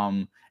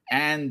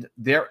 And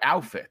their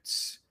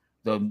outfits,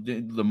 the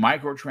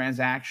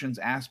microtransactions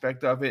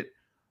aspect of it,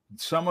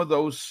 some of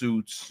those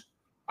suits,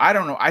 I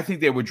don't know. I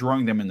think they were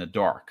drawing them in the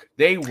dark.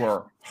 They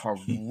were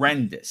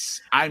horrendous.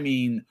 I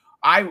mean,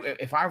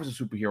 if I was a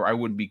superhero, I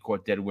wouldn't be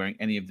caught dead wearing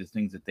any of the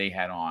things that they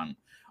had on.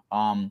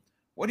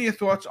 What are your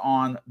thoughts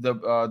on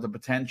the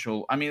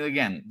potential? I mean,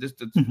 again,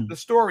 the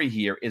story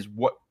here is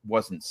what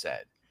wasn't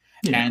said.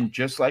 Yeah. And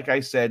just like I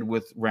said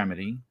with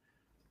Remedy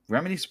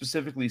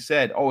specifically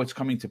said, oh, it's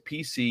coming to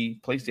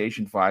PC,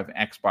 PlayStation 5,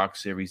 Xbox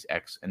Series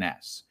X and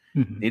S.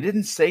 They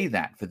didn't say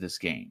that for this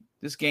game.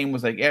 This game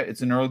was like, yeah,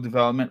 it's in early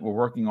development. We're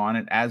working on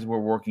it as we're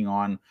working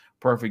on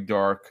Perfect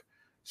Dark.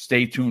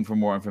 Stay tuned for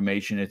more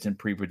information. It's in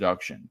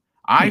pre-production.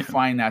 I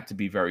find that to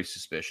be very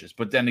suspicious.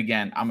 But then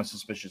again, I'm a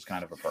suspicious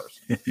kind of a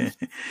person.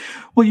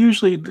 Well,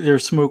 usually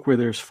there's smoke where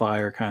there's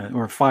fire kind of,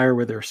 or fire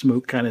where there's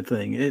smoke kind of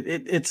thing.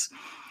 It's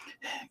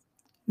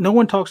no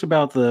one talks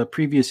about the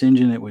previous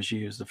engine that was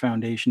used, the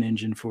foundation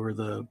engine for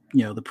the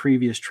the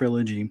previous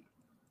trilogy,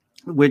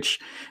 which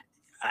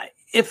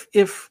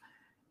if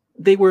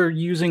they were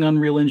using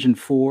Unreal Engine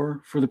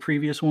 4 for the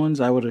previous ones,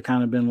 I would have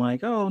kind of been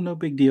like, oh, no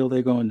big deal,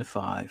 they're going to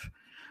 5.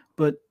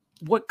 But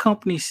what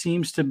company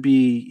seems to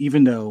be,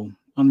 even though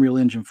Unreal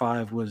Engine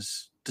 5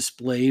 was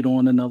displayed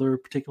on another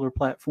particular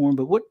platform,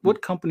 but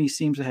what company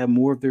seems to have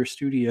more of their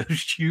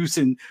studios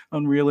using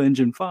Unreal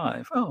Engine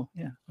 5? Oh,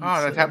 yeah.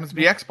 That happens to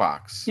be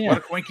Xbox. Yeah. What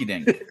a coinky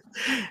dink.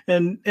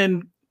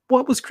 and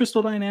what was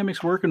Crystal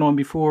Dynamics working on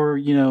before,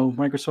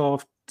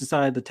 Microsoft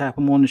decided to tap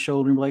them on the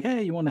shoulder and be like,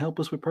 hey, you want to help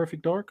us with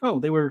Perfect Dark? Oh,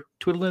 they were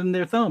twiddling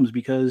their thumbs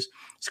because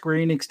Square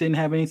Enix didn't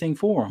have anything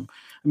for them.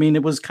 I mean,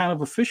 it was kind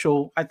of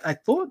official. I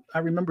thought I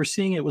remember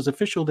seeing it was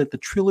official that the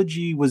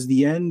trilogy was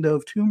the end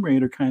of Tomb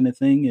Raider kind of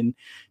thing, and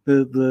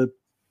the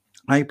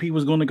IP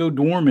was going to go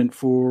dormant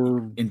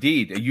for.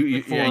 Indeed, and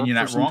you're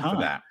not wrong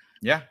for that.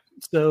 Yeah.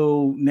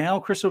 So now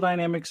Crystal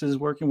Dynamics is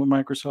working with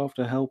Microsoft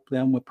to help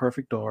them with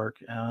Perfect Dark.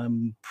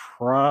 I'm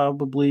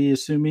probably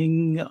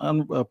assuming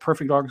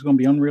Perfect Dark is going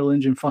to be Unreal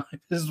Engine 5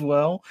 as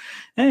well.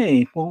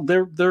 Hey, well,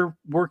 they're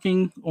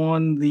working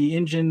on the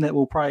engine that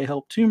will probably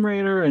help Tomb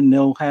Raider, and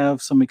they'll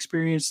have some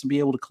experience to be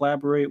able to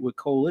collaborate with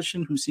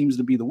Coalition, who seems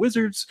to be the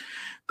wizards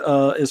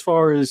as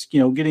far as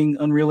getting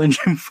Unreal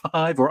Engine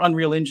 5 or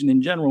Unreal Engine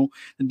in general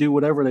to do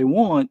whatever they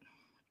want.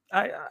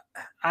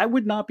 I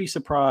would not be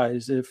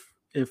surprised if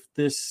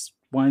this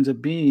winds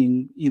up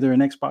being either an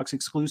Xbox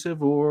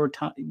exclusive or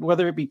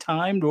whether it be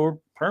timed or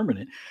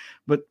permanent.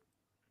 But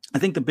I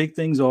think the big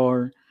things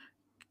are,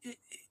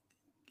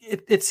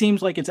 it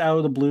seems like it's out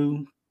of the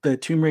blue. The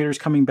Tomb Raider's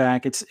coming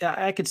back.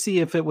 I could see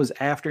if it was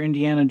after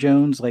Indiana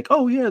Jones, like,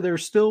 oh yeah,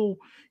 there's still,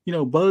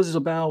 buzz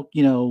about,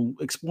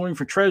 exploring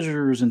for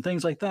treasures and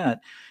things like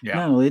that.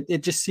 Yeah. No,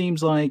 it just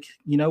seems like,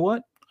 you know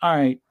what? All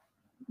right,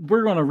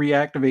 we're going to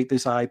reactivate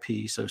this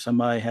IP. So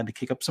somebody had to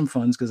kick up some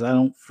funds, because I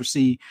don't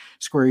foresee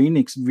Square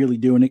Enix really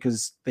doing it,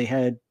 because they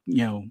had,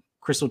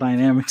 Crystal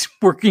Dynamics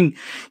working,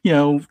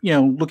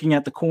 looking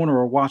at the corner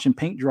or watching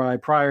paint dry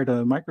prior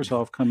to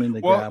Microsoft coming to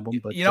grab them.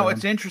 But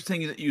it's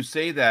interesting that you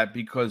say that,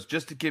 because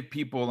just to give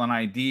people an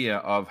idea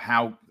of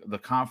how the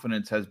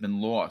confidence has been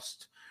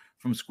lost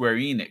from Square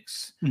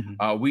Enix,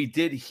 we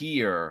did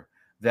hear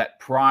that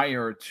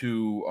prior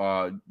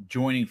to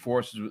joining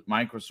forces with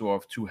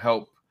Microsoft to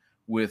help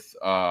with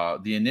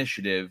the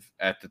initiative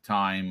at the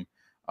time,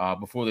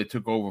 before they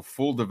took over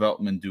full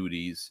development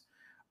duties,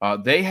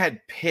 they had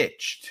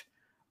pitched,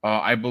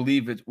 I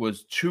believe it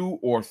was 2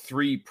 or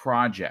 3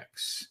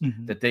 projects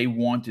that they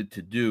wanted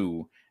to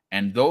do,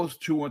 and those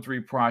 2 or 3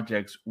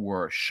 projects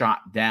were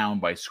shot down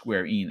by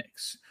Square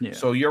Enix. Yeah.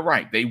 So you're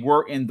right, they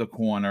were in the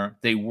corner,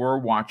 they were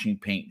watching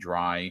paint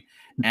dry,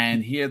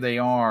 and here they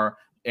are.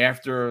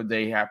 After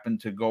they happen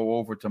to go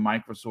over to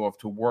Microsoft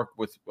to work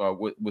with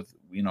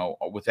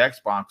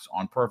Xbox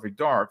on Perfect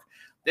Dark,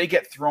 they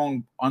get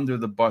thrown under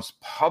the bus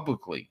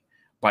publicly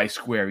by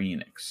Square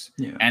Enix.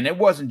 Yeah. And it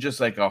wasn't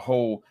just like a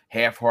whole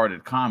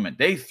half-hearted comment.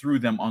 They threw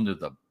them under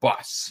the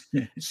bus.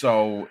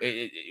 So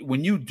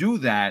when you do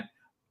that,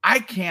 I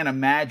can't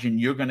imagine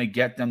you're going to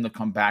get them to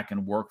come back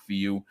and work for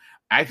you.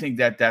 I think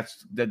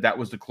that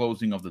was the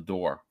closing of the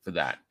door for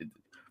that.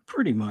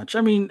 Pretty much.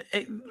 I mean,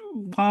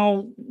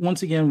 while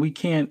once again we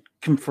can't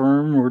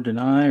confirm or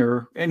deny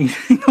or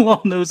anything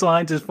along those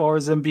lines as far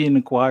as them being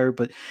acquired,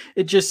 but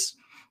it just,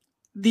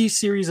 these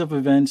series of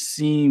events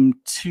seem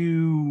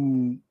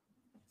to,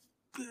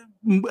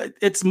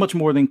 it's much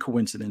more than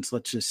coincidence,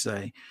 let's just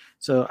say.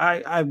 So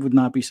I would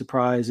not be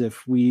surprised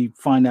if we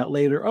find out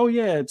later, oh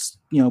yeah, it's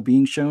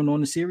being shown on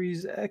the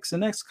Series X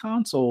and X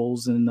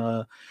consoles, and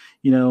oh,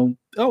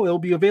 it'll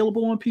be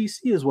available on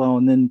PC as well,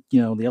 and then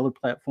the other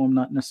platform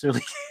not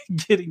necessarily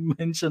getting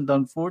mentioned,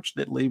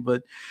 unfortunately.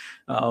 But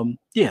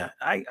yeah,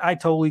 I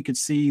totally could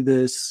see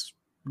this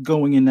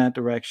going in that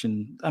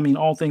direction. I mean,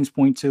 all things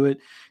point to it.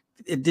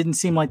 It didn't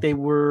seem like they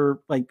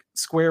were, like,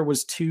 Square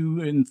was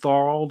too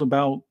enthralled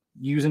about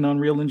using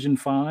Unreal Engine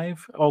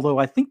 5, although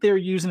I think they're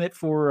using it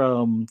for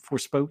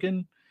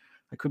Forspoken.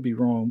 I could be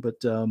wrong,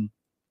 but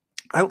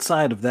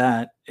outside of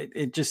that,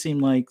 it just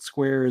seemed like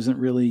Square isn't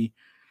really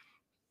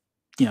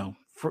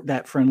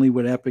that friendly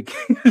with Epic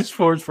as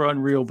far as for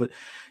Unreal. But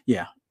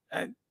yeah,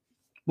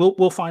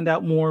 we'll find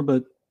out more,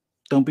 but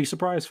don't be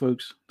surprised,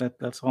 folks.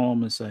 That's all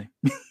I'm gonna say.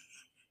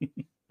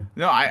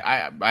 No,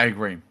 I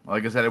agree.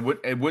 Like I said,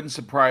 it wouldn't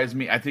surprise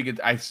me.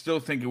 I still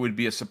think it would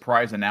be a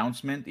surprise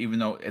announcement, even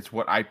though it's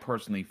what I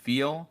personally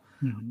feel.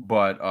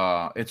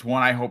 But it's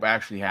one I hope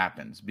actually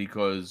happens,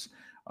 because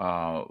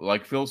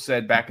like Phil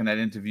said back in that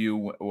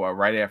interview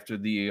right after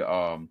the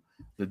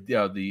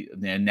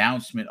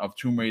announcement of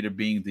Tomb Raider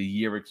being the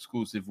year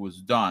exclusive was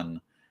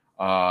done,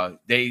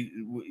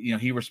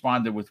 he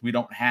responded with, "We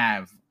don't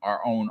have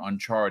our own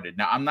Uncharted."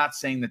 Now, I'm not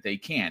saying that they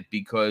can't,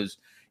 because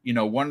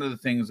one of the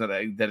things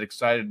that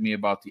excited me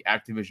about the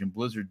Activision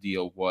Blizzard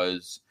deal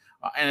was,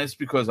 and it's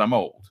because I'm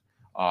old.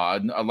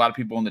 A lot of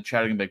people in the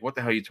chat are gonna be like, "What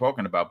the hell are you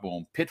talking about?"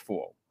 Boom,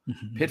 Pitfall.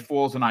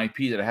 Pitfall is an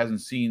IP that hasn't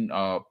seen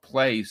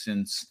play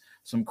since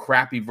some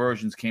crappy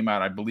versions came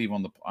out, I believe,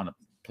 on a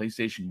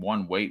PlayStation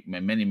 1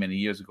 many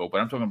years ago.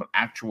 But I'm talking about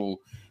actual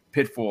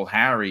Pitfall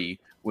Harry,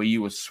 where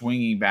you were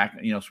swinging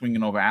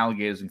over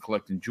alligators and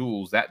collecting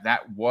jewels.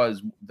 That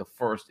was the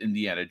first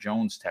Indiana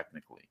Jones,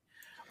 technically.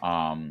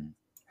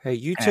 Hey,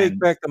 you take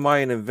back the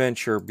Mayan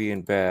adventure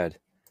being bad.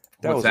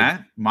 What's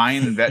that?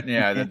 Mayan adventure?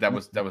 Yeah, that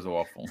was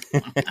awful.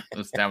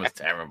 that was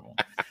terrible.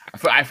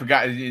 I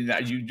forgot.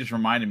 You just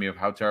reminded me of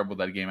how terrible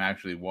that game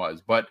actually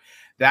was. But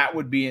that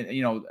would be,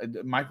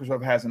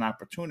 Microsoft has an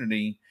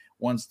opportunity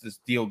once this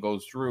deal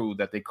goes through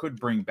that they could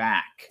bring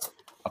back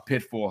a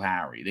Pitfall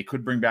Harry. They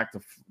could bring back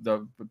the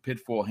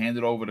Pitfall, hand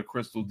it over to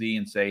Crystal D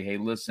and say, hey,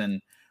 listen,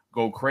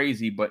 go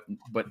crazy. But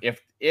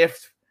if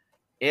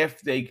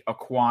they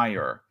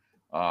acquire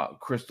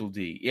Crystal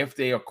D, if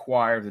they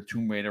acquire the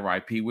Tomb Raider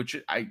IP, which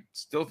I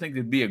still think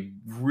would be a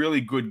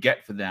really good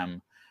get for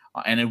them,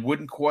 and it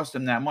wouldn't cost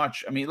them that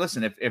much. I mean,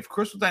 listen, if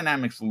Crystal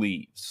Dynamics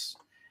leaves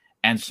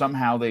and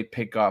somehow they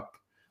pick up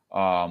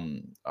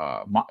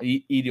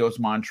Eidos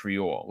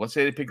Montreal, let's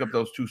say they pick up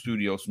those two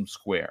studios from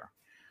Square,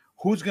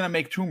 who's going to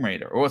make Tomb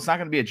Raider? Well, it's not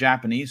going to be a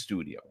Japanese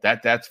studio.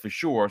 That's for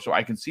sure. So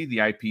I can see the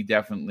IP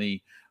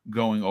definitely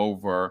going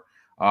over.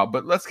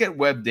 But let's get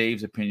Web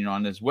Dave's opinion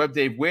on this. Web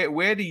Dave,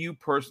 where do you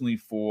personally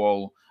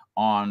fall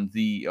on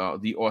the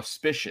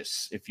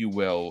auspicious, if you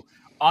will,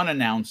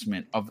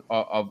 unannouncement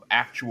of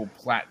actual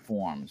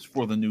platforms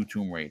for the new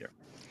Tomb Raider?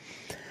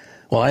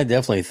 Well, I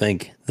definitely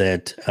think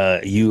that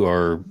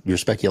your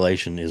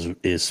speculation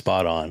is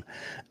spot on.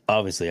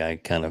 Obviously, I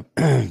kind of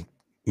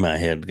my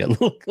head got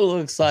a little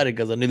excited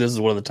because I knew this is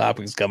one of the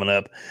topics coming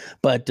up.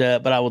 But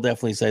I will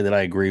definitely say that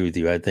I agree with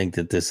you. I think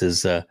that this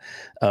is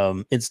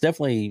it's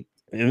definitely.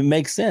 It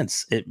makes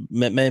sense. It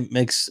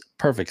makes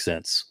perfect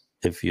sense,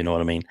 if you know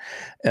what I mean,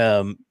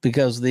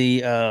 because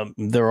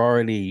they're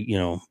already,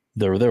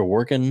 they're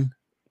working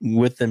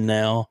with them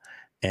now,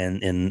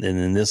 and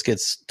then this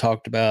gets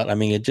talked about. I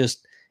mean,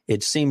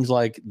 it seems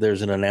like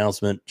there's an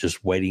announcement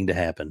just waiting to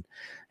happen,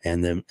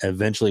 and then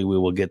eventually we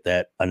will get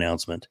that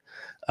announcement.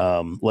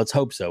 Let's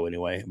hope so,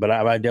 anyway. But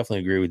I definitely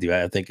agree with you.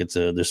 I think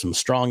there's some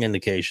strong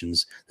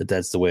indications that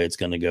that's the way it's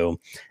going to go,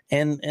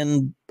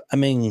 and I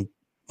mean.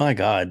 My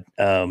God,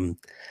 Microsoft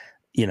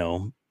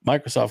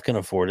can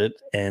afford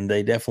it, and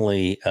they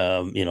definitely,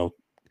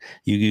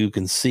 you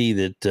can see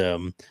that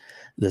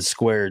the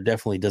Square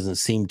definitely doesn't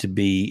seem to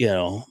be,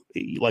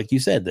 like you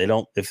said,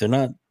 if they're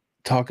not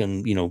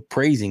talking,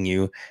 praising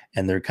you,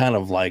 and they're kind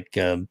of like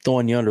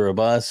throwing you under a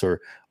bus, or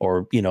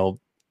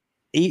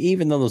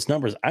even though those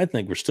numbers I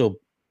think were still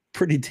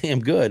pretty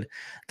damn good,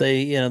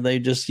 they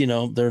just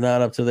they're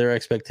not up to their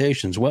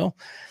expectations. Well,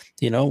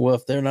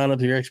 if they're not up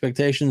to your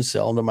expectations,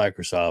 sell them to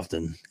Microsoft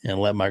and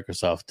let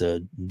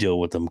Microsoft deal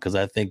with them, because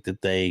I think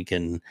that they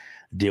can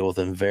deal with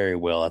them very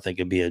well. I think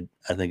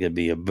it'd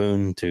be a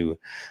boon to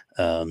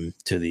the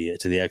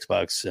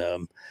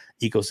Xbox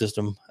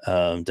ecosystem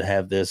to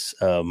have this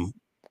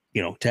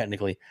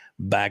technically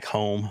back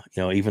home.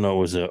 Even though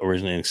it was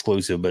originally an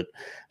exclusive,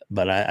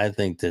 but I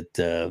think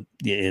that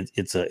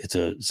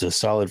it's a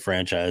solid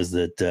franchise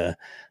that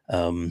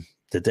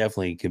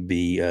definitely could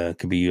be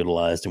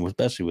utilized, and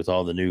especially with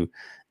all the new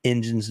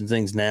engines and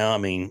things now. I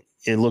mean,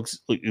 it looks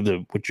what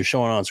you're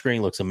showing on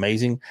screen looks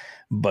amazing,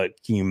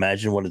 but can you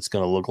imagine what it's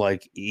going to look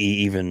like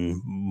even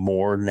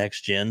more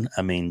next gen?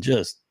 I mean,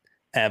 just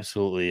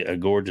absolutely a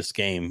gorgeous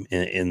game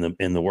in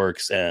the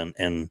works,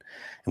 and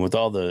with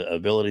all the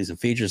abilities and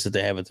features that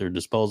they have at their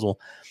disposal,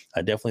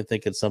 I definitely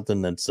think it's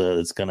something that's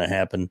going to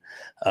happen.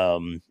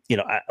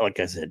 Like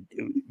I said,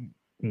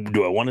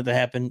 do I want it to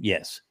happen?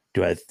 Yes.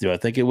 Do I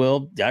think it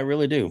will? I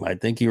really do. I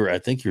think you're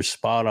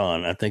spot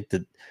on. I think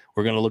that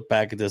we're going to look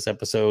back at this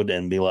episode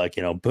and be like,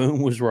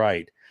 Boom was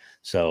right.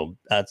 So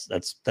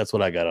that's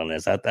what I got on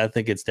this. I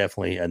think it's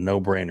definitely a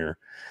no-brainer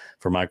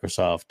for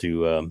Microsoft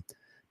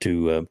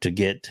to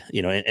get,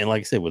 and like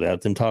I said,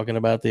 without them talking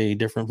about the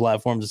different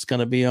platforms it's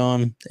going to be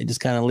on, they just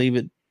kind of leave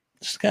it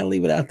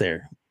out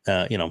there.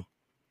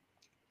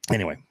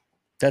 Anyway,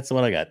 that's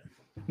what I got.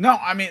 No,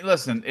 I mean,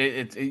 listen,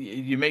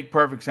 you make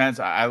perfect sense.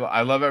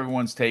 I love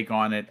everyone's take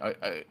on it.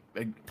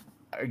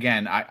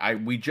 Again,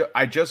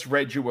 I just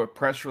read you a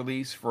press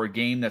release for a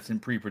game that's in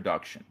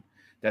pre-production.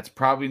 That's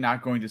probably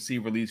not going to see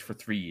release for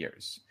 3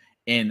 years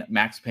in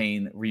Max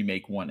Payne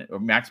Remake 1 or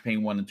Max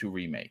Payne 1 and 2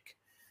 Remake.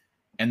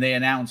 And they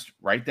announced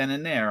right then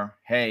and there,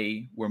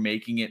 hey, we're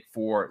making it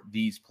for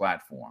these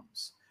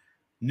platforms.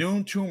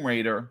 New Tomb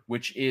Raider,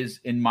 which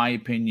is, in my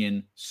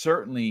opinion,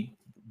 certainly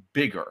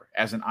bigger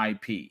as an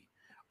IP,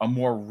 a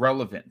more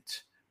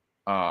relevant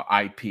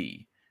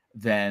IP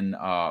than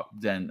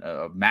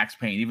Max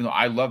Payne. Even though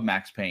I love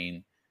Max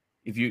Payne,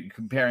 if you're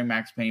comparing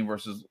Max Payne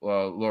versus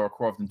Lara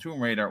Croft and Tomb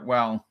Raider,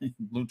 well,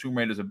 Tomb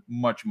Raider is a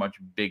much, much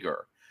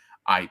bigger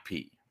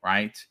IP,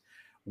 right?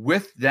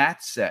 With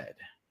that said,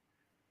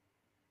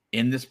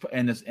 in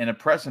a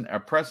press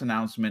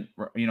announcement,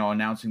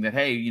 announcing that,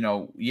 hey,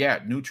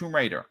 new Tomb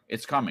Raider,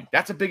 it's coming.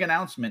 That's a big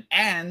announcement,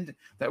 and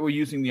that we're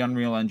using the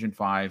Unreal Engine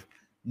 5.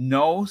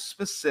 No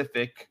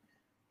specific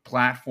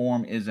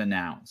platform is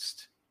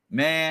announced.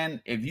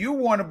 man, if you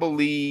want to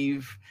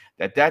believe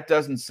that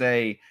doesn't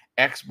say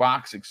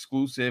Xbox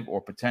exclusive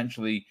or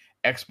potentially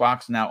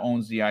Xbox now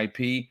owns the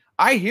IP,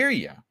 I hear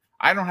you.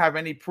 I don't have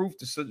any proof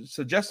to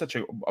suggest such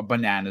a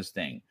bananas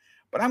thing,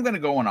 but I'm going to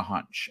go on a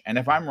hunch. And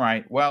if I'm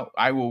right, well,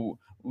 I will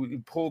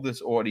pull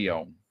this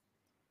audio.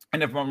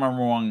 And if I'm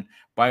wrong,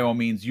 by all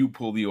means, you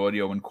pull the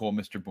audio and call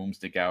Mr.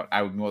 Boomstick out.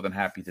 I would be more than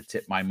happy to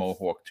tip my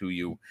mohawk to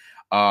you.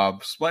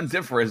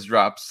 Splendiferous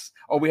drops.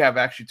 Oh, we have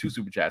actually 2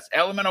 super chats.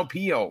 Elemental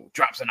Pio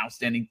drops an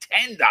outstanding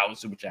 $10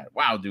 super chat.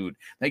 Wow, dude.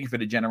 Thank you for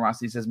the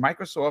generosity. He says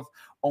Microsoft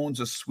owns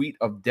a suite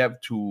of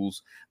dev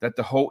tools that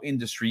the whole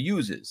industry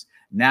uses.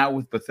 Now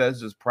with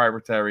Bethesda's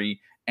proprietary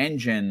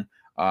engine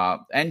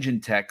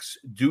techs,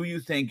 do you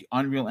think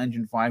Unreal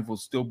Engine 5 will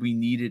still be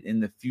needed in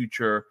the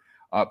future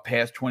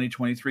past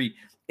 2023?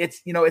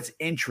 It's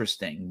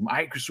interesting.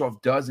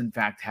 Microsoft does in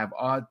fact have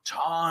a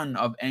ton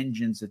of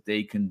engines that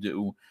they can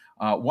do.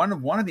 One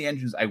of the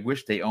engines I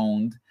wish they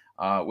owned,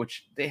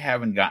 which they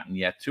haven't gotten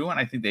yet to, and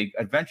I think they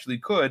eventually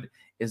could,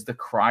 is the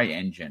Cry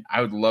engine. I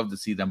would love to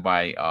see them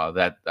buy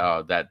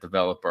that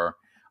developer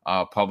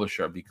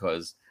publisher,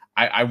 because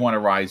I want to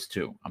Rise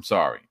 2. I'm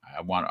sorry,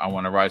 I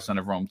want to Rise Son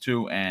of Rome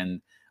 2.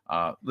 And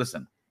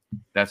listen,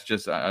 that's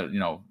just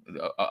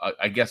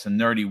I guess a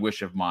nerdy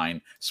wish of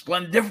mine.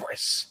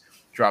 Splendiferous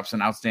drops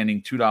an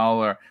outstanding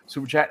 $2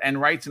 super chat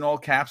and writes in all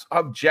caps,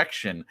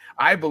 objection.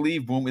 I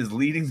believe Boom is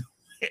leading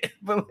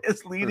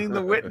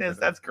the witness.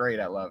 That's great.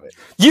 I love it.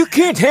 You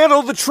can't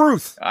handle the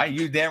truth.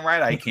 You damn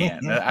right I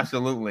can.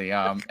 Absolutely.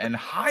 And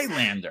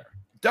Highlander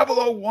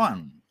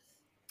 001,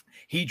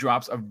 he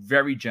drops a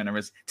very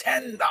generous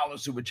 $10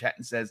 super chat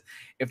and says,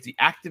 if the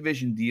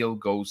Activision deal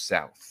goes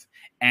south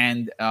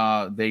and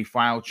they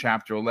file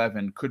Chapter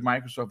 11, could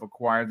Microsoft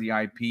acquire the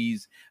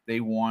IPs they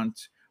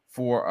want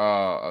for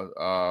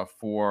a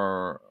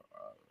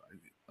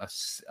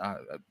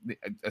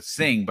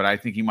Sing, but I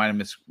think he might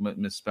have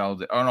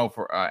misspelled it. Oh no,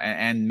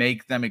 and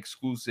make them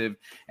exclusive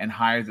and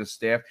hire the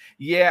staff.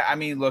 Yeah, I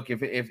mean, look, if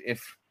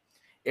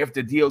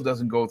the deal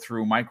doesn't go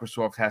through,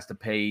 Microsoft has to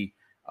pay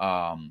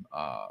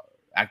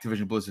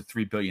Activision Blizzard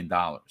 $3 billion,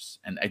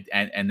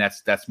 and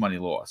that's money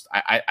lost.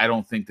 I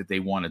don't think that they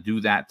want to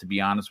do that, to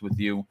be honest with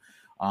you.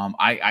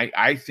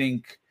 I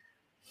think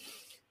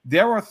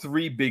there are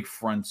 3 big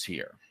fronts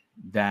here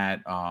that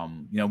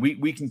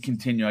we can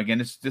continue. Again,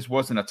 this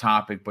wasn't a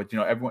topic, but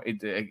everyone,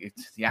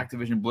 it's the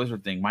Activision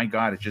Blizzard thing. My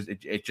God,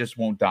 it just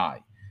won't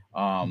die.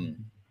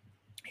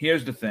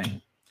 Here's the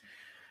thing.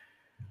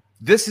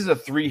 This is a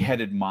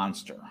 3-headed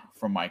monster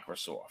from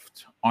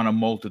Microsoft on a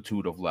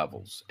multitude of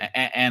levels.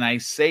 And I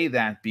say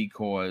that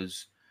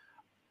because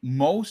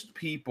most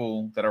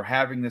people that are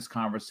having this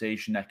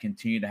conversation, that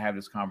continue to have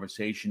this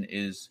conversation,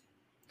 is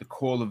the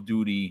Call of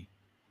Duty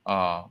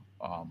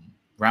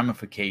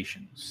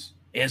ramifications.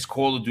 Is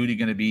Call of Duty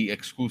going to be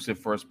exclusive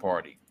first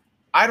party?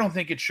 I don't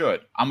think it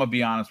should. I'm going to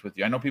be honest with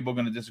you. I know people are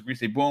going to disagree,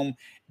 say, Boom,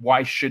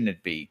 why shouldn't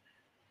it be?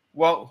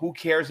 Well, who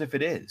cares if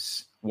it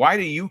is? Why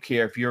do you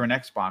care if you're an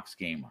Xbox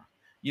gamer?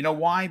 You know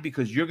why?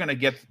 Because you're going to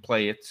get to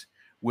play it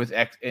with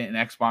an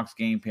Xbox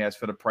Game Pass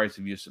for the price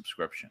of your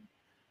subscription,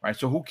 right?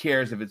 So who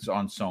cares if it's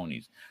on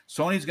Sony's?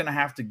 Sony's going to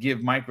have to give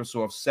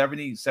Microsoft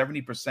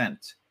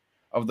 70%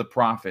 of the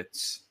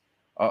profits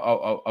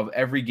of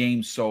every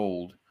game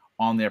sold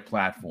on their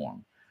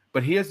platform.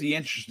 But here's the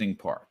interesting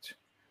part.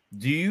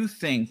 Do you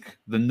think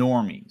the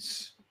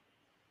normies,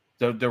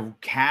 the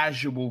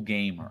casual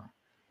gamer,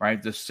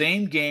 right? The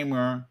same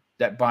gamer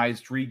that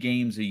buys 3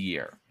 games a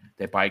year,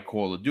 they buy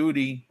Call of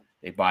Duty,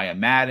 they buy a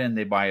Madden,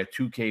 they buy a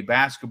 2K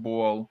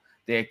basketball,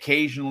 they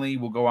occasionally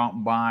will go out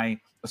and buy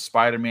a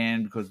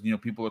Spider-Man because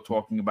people are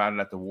talking about it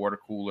at the water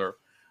cooler.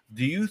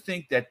 Do you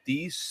think that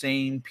these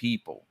same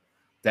people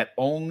that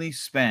only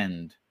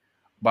spend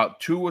about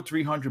 $200 or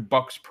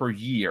 $300 per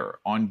year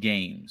on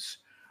games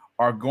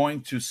are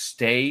going to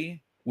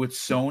stay with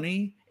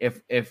Sony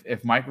if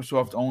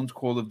Microsoft owns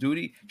Call of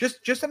Duty?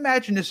 Just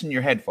imagine this in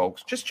your head,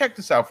 folks. Just check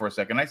this out for a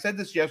second. I said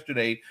this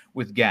yesterday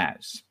with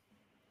Gaz.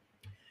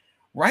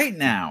 Right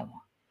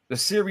now, the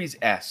Series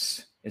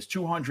S is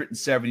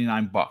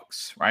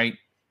 $279, right?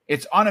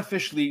 It's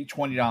unofficially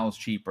 $20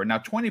 cheaper. Now,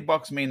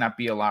 $20 may not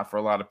be a lot for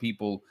a lot of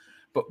people,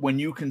 but when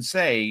you can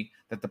say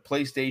that the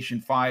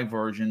PlayStation 5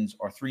 versions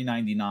are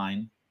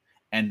 $399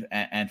 and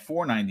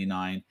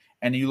 $499,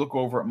 and you look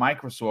over at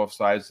Microsoft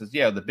side, it says,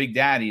 yeah, the big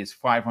daddy is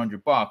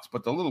 $500,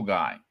 but the little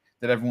guy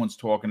that everyone's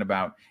talking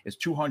about is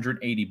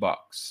 $280.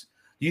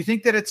 Do you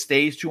think that it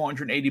stays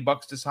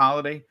 $280 this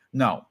holiday?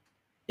 No.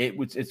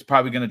 It's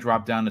probably going to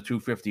drop down to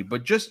 $250.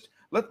 But just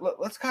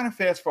let's kind of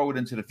fast forward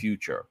into the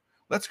future.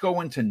 Let's go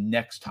into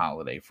next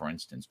holiday, for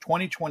instance,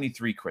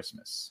 2023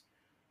 Christmas,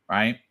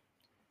 right?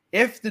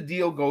 If the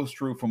deal goes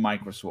through for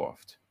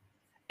Microsoft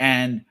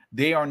and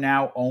they are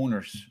now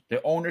owners,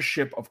 the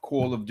ownership of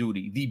Call of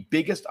Duty, the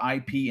biggest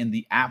IP in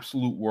the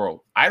absolute world.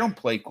 I don't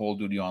play Call of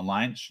Duty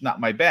online. It's not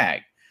my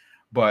bag,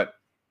 but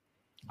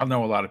I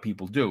know a lot of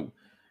people do.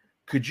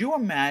 Could you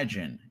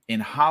imagine in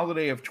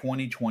holiday of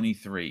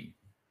 2023,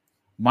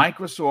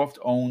 Microsoft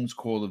owns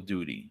Call of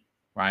Duty,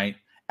 right?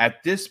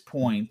 At this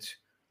point,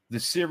 the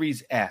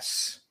Series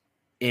S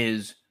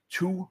is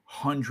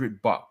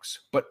 $200,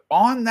 but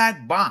on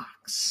that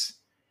box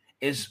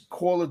is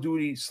Call of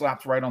Duty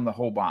slapped right on the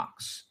whole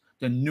box.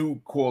 The new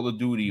Call of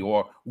Duty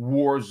or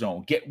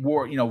Warzone.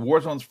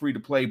 Warzone's free to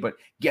play, but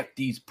get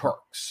these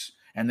perks.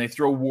 And they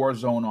throw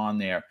Warzone on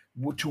there,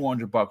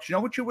 $200. You know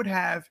what you would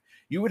have?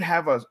 You would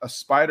have a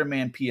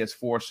Spider-Man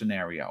PS4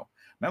 scenario.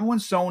 Remember when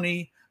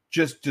Sony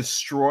just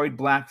destroyed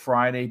Black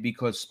Friday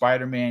because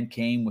Spider-Man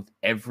came with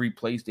every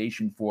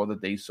PlayStation 4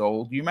 that they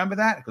sold? Do you remember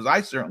that? Because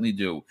I certainly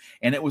do.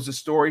 And it was a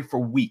story for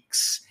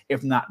weeks,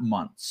 if not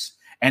months.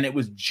 And it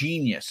was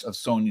genius of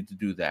Sony to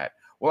do that.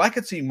 Well, I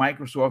could see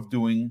Microsoft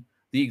doing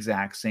the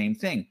exact same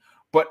thing.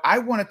 But I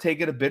want to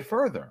take it a bit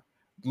further.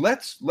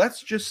 Let's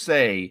just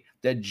say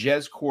that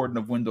Jez Corden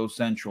of Windows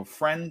Central,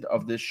 friend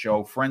of this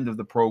show, friend of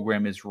the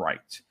program, is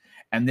right.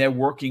 And they're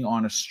working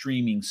on a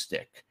streaming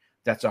stick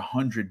that's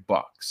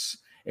 $100.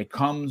 It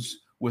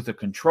comes with a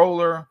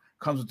controller,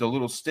 comes with a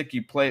little stick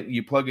you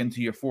plug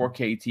into your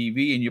 4K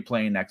TV, and you're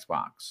playing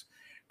Xbox.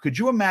 Could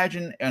you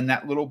imagine in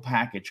that little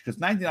package? Because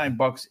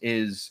 $99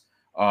 is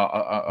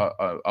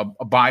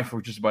a buy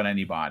for just about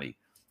anybody.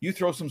 You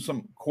throw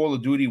some Call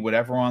of Duty,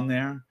 whatever on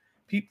there,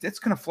 it's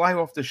going to fly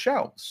off the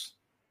shelves.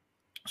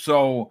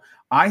 So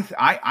I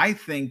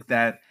think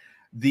that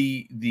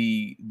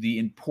the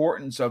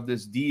importance of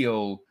this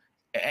deal,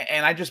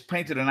 and I just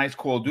painted a nice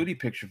Call of Duty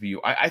picture for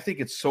you. I think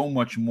it's so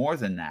much more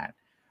than that.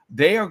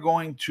 They are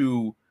going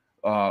to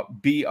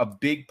be a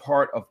big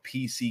part of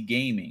PC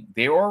gaming.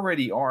 They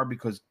already are,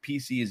 because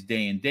PC is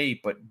day and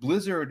date, but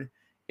Blizzard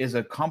is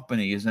a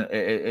company, is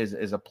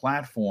a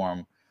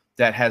platform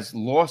that has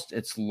lost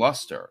its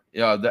luster.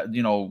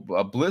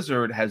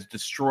 Blizzard has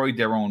destroyed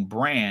their own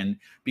brand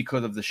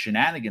because of the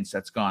shenanigans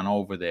that's gone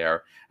over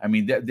there. I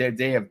mean,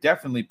 they have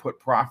definitely put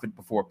profit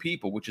before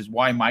people, which is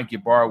why Mike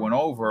Ybarra went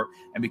over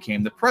and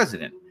became the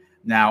president.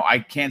 Now, I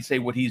can't say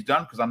what he's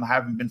done because I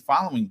haven't been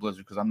following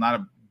Blizzard, because I'm not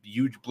a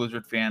huge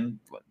Blizzard fan,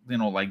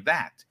 like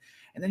that.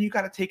 And then you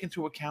got to take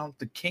into account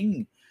the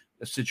King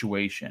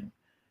situation.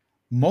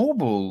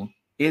 Mobile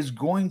is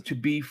going to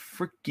be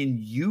freaking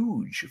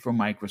huge for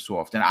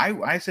Microsoft. And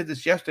I said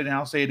this yesterday, and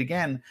I'll say it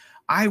again.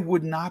 I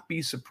would not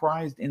be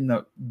surprised in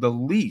the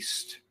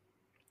least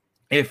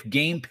if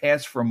Game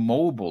Pass for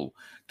mobile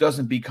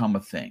doesn't become a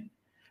thing,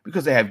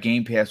 because they have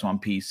Game Pass on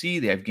PC,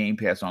 they have Game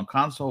Pass on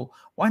console.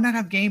 Why not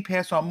have Game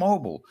Pass on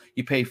mobile?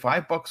 You pay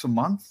 $5 a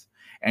month,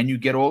 and you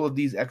get all of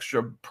these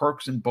extra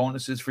perks and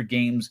bonuses for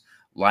games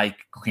like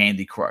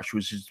Candy Crush,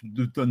 which is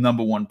the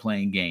number one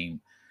playing game.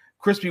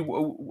 Crispy,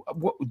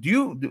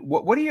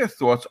 what are your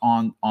thoughts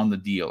on the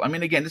deal? I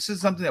mean, again, this is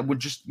something that we're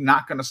just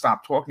not going to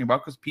stop talking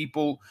about because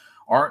people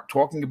aren't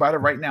talking about it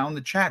right now in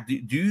the chat. Do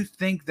you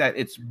think that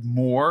it's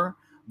more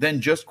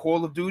than just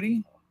Call of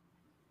Duty?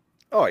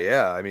 Oh,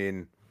 yeah. I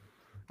mean,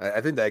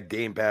 I think that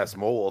Game Pass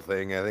mobile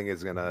thing, I think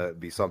is going to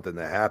be something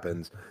that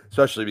happens,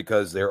 especially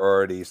because they're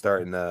already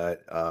starting to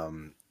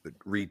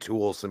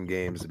retool some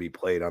games to be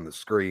played on the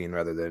screen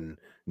rather than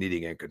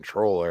needing a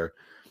controller.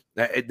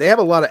 They have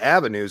a lot of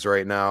avenues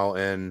right now,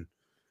 and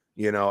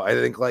I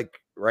think like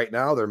right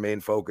now their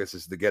main focus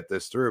is to get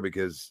this through,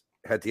 because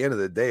at the end of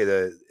the day,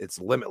 it's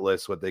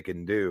limitless what they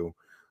can do.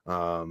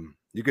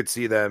 You could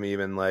see them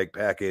even like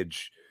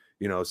package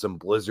some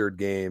Blizzard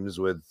games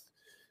with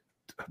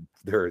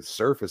their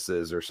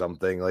Surfaces or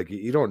something. Like,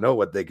 you don't know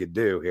what they could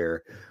do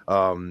here.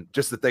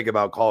 Just to think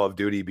about Call of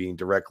Duty being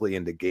directly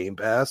into Game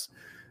Pass,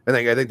 I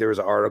think there was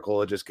an article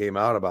that just came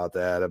out about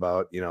that,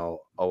 about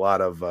a lot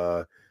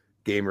of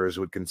gamers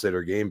would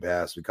consider Game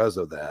Pass because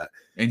of that.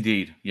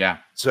 Indeed. Yeah.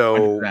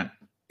 So 100%.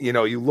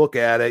 You look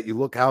at it, you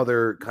look how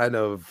they're kind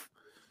of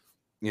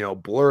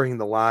blurring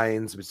the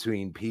lines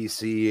between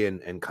PC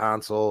and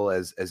console,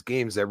 as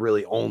games that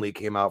really only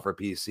came out for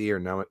PC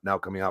are now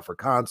coming out for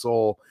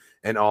console,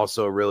 and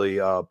also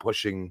really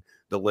pushing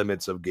the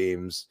limits of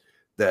games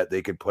that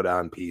they could put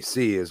on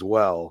PC as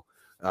well.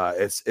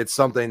 It's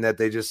something that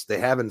they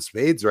have in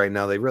spades right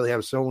now. They really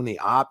have so many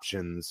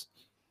options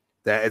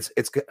that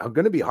it's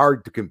going to be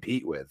hard to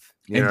compete with.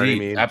 You know what I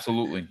mean?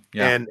 Absolutely.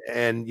 Yeah.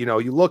 And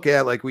you look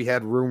at, like, we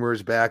had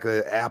rumors back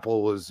that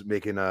Apple was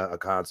making a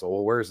console.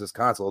 Well, where's this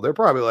console? They're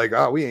probably like,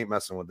 oh, we ain't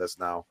messing with this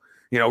now.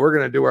 We're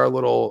going to do our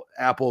little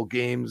Apple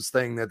games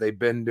thing that they've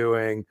been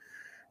doing.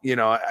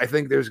 I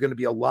think there's going to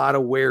be a lot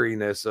of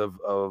wariness of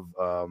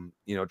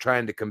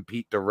trying to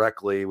compete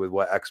directly with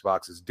what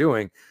Xbox is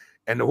doing.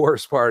 And the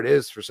worst part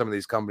is, for some of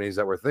these companies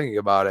that were thinking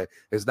about it,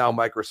 is now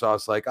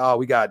Microsoft's like, oh,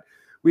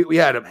 we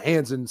had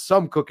hands in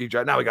some cookie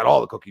jar. Now we got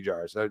all the cookie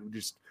jars.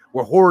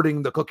 We're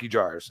hoarding the cookie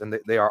jars, and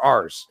they are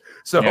ours.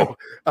 So,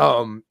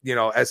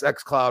 as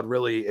xCloud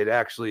really, it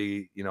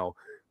actually,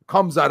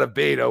 comes out of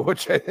beta,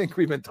 which I think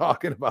we've been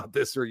talking about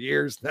this for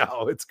years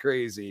now. It's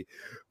crazy,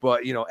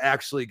 but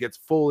actually gets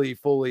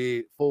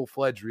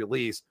full-fledged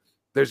release.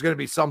 There's going to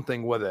be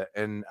something with it,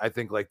 and I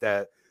think like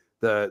that,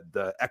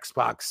 the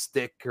Xbox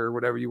stick or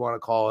whatever you want to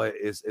call it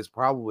is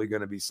probably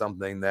going to be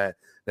something that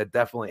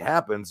definitely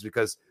happens,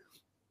 because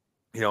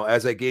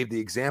as I gave the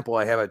example,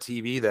 I have a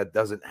TV that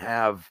doesn't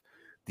have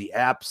the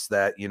apps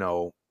that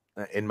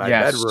in my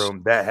Yes.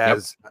 bedroom that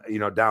has,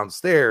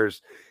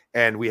 downstairs,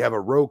 and we have a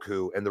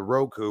Roku, and the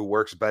Roku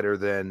works better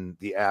than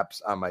the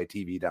apps on my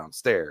TV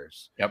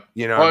downstairs. Yep.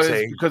 You know what I'm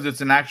saying? Because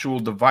it's an actual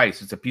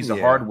device. It's a piece of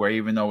Yeah. hardware,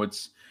 even though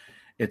it's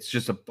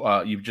just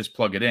you just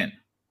plug it in.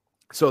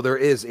 So there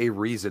is a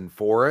reason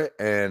for it,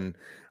 and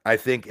I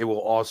think it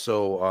will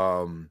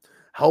also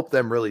help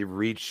them really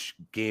reach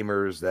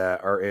gamers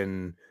that are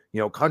in,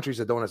 countries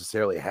that don't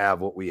necessarily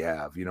have what we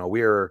have.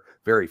 We're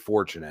very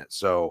fortunate.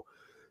 So,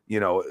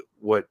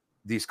 what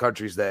these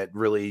countries that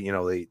really,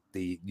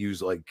 they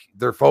use, like,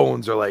 their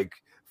phones are like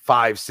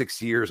 5-6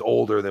 years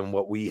older than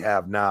what we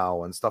have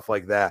now and stuff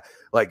like that.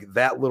 Like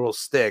that little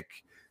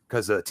stick,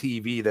 because the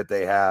TV that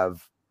they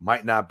have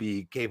might not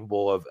be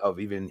capable of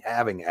even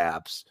having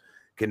apps,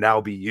 can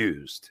now be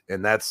used.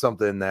 And that's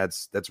something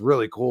that's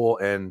really cool.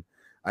 And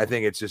I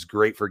think it's just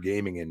great for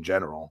gaming in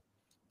general.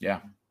 Yeah.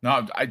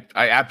 No, I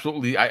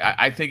absolutely,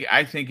 I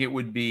think it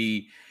would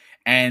be,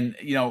 and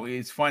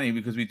it's funny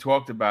because we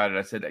talked about it.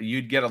 I said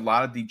you'd get a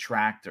lot of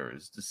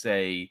detractors to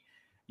say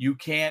you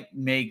can't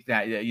make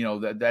that,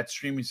 that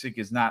streaming stick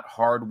is not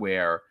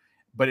hardware,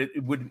 but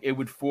it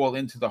would fall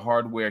into the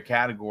hardware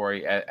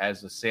category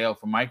as a sale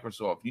for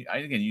Microsoft.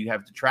 Again, you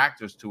have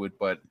detractors to it,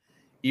 but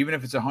even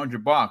if it's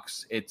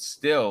 $100, it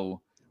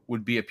still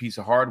would be a piece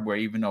of hardware,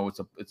 even though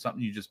it's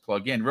something you just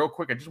plug in. Real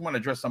quick, I just want to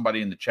address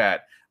somebody in the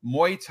chat.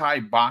 Muay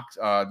Thai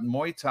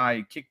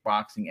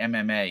kickboxing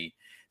MMA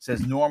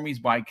says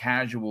normies buy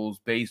casuals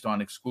based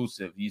on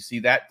exclusive. You see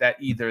that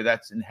either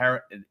that's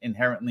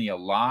inherently a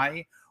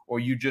lie,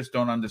 or you just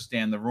don't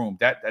understand the room.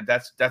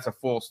 That's a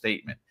false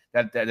statement.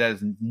 That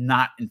is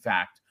not, in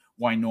fact,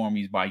 why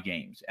normies buy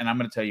games, and I'm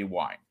going to tell you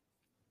why.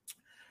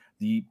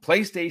 The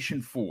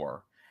PlayStation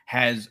 4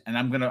 has, and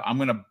I'm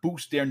gonna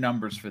boost their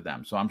numbers for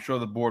them, so I'm sure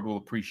the board will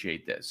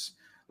appreciate this.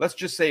 Let's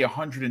just say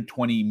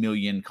 120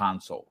 million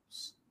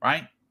consoles,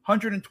 right?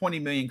 120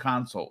 million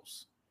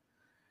consoles.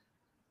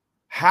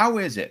 How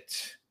is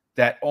it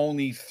that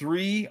only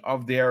 3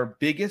 of their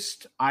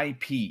biggest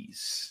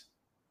IPs,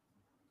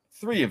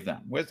 3 of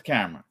them, where's the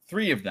camera?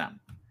 3 of them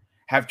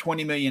have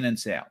 20 million in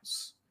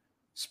sales?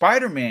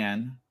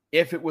 Spider-Man,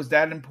 if it was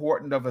that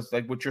important of us,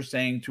 like what you're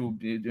saying, to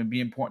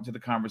be important to the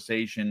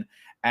conversation,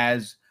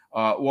 as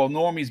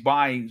normies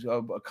buy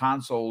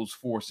consoles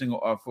for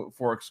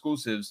for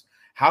exclusives.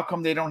 How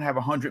come they don't have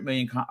 100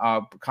 million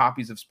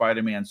copies of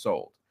Spider-Man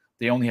sold?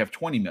 They only have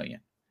 20 million.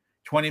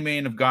 20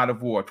 million of God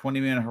of War, 20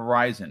 million of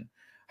Horizon.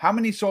 How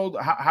many sold?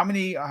 How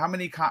many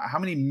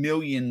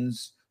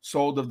millions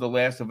sold of The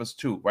Last of Us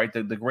 2? Right,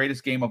 the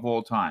greatest game of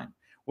all time.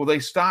 Well, they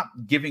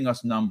stopped giving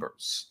us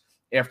numbers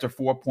after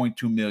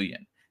 4.2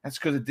 million. That's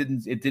because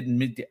it didn't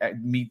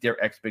meet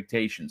their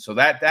expectations. So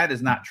that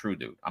is not true,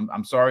 dude.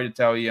 I'm sorry to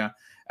tell you.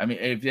 I mean,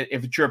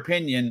 if it's your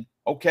opinion,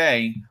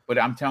 okay, but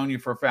I'm telling you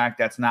for a fact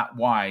that's not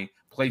why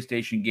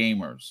PlayStation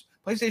gamers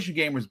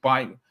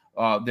buy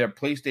their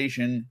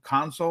PlayStation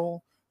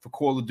console for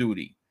Call of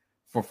Duty,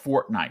 for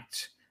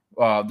Fortnite.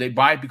 They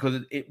buy it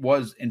because it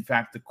was, in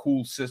fact, the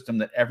cool system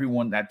that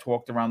everyone that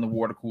talked around the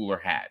water cooler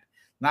had.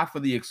 Not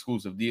for the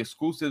exclusive. The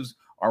exclusives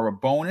are a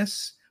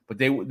bonus,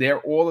 but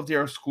all of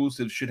their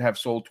exclusives should have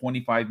sold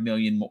 25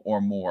 million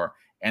or more,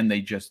 and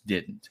they just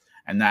didn't.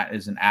 And that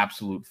is an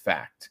absolute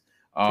fact.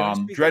 Can I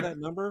speak on that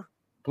number?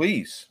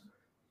 Please.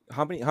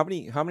 How many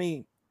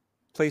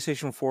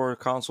PlayStation 4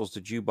 consoles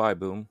did you buy,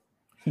 Boom?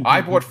 I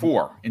bought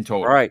 4 in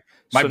total. All right.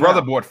 My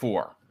brother bought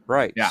 4.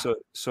 Right. Yeah.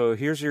 So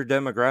here's your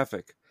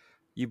demographic.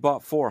 You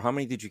bought 4. How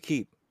many did you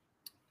keep?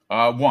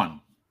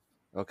 1.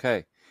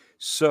 Okay.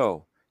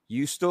 So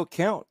you still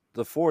count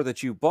the 4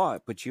 that you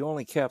bought, but you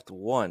only kept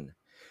 1.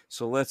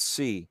 So let's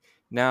see.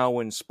 Now,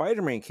 when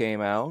Spider-Man came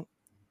out,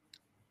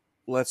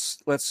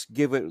 let's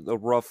give it a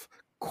rough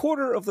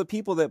quarter of the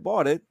people that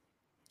bought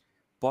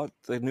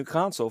the new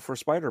console for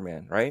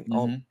Spider-Man, right?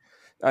 Mm-hmm.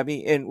 I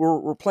mean, and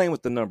we're playing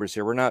with the numbers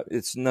here.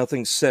 It's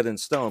nothing set in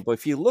stone. But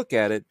if you look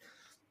at it,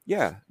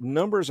 yeah,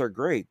 numbers are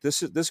great.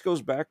 This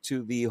goes back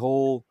to the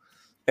whole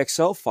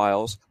Excel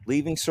files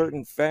leaving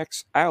certain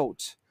facts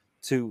out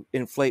to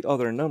inflate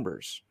other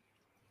numbers.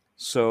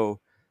 So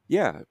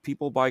yeah,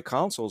 people buy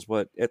consoles,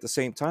 but at the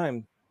same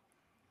time,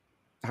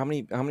 how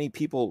many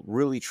people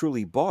really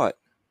truly bought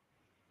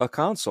a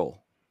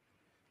console?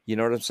 You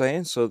know what I'm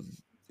saying? So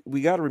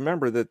we got to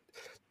remember that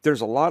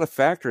there's a lot of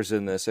factors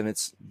in this, and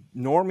it's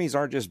normies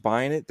aren't just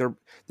buying it.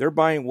 They're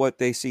buying what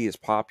they see as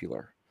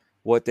popular,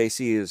 what they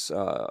see as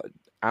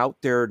out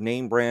there,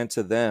 name brand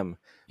to them.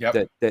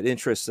 Yep. that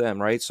interests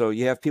them, right? So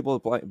you have people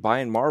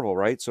buying Marvel,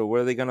 right? So what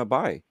are they going to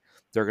buy?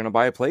 They're going to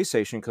buy a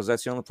PlayStation because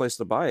that's the only place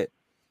to buy it.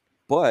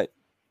 But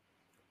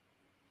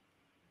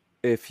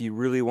if you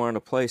really want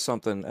to play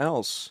something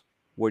else,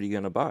 what are you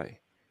going to buy?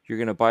 You're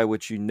going to buy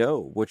what you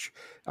know, let's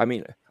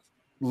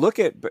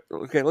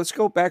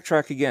go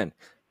backtrack again.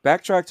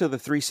 Backtrack to the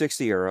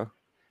 360 era,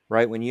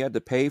 right? When you had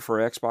to pay for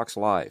Xbox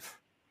Live,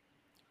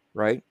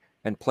 right?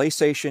 And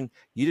PlayStation,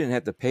 you didn't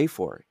have to pay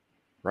for it,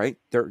 right?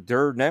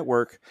 Their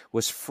network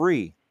was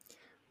free.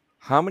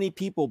 How many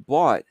people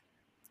bought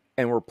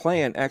and were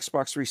playing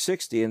Xbox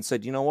 360 and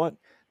said, you know what?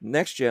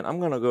 next gen, I'm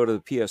going to go to the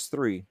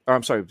PS3, or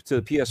I'm sorry, to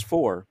the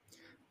PS4,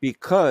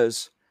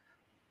 because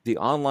the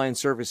online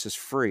service is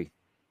free.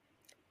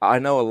 I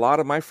know a lot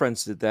of my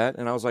friends did that,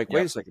 and I was like,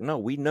 wait a second, no,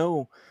 we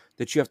know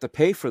that you have to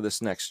pay for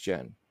this next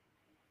gen.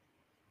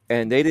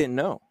 And they didn't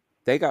know.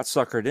 They got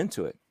suckered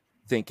into it,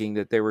 thinking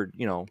that they were,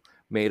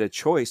 made a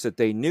choice that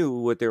they knew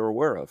what they were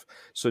aware of.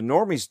 So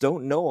normies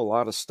don't know a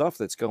lot of stuff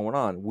that's going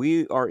on.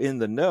 We are in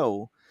the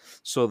know.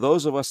 So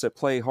those of us that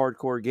play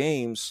hardcore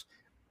games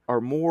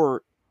are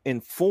more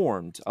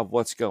informed of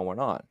what's going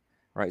on,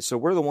 right? So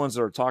we're the ones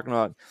that are talking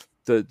about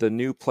the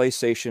new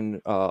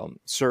PlayStation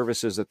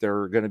services that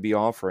they're going to be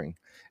offering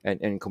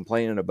and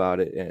complaining about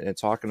it and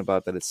talking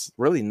about that it's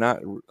really not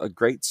a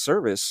great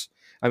service.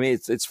 I mean,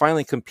 it's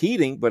finally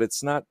competing, but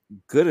it's not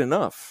good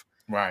enough.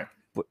 Right.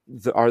 But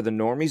are the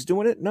normies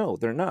doing it? No,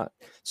 they're not.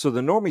 So the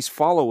normies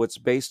follow what's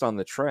based on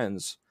the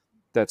trends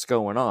that's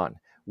going on.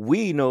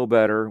 We know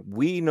better.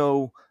 We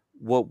know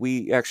what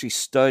we actually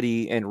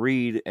study and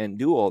read and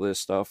do all this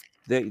stuff.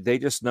 They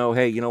just know,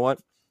 hey, you know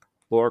what?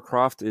 Lara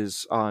Croft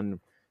is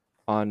on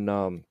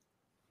PlayStation,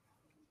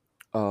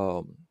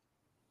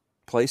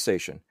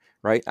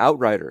 right?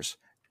 Outriders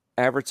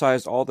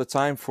advertised all the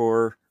time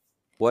for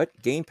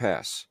what? Game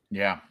Pass.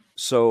 Yeah.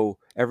 So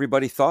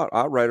everybody thought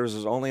Outriders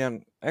was only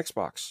on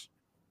Xbox,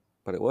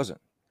 but it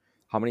wasn't.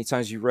 How many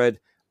times you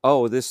read,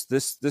 oh, this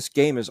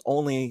game is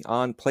only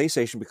on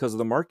PlayStation because of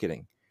the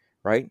marketing,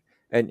 right?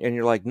 And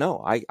you're like,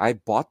 no, I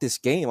bought this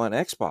game on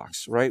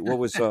Xbox, right? What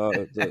was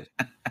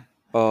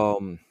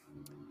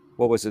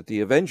what was it? The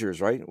Avengers,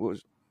 right?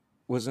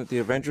 Wasn't it the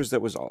Avengers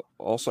that was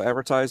also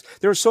advertised?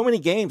 There are so many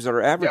games that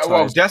are advertised. Yeah,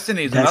 well,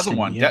 Destiny is another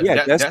one.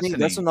 Destiny.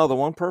 That's another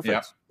one.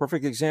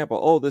 Perfect example.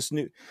 Oh, this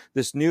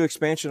new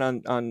expansion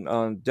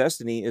on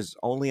Destiny is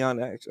only on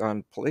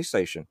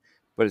PlayStation,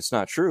 but it's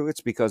not true.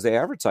 It's because they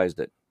advertised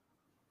it.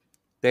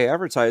 They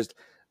advertised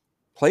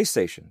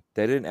PlayStation.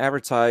 They didn't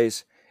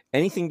advertise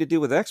anything to do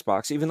with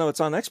Xbox, even though it's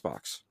on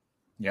Xbox.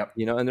 Yep.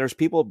 And there's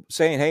people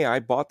saying, "Hey, I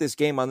bought this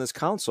game on this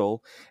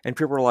console," and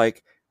people are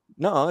like,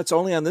 no, it's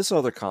only on this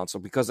other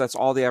console because that's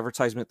all the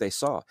advertisement they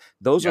saw.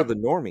 Those are the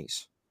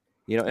normies,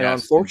 and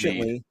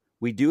unfortunately,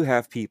 we do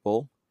have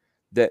people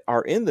that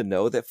are in the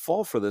know that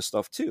fall for this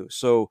stuff too.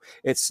 So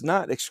it's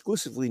not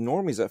exclusively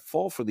normies that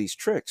fall for these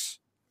tricks.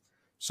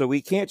 So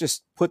we can't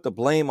just put the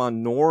blame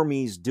on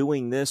normies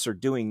doing this or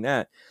doing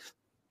that.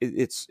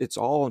 It's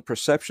all in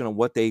perception of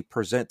what they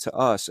present to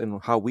us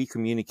and how we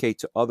communicate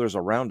to others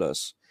around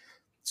us.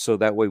 So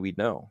that way we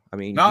know. I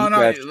mean,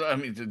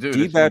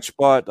 D-Batch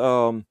bought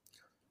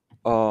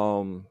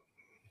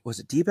was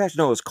it D-Batch?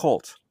 No, it was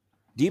Cult.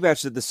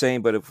 D-Batch did the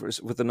same, but it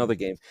was with another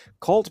game.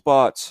 Cult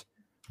bought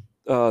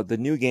the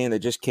new game that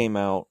just came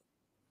out.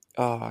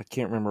 I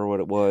can't remember what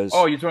it was.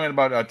 Oh, you're talking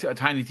about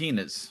Tiny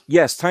Tina's.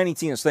 Yes, Tiny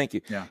Tina's. Thank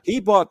you. Yeah. He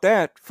bought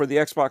that for the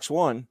Xbox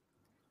One,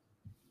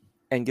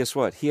 and guess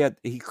what?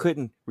 He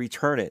couldn't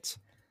return it.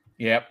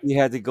 Yep. He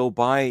had to go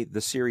buy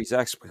the Series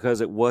X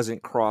because it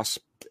wasn't cross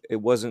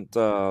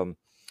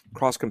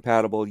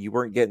compatible. You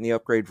weren't getting the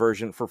upgrade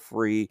version for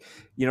free.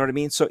 You know what I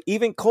mean? So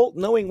even Colt,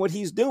 knowing what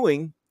he's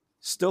doing,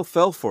 still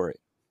fell for it.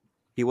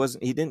 He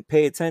didn't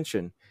pay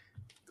attention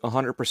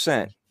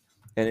 100%.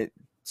 And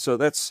so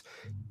that's,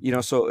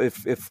 so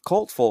if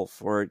Colt fall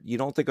for it, you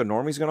don't think a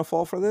normie's going to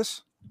fall for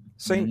this?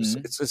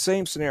 It's the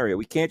same scenario.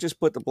 We can't just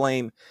put the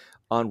blame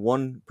on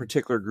one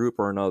particular group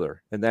or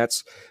another. And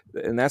that's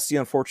the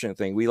unfortunate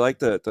thing. We like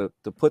to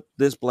put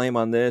this blame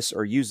on this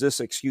or use this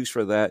excuse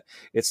for that.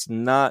 It's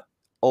not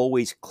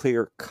always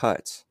clear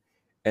cut,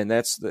 and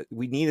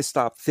we need to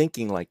stop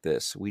thinking like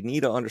this. We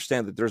need to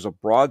understand that there's a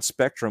broad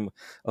spectrum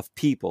of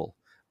people,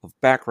 of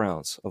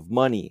backgrounds, of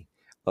money,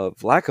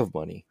 of lack of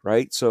money,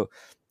 right? So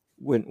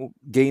when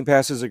Game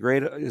Pass is a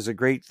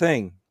great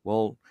thing,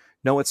 well,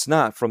 no, it's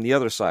not from the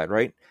other side,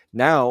 right?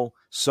 Now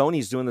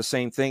Sony's doing the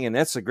same thing, and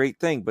that's a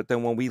great thing, but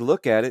then when we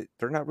look at it,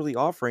 they're not really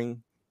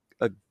offering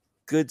a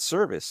good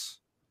service.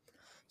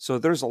 So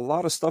there's a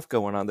lot of stuff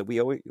going on that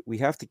we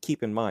have to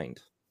keep in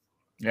mind.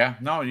 Yeah,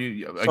 no,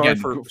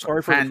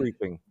 sorry for the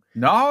creeping.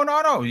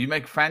 No. You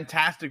make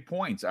fantastic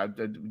points.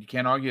 You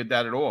can't argue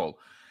that at all.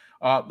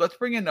 Let's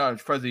bring in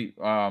Fuzzy.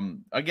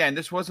 Again,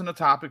 this wasn't a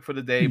topic for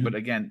the day, but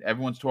again,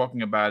 everyone's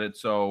talking about it,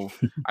 so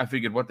I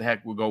figured, what the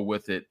heck, we'll go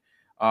with it.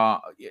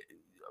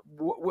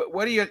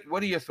 What are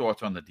your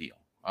thoughts on the deal?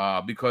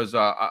 Because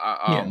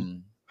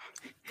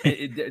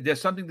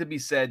there's something to be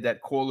said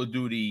that Call of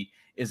Duty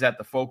is at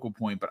the focal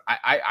point, but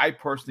I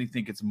personally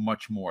think it's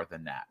much more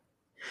than that.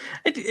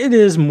 It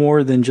is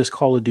more than just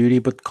Call of Duty,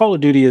 but Call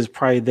of Duty is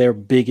probably their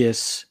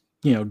biggest,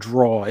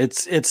 draw.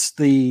 It's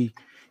the,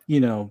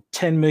 10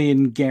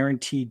 million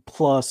guaranteed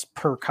plus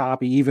per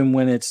copy, even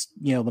when it's,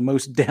 the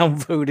most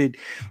downvoted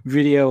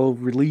video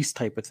release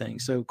type of thing.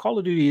 So Call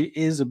of Duty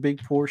is a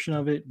big portion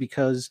of it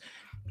because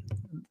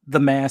the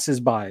masses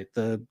buy it,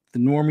 the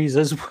normies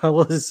as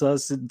well as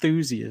us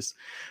enthusiasts.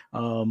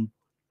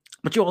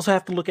 But you also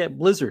have to look at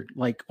Blizzard,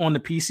 like on the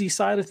PC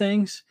side of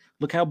things.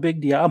 Look how big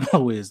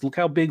Diablo is. Look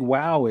how big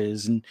WoW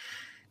is. And,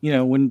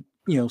 when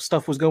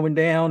stuff was going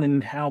down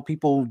and how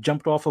people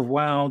jumped off of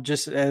WoW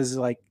just as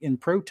like in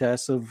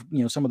protests of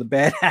some of the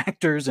bad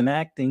actors and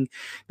acting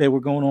that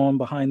were going on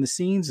behind the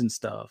scenes and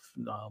stuff.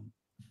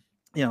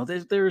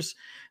 There's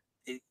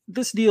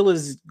this deal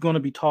is going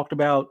to be talked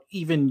about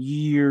even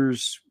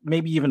years,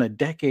 maybe even a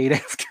decade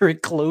after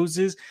it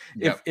closes.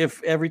 Yep.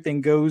 If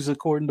everything goes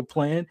according to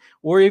plan,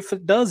 or if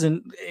it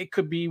doesn't, it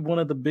could be one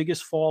of the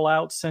biggest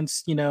fallouts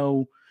since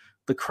the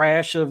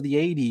crash of the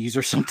 80s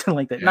or something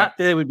like that. Yeah. Not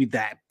that it would be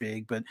that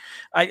big, but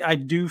I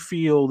do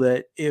feel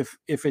that if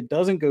it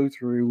doesn't go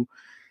through,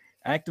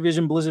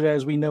 Activision Blizzard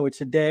as we know it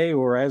today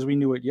or as we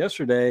knew it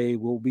yesterday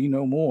will be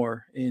no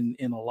more in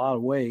a lot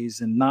of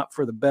ways, and not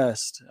for the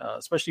best,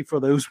 especially for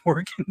those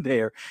working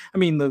there. I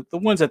mean, the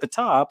ones at the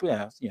top,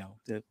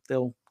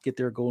 they'll get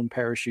their golden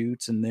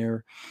parachutes and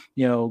their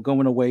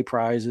going away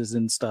prizes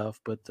and stuff,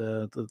 but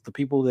the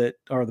people that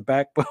are the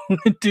backbone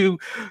and do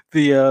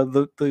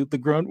the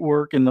grunt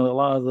work and a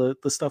lot of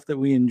the stuff that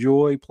we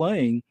enjoy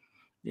playing.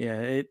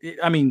 Yeah,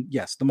 I mean,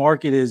 yes, the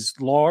market is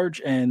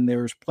large and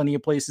there's plenty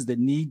of places that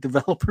need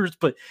developers,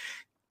 but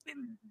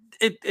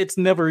it's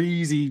never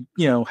easy,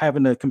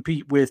 having to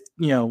compete with,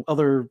 your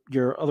other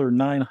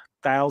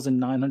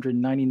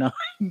 9,999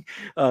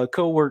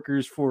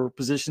 coworkers for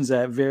positions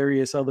at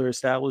various other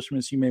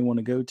establishments you may want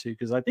to go to.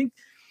 Because I think,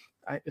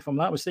 if I'm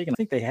not mistaken, I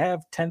think they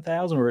have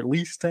 10,000 or at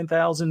least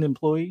 10,000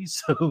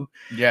 employees. So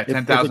yeah,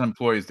 10,000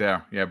 employees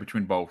there. Yeah,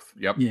 between both.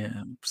 Yep.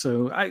 Yeah.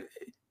 So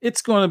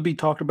it's going to be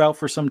talked about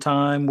for some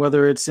time,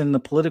 whether it's in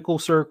the political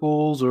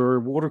circles or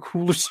water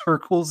cooler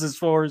circles, as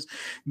far as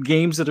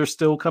games that are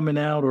still coming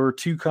out or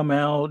to come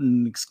out,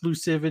 and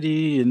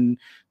exclusivity and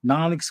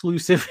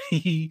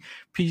non-exclusivity,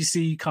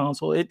 PC,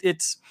 console.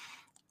 It's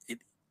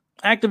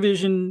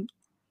Activision,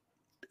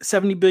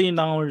 $70 billion.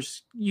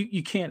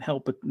 You can't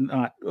help but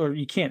not, or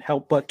you can't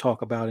help but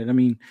talk about it. I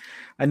mean,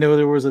 I know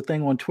there was a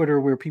thing on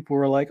Twitter where people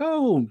were like,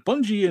 "Oh,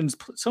 Bungie and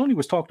Sony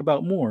was talked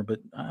about more," but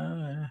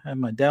I have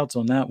my doubts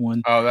on that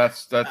one. Oh,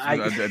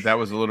 that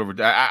was a little.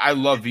 I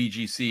love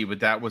VGC, but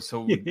that was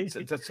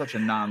that's such a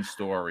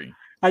non-story.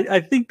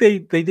 I think they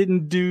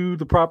didn't do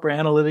the proper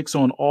analytics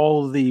on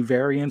all of the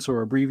variants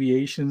or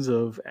abbreviations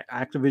of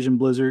Activision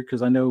Blizzard,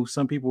 because I know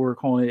some people were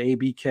calling it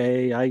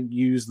ABK. I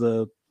use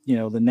the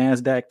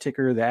NASDAQ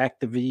ticker, the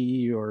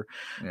ActiV, or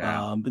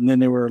and then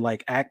there were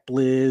like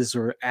ActBlizz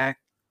or ACT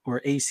or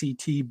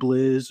ACT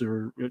Blizz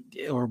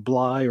or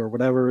Bly or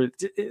whatever.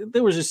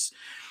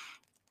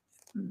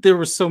 There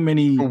was so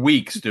many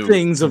weeks, dude.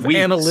 Things of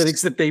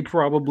analytics that they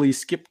probably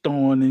skipped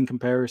on in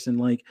comparison.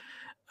 Like,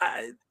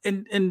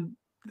 and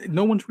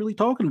no one's really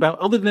talking about,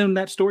 other than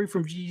that story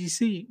from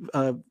VGC.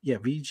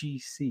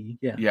 VGC.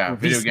 Yeah.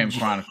 Video Game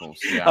Chronicles.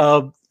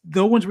 Yeah.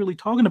 No one's really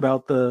talking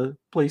about the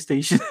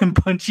PlayStation and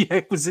Bungie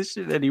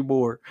acquisition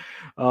anymore.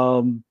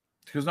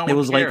 Because no one it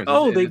was cares. Like,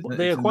 oh,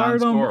 they acquired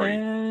them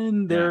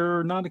and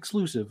they're not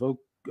exclusive.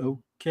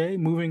 Okay,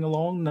 moving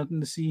along, nothing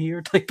to see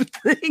here type of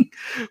thing.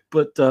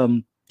 But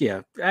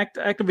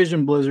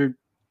Activision Blizzard,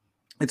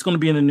 it's going to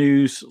be in the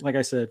news, like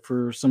I said,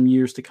 for some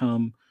years to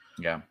come.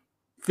 Yeah.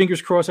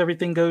 Fingers crossed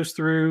everything goes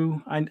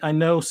through. I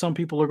know some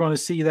people are going to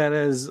see that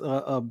as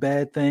a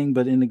bad thing,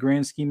 but in the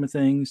grand scheme of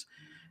things,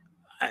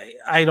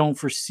 I don't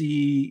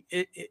foresee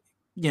it.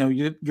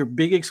 Your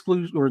big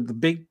exclusive or the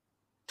big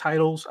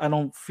titles, I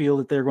don't feel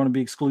that they're going to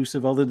be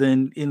exclusive other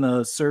than in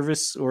a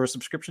service or a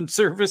subscription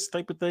service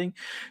type of thing.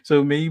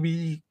 So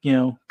maybe,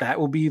 that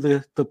will be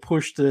the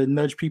push to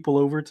nudge people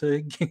over to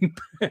Game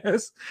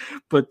Pass.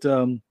 But,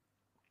 hey,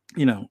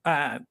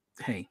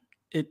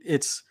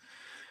 it's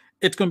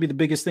going to be the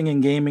biggest thing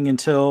in gaming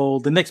until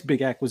the next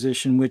big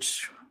acquisition,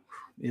 which,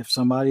 if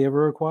somebody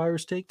ever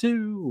acquires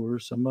Take-Two or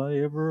somebody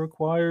ever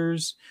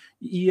acquires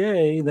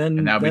EA,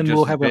 then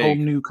we'll have a whole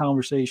new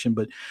conversation.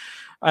 But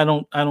I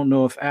don't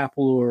know if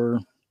Apple or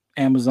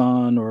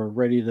Amazon are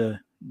ready to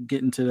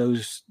get into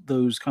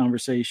those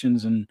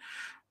conversations. And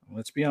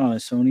let's be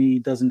honest,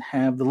 Sony doesn't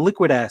have the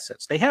liquid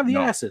assets. They have the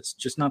assets,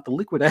 just not the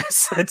liquid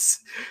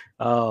assets.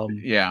 To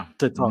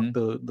talk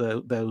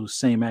those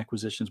same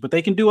acquisitions, but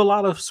they can do a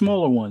lot of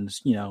smaller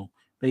ones.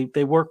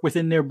 They work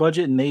within their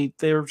budget, and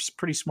they're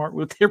pretty smart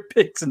with their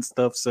picks and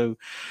stuff. So,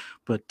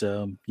 but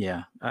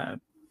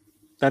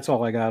that's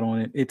all I got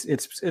on it.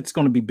 It's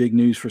going to be big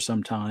news for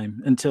some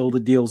time until the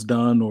deal's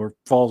done or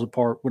falls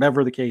apart,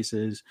 whatever the case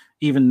is.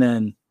 Even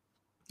then,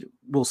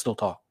 we'll still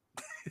talk.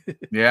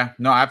 Yeah,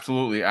 no,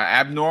 absolutely.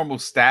 Abnormal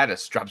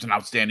Status drops an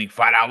outstanding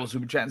 $5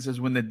 super chat and says,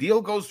 when the deal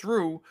goes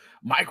through,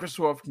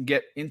 Microsoft can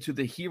get into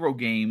the hero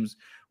games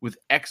with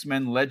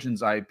X-Men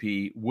Legends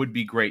IP would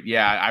be great.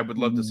 Yeah, I would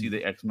love to see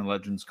the X-Men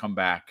Legends come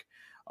back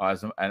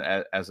as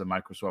a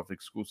Microsoft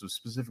exclusive,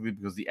 specifically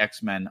because the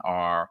X-Men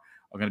are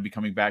going to be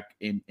coming back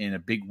in a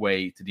big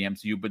way to the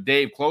MCU. But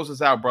Dave, close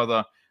us out,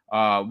 brother.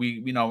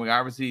 We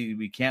obviously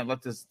we can't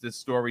let this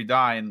story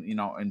die,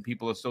 and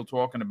people are still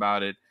talking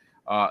about it.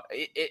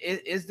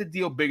 Is the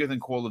deal bigger than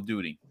Call of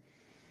Duty?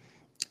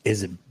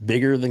 Is it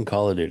bigger than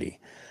Call of Duty?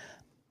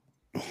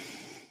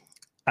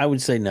 I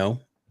would say no.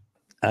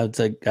 I'd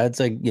say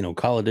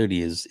Call of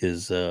Duty is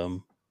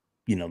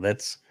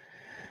that's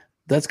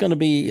that's going to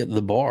be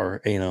the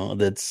bar,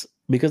 that's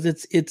because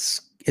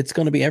it's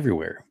going to be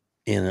everywhere,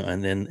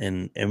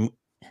 and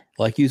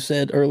like you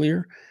said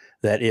earlier,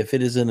 that if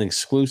it is an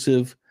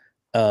exclusive,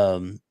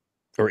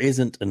 or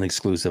isn't an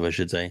exclusive, I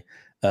should say,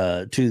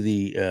 to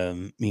the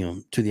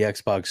to the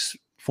Xbox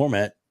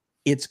format,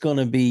 it's going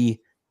to be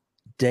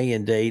day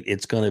and date.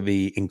 It's going to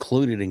be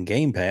included in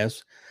Game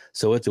Pass,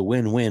 so it's a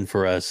win-win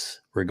for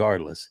us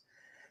regardless.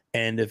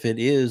 And if it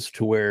is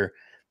to where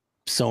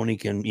Sony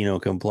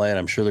can play it,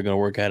 I'm sure they're going to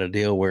work out a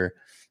deal where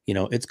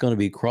it's going to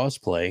be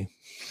cross-play.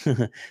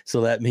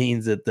 So that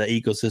means that the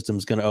ecosystem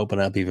is going to open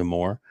up even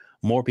more.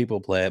 More people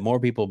play it, more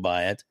people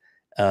buy it.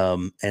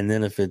 And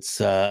then if it's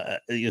so,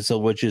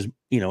 which is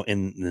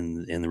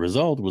in the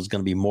result was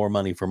going to be more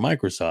money for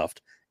Microsoft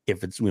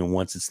if it's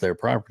once it's their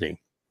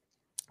property.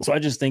 So I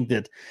just think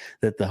that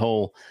the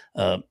whole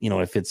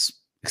if it's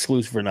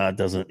exclusive or not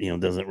doesn't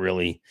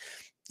really,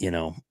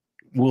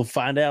 we'll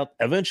find out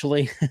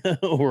eventually.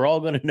 We're all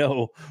going to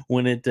know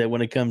when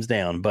it comes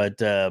down.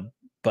 But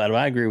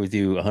I agree with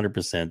you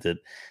 100%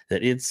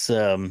 that it's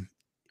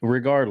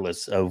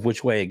regardless of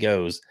which way it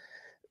goes,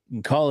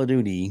 Call of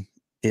Duty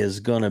is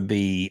going to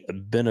be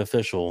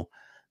beneficial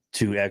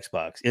to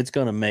Xbox. It's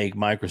going to make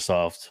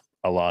Microsoft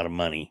a lot of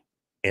money.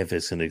 If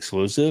it's an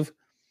exclusive,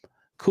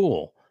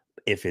 cool.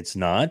 If it's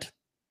not,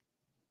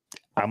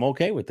 I'm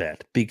okay with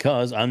that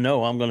because I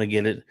know I'm going to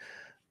get it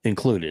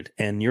included.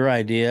 And your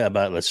idea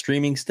about a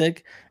streaming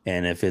stick,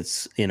 and if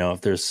it's,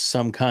 if there's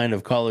some kind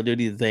of Call of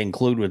Duty that they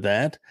include with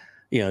that,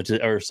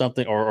 or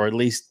something, or at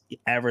least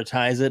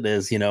advertise it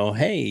as,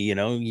 hey,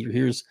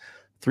 here's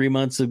 3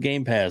 months of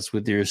Game Pass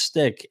with your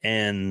stick,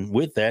 and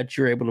with that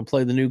you're able to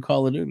play the new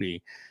Call of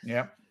Duty.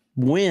 Yeah,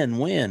 win,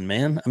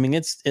 man. I mean,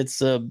 it's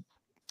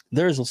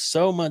there's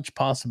so much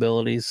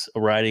possibilities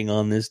riding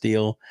on this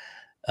deal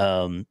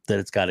that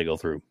it's got to go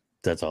through.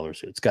 That's all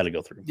there's. It's got to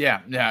go through.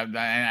 Yeah,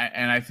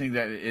 and I think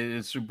that it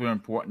is super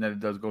important that it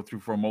does go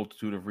through for a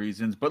multitude of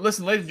reasons. But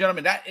listen, ladies and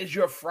gentlemen, that is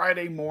your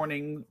Friday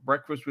morning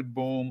Breakfast with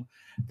Boom.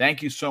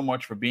 Thank you so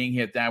much for being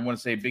here. I want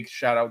to say a big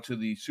shout out to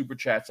the super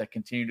chats that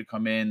continue to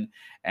come in,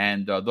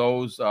 and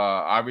those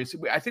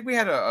obviously. I think we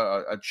had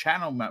a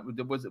channel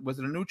member. Was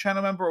it a new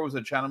channel member or was it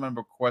a channel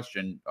member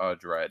question?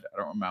 Dread, I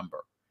don't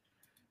remember.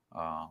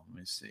 Let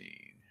me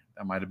see.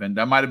 That might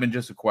have been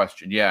just a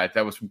question. Yeah,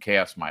 that was from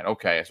Chaos Might.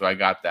 Okay, so I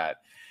got that.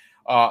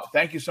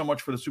 Thank you so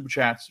much for the super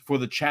chats, for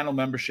the channel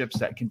memberships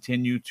that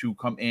continue to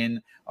come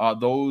in.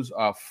 Those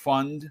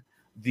fund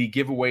the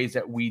giveaways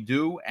that we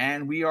do,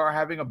 and we are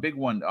having a big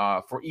one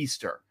for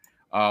Easter.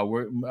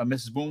 We're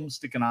Mrs.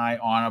 Boomstick and I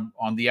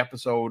on the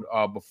episode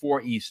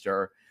before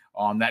Easter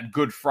on that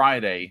Good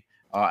Friday.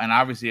 And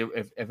obviously,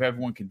 if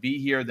everyone can be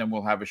here, then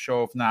we'll have a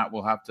show. If not,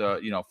 we'll have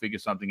to figure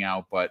something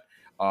out. But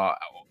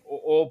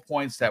all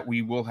points that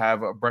we will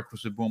have a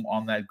Breakfast with Boom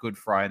on that Good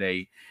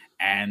Friday.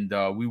 And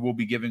we will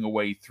be giving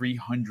away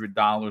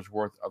 $300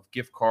 worth of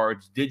gift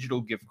cards, digital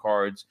gift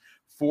cards,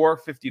 4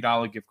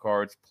 $50 gift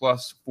cards,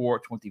 plus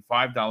 4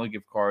 $25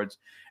 gift cards.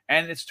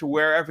 And it's to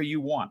wherever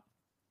you want.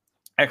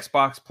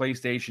 Xbox,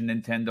 PlayStation,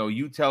 Nintendo.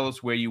 You tell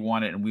us where you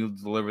want it, and we'll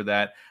deliver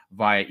that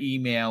via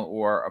email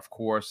or, of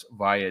course,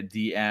 via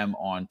DM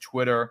on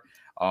Twitter.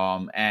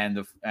 And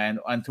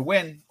to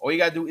win, all you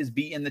got to do is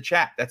be in the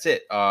chat. That's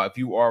it. If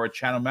you are a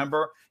channel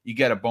member, you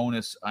get a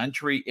bonus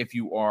entry. If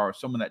you are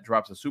someone that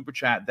drops a super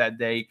chat that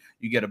day,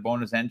 you get a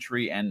bonus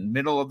entry. And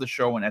middle of the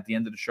show and at the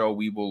end of the show,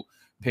 we will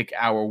pick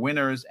our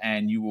winners,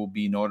 and you will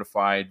be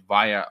notified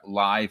via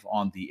live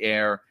on the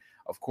air.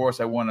 Of course,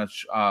 I want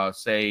to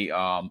say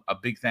a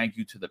big thank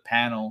you to the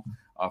panel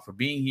for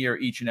being here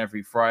each and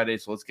every Friday.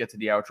 So let's get to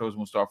the outros. And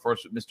we'll start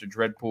first with Mr.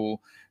 Dreadpool.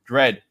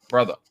 Dread,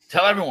 brother,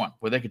 tell everyone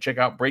where they can check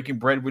out Breaking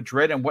Bread with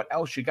Dread and what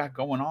else you got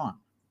going on.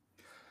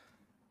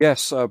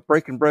 Yes,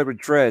 Breaking Bread with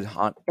Dread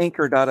on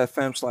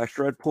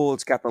anchor.fm/Dreadpool.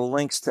 It's got the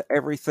links to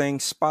everything: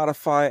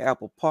 Spotify,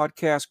 Apple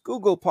Podcasts,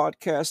 Google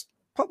Podcasts,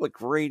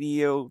 Public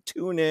Radio,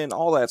 TuneIn,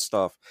 all that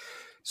stuff.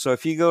 So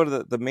if you go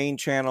to the main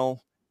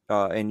channel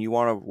and you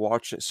want to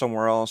watch it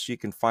somewhere else, you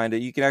can find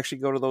it. You can actually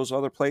go to those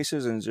other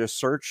places and just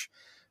search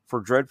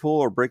for Dreadpool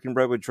or Breaking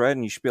Bread with Dread,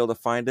 and you should be able to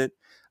find it.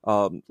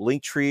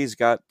 Linktree's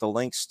got the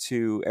links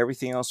to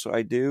everything else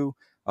I do,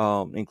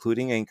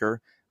 including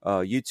Anchor.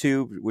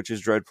 YouTube, which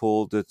is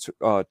Dreadpool,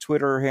 the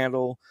Twitter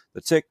handle, the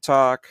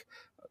TikTok.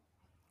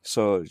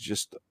 So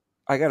just,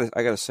 I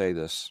gotta say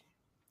this.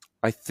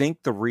 I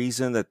think the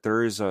reason that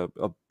there is a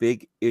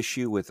big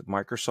issue with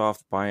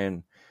Microsoft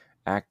buying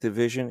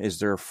Activision is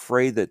they're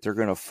afraid that they're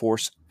going to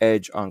force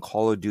Edge on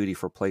Call of Duty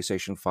for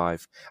PlayStation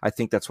 5. I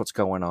think that's what's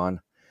going on.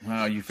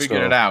 Well, you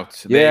figured it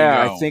out.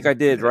 Yeah, I think I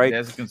did,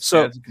 right?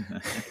 So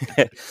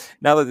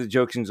now that the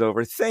joking's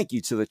over, thank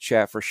you to the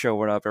chat for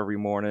showing up every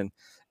morning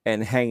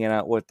and hanging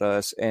out with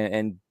us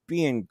and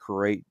being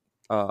great.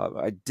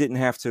 I didn't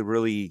have to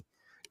really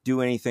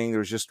do anything. There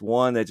was just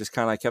one that just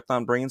kind of kept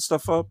on bringing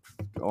stuff up.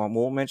 I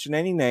won't mention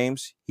any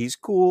names. He's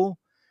cool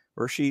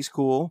or she's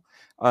cool.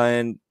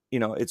 And,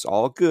 it's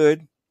all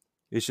good.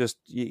 It's just,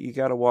 you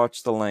got to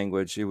watch the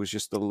language. It was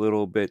just a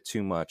little bit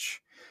too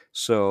much.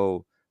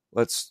 So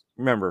let's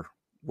remember,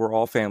 we're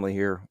all family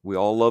here. We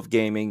all love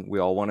gaming. We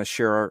all want to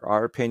share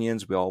our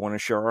opinions. We all want to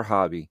share our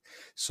hobby.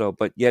 So,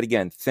 but yet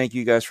again, thank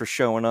you guys for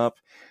showing up.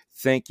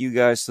 Thank you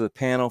guys to the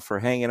panel for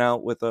hanging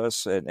out with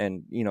us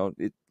and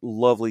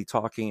lovely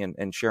talking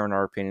and sharing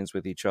our opinions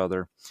with each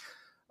other.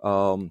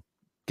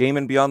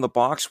 Gaming Beyond the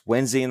Box,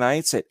 Wednesday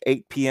nights at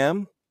 8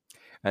 p.m.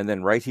 and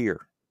then right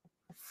here,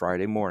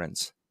 Friday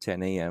mornings,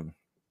 10 a.m.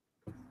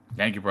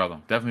 Thank you, brother.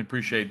 Definitely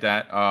appreciate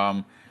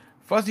that.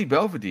 Fuzzy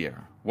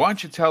Belvedere, why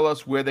don't you tell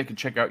us where they can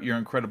check out your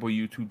incredible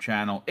YouTube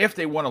channel if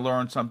they want to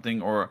learn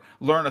something or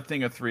learn a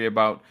thing or three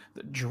about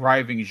the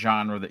driving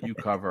genre that you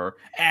cover,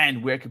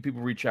 and where can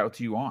people reach out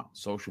to you on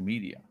social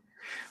media?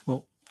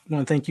 Well, I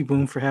want to thank you,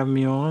 Boom, for having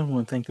me on. I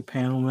want to thank the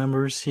panel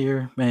members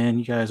here. Man,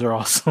 you guys are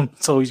awesome.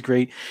 It's always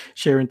great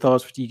sharing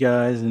thoughts with you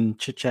guys and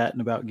chit-chatting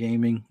about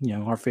gaming,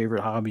 our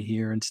favorite hobby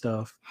here and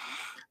stuff.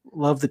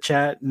 Love the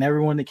chat and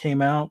everyone that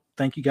came out.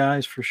 Thank you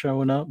guys for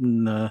showing up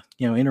and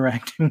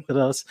interacting with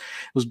us.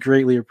 It was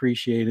greatly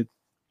appreciated.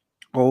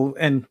 Oh,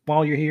 and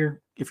while you're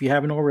here, if you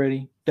haven't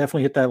already,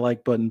 definitely hit that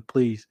like button,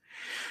 please.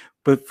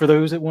 But for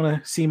those that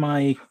want to see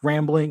my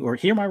rambling or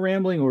hear my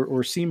rambling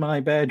or see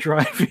my bad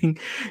driving,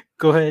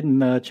 go ahead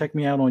and check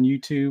me out on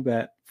YouTube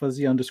at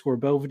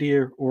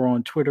Fuzzy_Belvedere or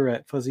on Twitter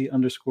at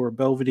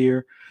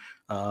Fuzzy_Belvedere.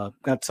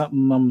 Got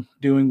something I'm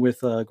doing with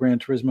Gran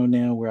Turismo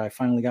now where I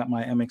finally got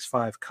my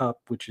MX-5 Cup,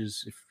 which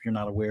is, if you're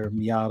not aware,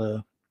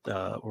 Miata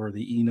or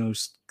the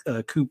Enos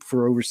coupe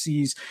for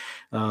overseas.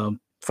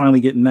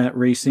 Finally getting that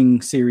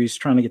racing series,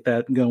 trying to get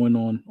that going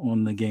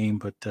on the game.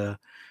 But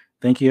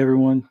thank you,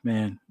 everyone.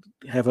 Man,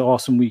 have an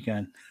awesome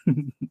weekend.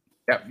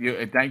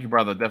 Yep. Thank you,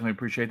 brother. Definitely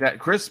appreciate that.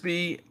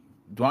 Crispy,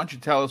 why don't you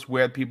tell us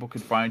where people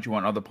can find you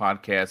on other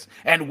podcasts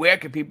and where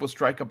can people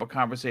strike up a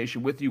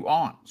conversation with you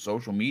on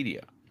social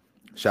media?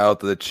 Shout out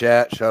to the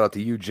chat. Shout out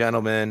to you,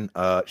 gentlemen.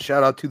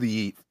 Shout out to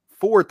the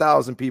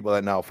 4,000 people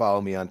that now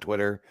follow me on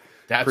Twitter.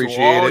 That's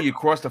Appreciate it. You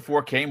crossed the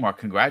 4K mark.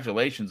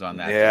 Congratulations on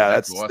that. Yeah,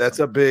 awesome. That's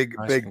a big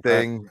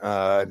thing.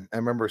 I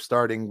remember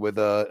starting with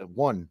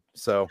 1.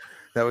 So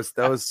that was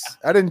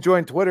I didn't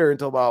join Twitter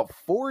until about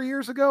 4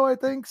 years ago, I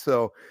think.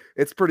 So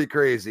it's pretty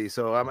crazy.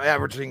 So I'm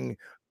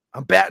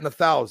batting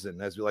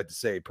 1,000, as we like to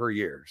say, per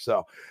year.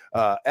 So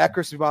at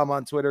Crispy Bomb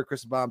on Twitter,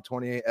 Crispy Bomb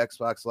 28,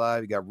 Xbox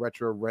Live. You got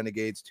Retro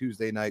Renegades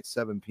Tuesday night,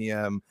 7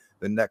 p.m.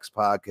 The next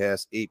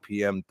podcast, 8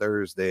 p.m.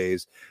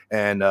 Thursdays.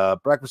 And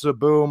Breakfast with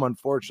Boom,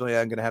 unfortunately,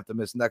 I'm going to have to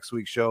miss next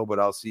week's show, but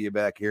I'll see you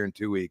back here in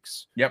 2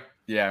 weeks. Yep.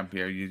 Yeah.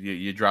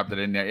 You dropped it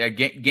in there. Yeah.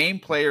 Game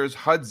Players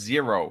HUD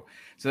Zero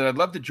said, I'd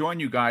love to join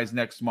you guys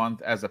next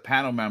month as a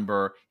panel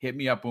member. Hit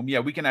me up, Boom. Yeah,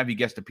 we can have you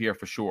guest appear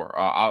for sure.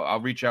 I'll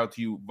reach out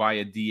to you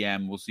via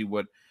DM. We'll see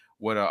what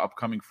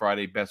upcoming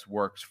Friday best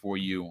works for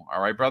you.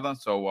 All right, brother?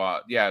 So,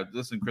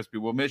 listen, Crispy,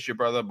 we'll miss you,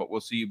 brother, but we'll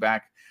see you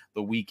back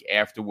the week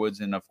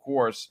afterwards. And, of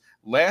course,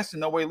 last and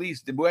no way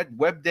least,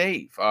 Web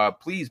Dave,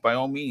 please, by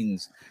all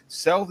means,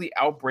 sell the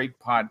Outbreak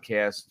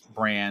Podcast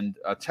brand.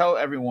 Tell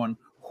everyone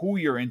who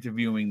you're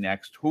interviewing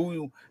next,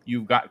 who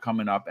you've got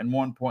coming up, and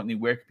more importantly,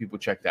 where can people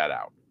check that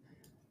out?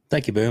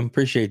 Thank you, Boom.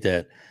 Appreciate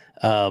that.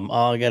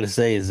 All I got to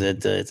say is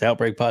that it's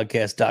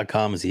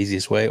outbreakpodcast.com is the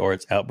easiest way, or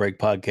it's Outbreak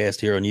Podcast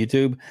here on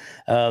YouTube.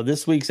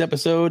 This week's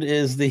episode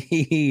is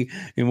the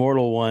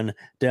immortal one.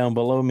 Down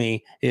below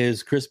me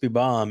is Crispy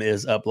Bomb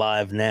is up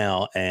live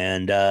now,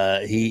 and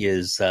he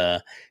is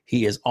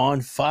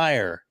on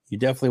fire. You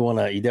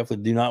definitely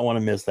do not want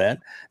to miss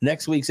that.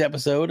 Next week's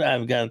episode,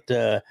 I've got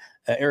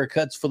Eric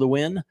Cutts for the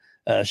win.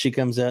 She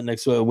comes out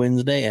next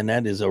Wednesday, and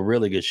that is a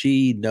really good.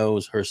 She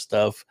knows her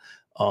stuff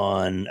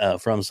on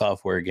From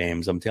Software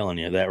games. I'm telling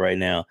you that right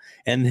now.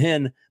 And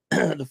then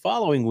the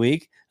following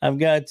week, I've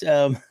got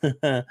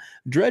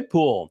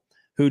Dreadpool,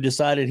 who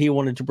decided he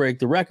wanted to break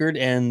the record,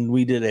 and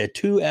we did a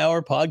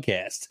 2-hour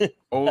podcast.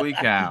 Holy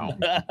cow.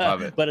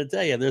 Love it. But I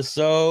tell you, there's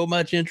so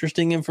much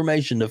interesting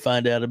information to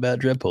find out about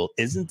Dreadpool.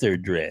 Isn't there,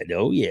 Dread?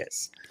 Oh,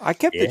 yes. I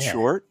kept it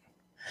short.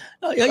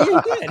 Oh, yeah,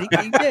 you did. He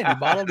did. He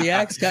bottled the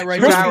axe, got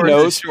right Crispy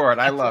knows short.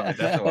 I love it.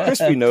 That's awesome.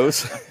 Crispy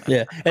knows.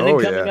 Yeah. And then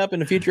coming up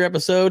in a future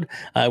episode,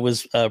 I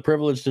was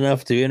privileged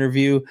enough to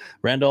interview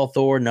Randall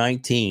Thor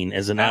 19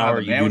 as an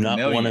hour you do not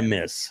want to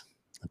miss.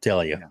 I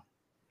tell you. Yeah.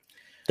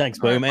 Thanks,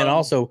 Boom. And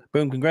also,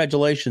 Boom,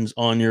 congratulations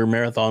on your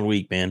marathon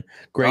week, man.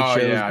 Great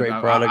shows, great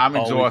product. I'm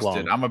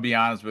exhausted. I'm gonna be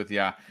honest with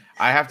you.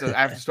 I have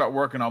to start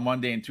working on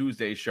Monday and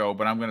Tuesday show,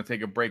 but I'm gonna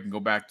take a break and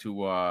go back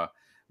to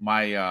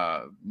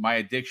my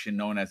addiction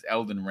known as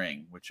Elden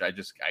Ring, which I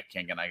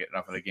can't get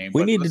enough of the game.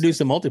 We need to do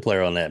some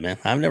multiplayer on that, man.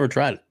 I've never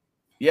tried it.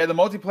 Yeah, the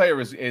multiplayer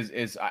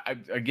is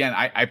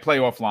I play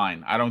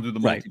offline. I don't do the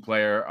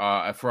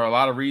multiplayer for a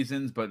lot of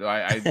reasons, but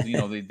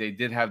they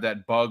did have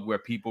that bug where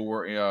people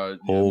were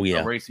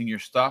erasing your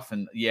stuff,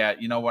 and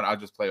you know what? I'll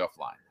just play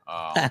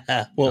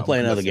offline. We'll play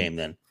another game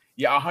then.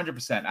 Yeah,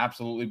 100%,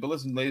 absolutely. But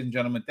listen, ladies and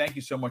gentlemen, thank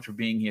you so much for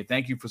being here.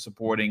 Thank you for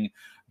supporting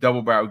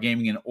Double Barrel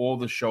Gaming and all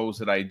the shows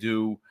that I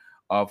do.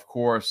 Of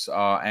course,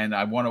 and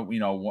I want to,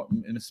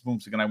 Mrs.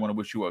 Boomstick, and I want to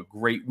wish you a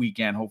great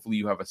weekend. Hopefully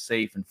you have a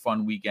safe and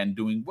fun weekend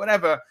doing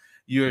whatever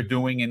you're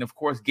doing. And of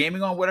course,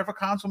 gaming on whatever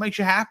console makes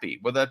you happy,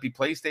 whether that be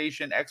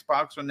PlayStation,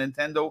 Xbox, or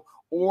Nintendo,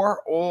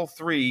 or all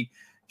three.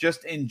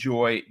 Just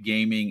enjoy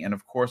gaming. And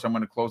of course, I'm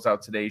going to close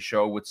out today's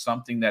show with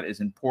something that is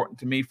important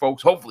to me,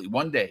 folks. Hopefully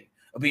one day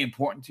it'll be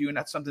important to you. And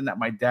that's something that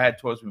my dad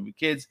taught us when we were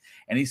kids.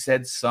 And he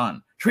said,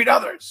 son, treat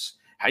others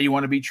how you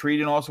want to be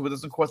treated. Also, it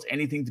doesn't cost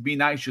anything to be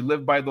nice. You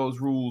live by those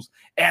rules.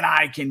 And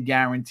I can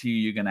guarantee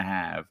you're going to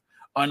have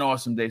an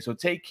awesome day. So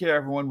take care,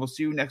 everyone. We'll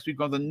see you next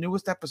week on the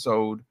newest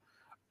episode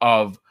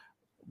of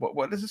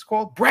what is this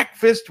called?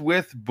 Breakfast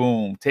with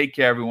Boom. Take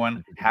care,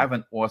 everyone. Have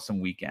an awesome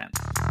weekend.